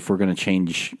know. But if we're gonna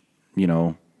change, you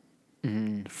know,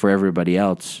 for everybody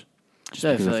else, just So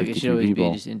I because feel of like it 53 should always people,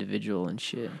 be just individual and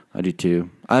shit. I do too.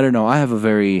 I don't know. I have a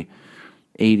very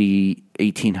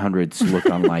 1800s look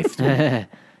on life.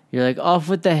 You're like, off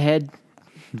with the head.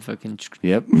 Fucking,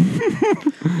 Yep.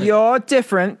 You're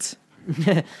different.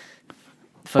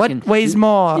 fucking What weighs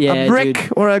more, Yeah, a brick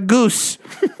dude. or a goose?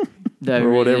 that or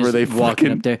really whatever is they walking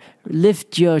fucking- up there.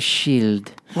 Lift your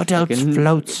shield. What else Fucking-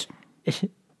 floats?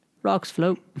 Rocks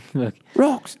float. Look,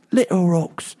 Rocks, little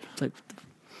rocks. it's like,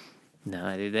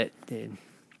 no, dude, dude.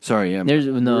 Sorry, yeah. There's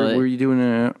no. Were you doing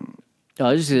a?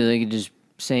 I was just like just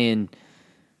saying,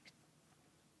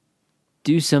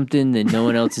 do something that no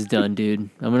one else has done, dude.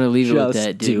 I'm gonna leave it with Just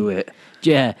that, dude. do it.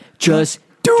 Yeah, just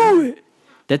do it.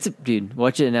 That's a dude.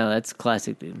 Watch it now. That's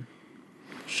classic, dude.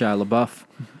 Shia LaBeouf.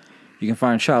 You can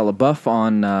find Shia LaBeouf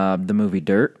on the movie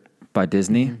Dirt by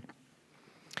Disney.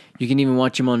 You can even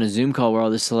watch him on a Zoom call where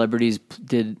all the celebrities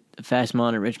did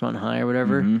Fastmont at Richmond High or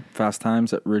whatever. Fast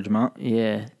Times at Ridgemont.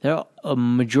 Yeah, there are a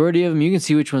majority of them. You can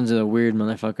see which ones are the weird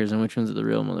motherfuckers and which ones are the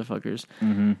real motherfuckers.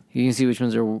 Mm-hmm. You can see which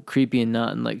ones are creepy and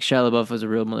not. And like Shia LaBeouf was a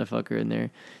real motherfucker in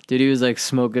there. Dude, he was like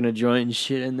smoking a joint and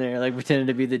shit in there, like pretending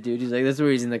to be the dude. He's like, that's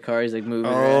where he's in the car. He's like moving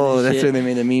around. Oh, and that's shit. where they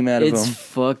made a meme out of It's him.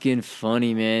 fucking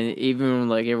funny, man. Even when,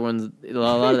 like, everyone's, a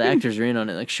lot of the actors are in on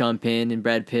it. Like Sean Penn and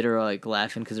Brad Pitt are like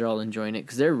laughing because they're all enjoying it.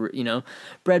 Because they're, you know,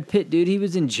 Brad Pitt, dude, he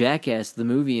was in Jackass, the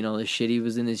movie, and all this shit. He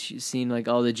was in this scene, like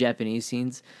all the Japanese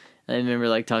scenes. I remember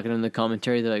like talking to him in the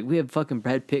commentary. They're like, we have fucking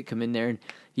Brad Pitt come in there, and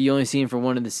you only see him for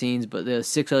one of the scenes, but the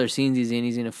 6 other scenes he's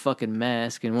in a fucking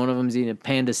mask, and one of them's in a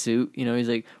panda suit. You know, he's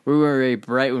like, we weren't very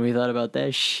bright when we thought about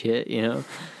that shit, you know?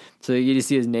 So you just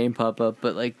see his name pop up,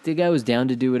 but like the guy was down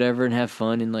to do whatever and have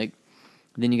fun, and like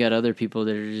then you got other people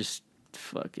that are just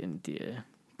fucking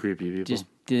Creepy people. just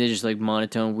they're just like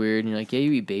monotone, weird, and you're like, yeah,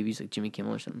 you eat babies like Jimmy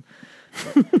Kimmel or something.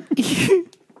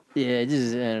 Yeah,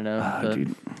 just I don't know. but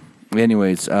dude.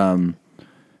 Anyways,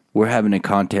 we're having a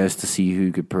contest to see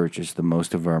who could purchase the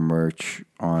most of our merch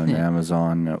on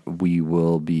Amazon. We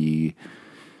will be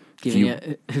giving you-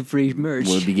 out free merch.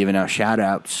 we'll be giving out shout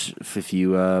outs if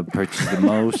you purchase the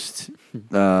most.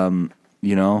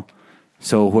 You know,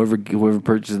 so whoever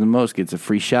purchases the most gets a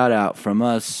free shout out from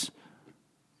us.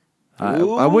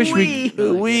 I wish we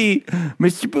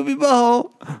Mr. Poopy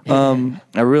Butthole.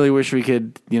 I really wish we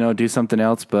could, you know, do something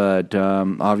else, but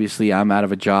obviously I'm out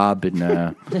of a job, and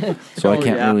so I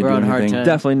can't yeah, really we're do on hard anything. times.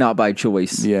 Definitely not by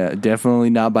choice. Yeah, definitely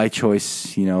not by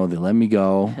choice. You know, they let me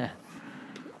go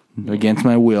against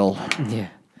my will. Yeah.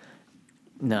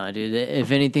 No, dude. If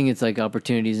anything, it's like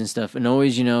opportunities and stuff, and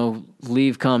always, you know,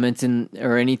 leave comments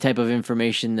or any type of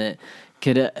information that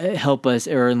could help us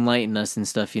or enlighten us and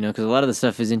stuff, you know, because a lot of the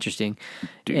stuff is interesting.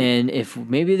 Dude. And if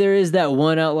maybe there is that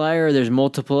one outlier or there's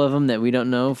multiple of them that we don't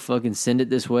know, fucking send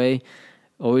it this way.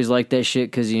 Always like that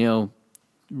shit because, you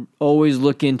know, always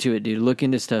look into it, dude. Look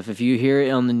into stuff. If you hear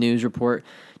it on the news report,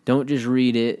 don't just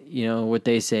read it, you know, what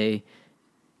they say.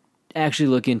 Actually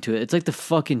look into it. It's like the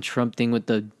fucking Trump thing with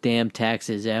the damn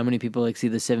taxes. How many people like see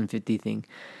the 750 thing?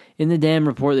 In the damn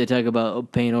report, they talk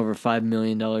about paying over $5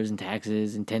 million in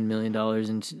taxes and $10 million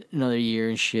in another year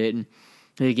and shit. And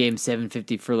they gave him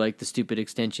 $750 for like the stupid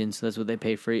extension. So that's what they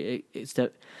pay for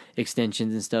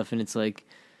extensions and stuff. And it's like,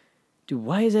 dude,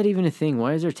 why is that even a thing?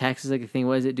 Why is their taxes like a thing?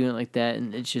 Why is it doing it like that?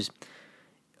 And it's just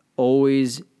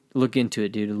always look into it,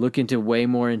 dude. Look into way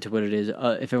more into what it is.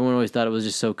 If everyone always thought it was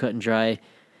just so cut and dry,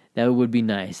 that would be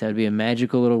nice. That would be a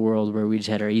magical little world where we just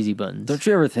had our easy buttons. Don't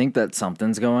you ever think that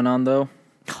something's going on, though?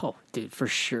 Oh, dude, for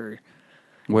sure.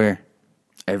 Where?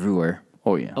 Everywhere.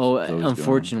 Oh yeah. Oh, It's always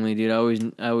unfortunately, dude,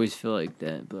 I always feel like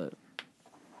that. But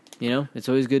you know, it's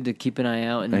always good to keep an eye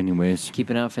out and going on. Anyways, keep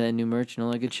an eye out for that new merch and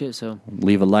all that good shit. So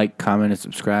leave a like, comment, and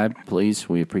subscribe, please.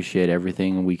 We appreciate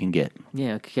everything we can get.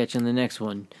 yeah, I'll catch you on the next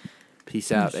one.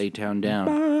 Peace out, A-Town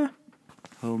down.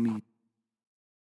 Homie.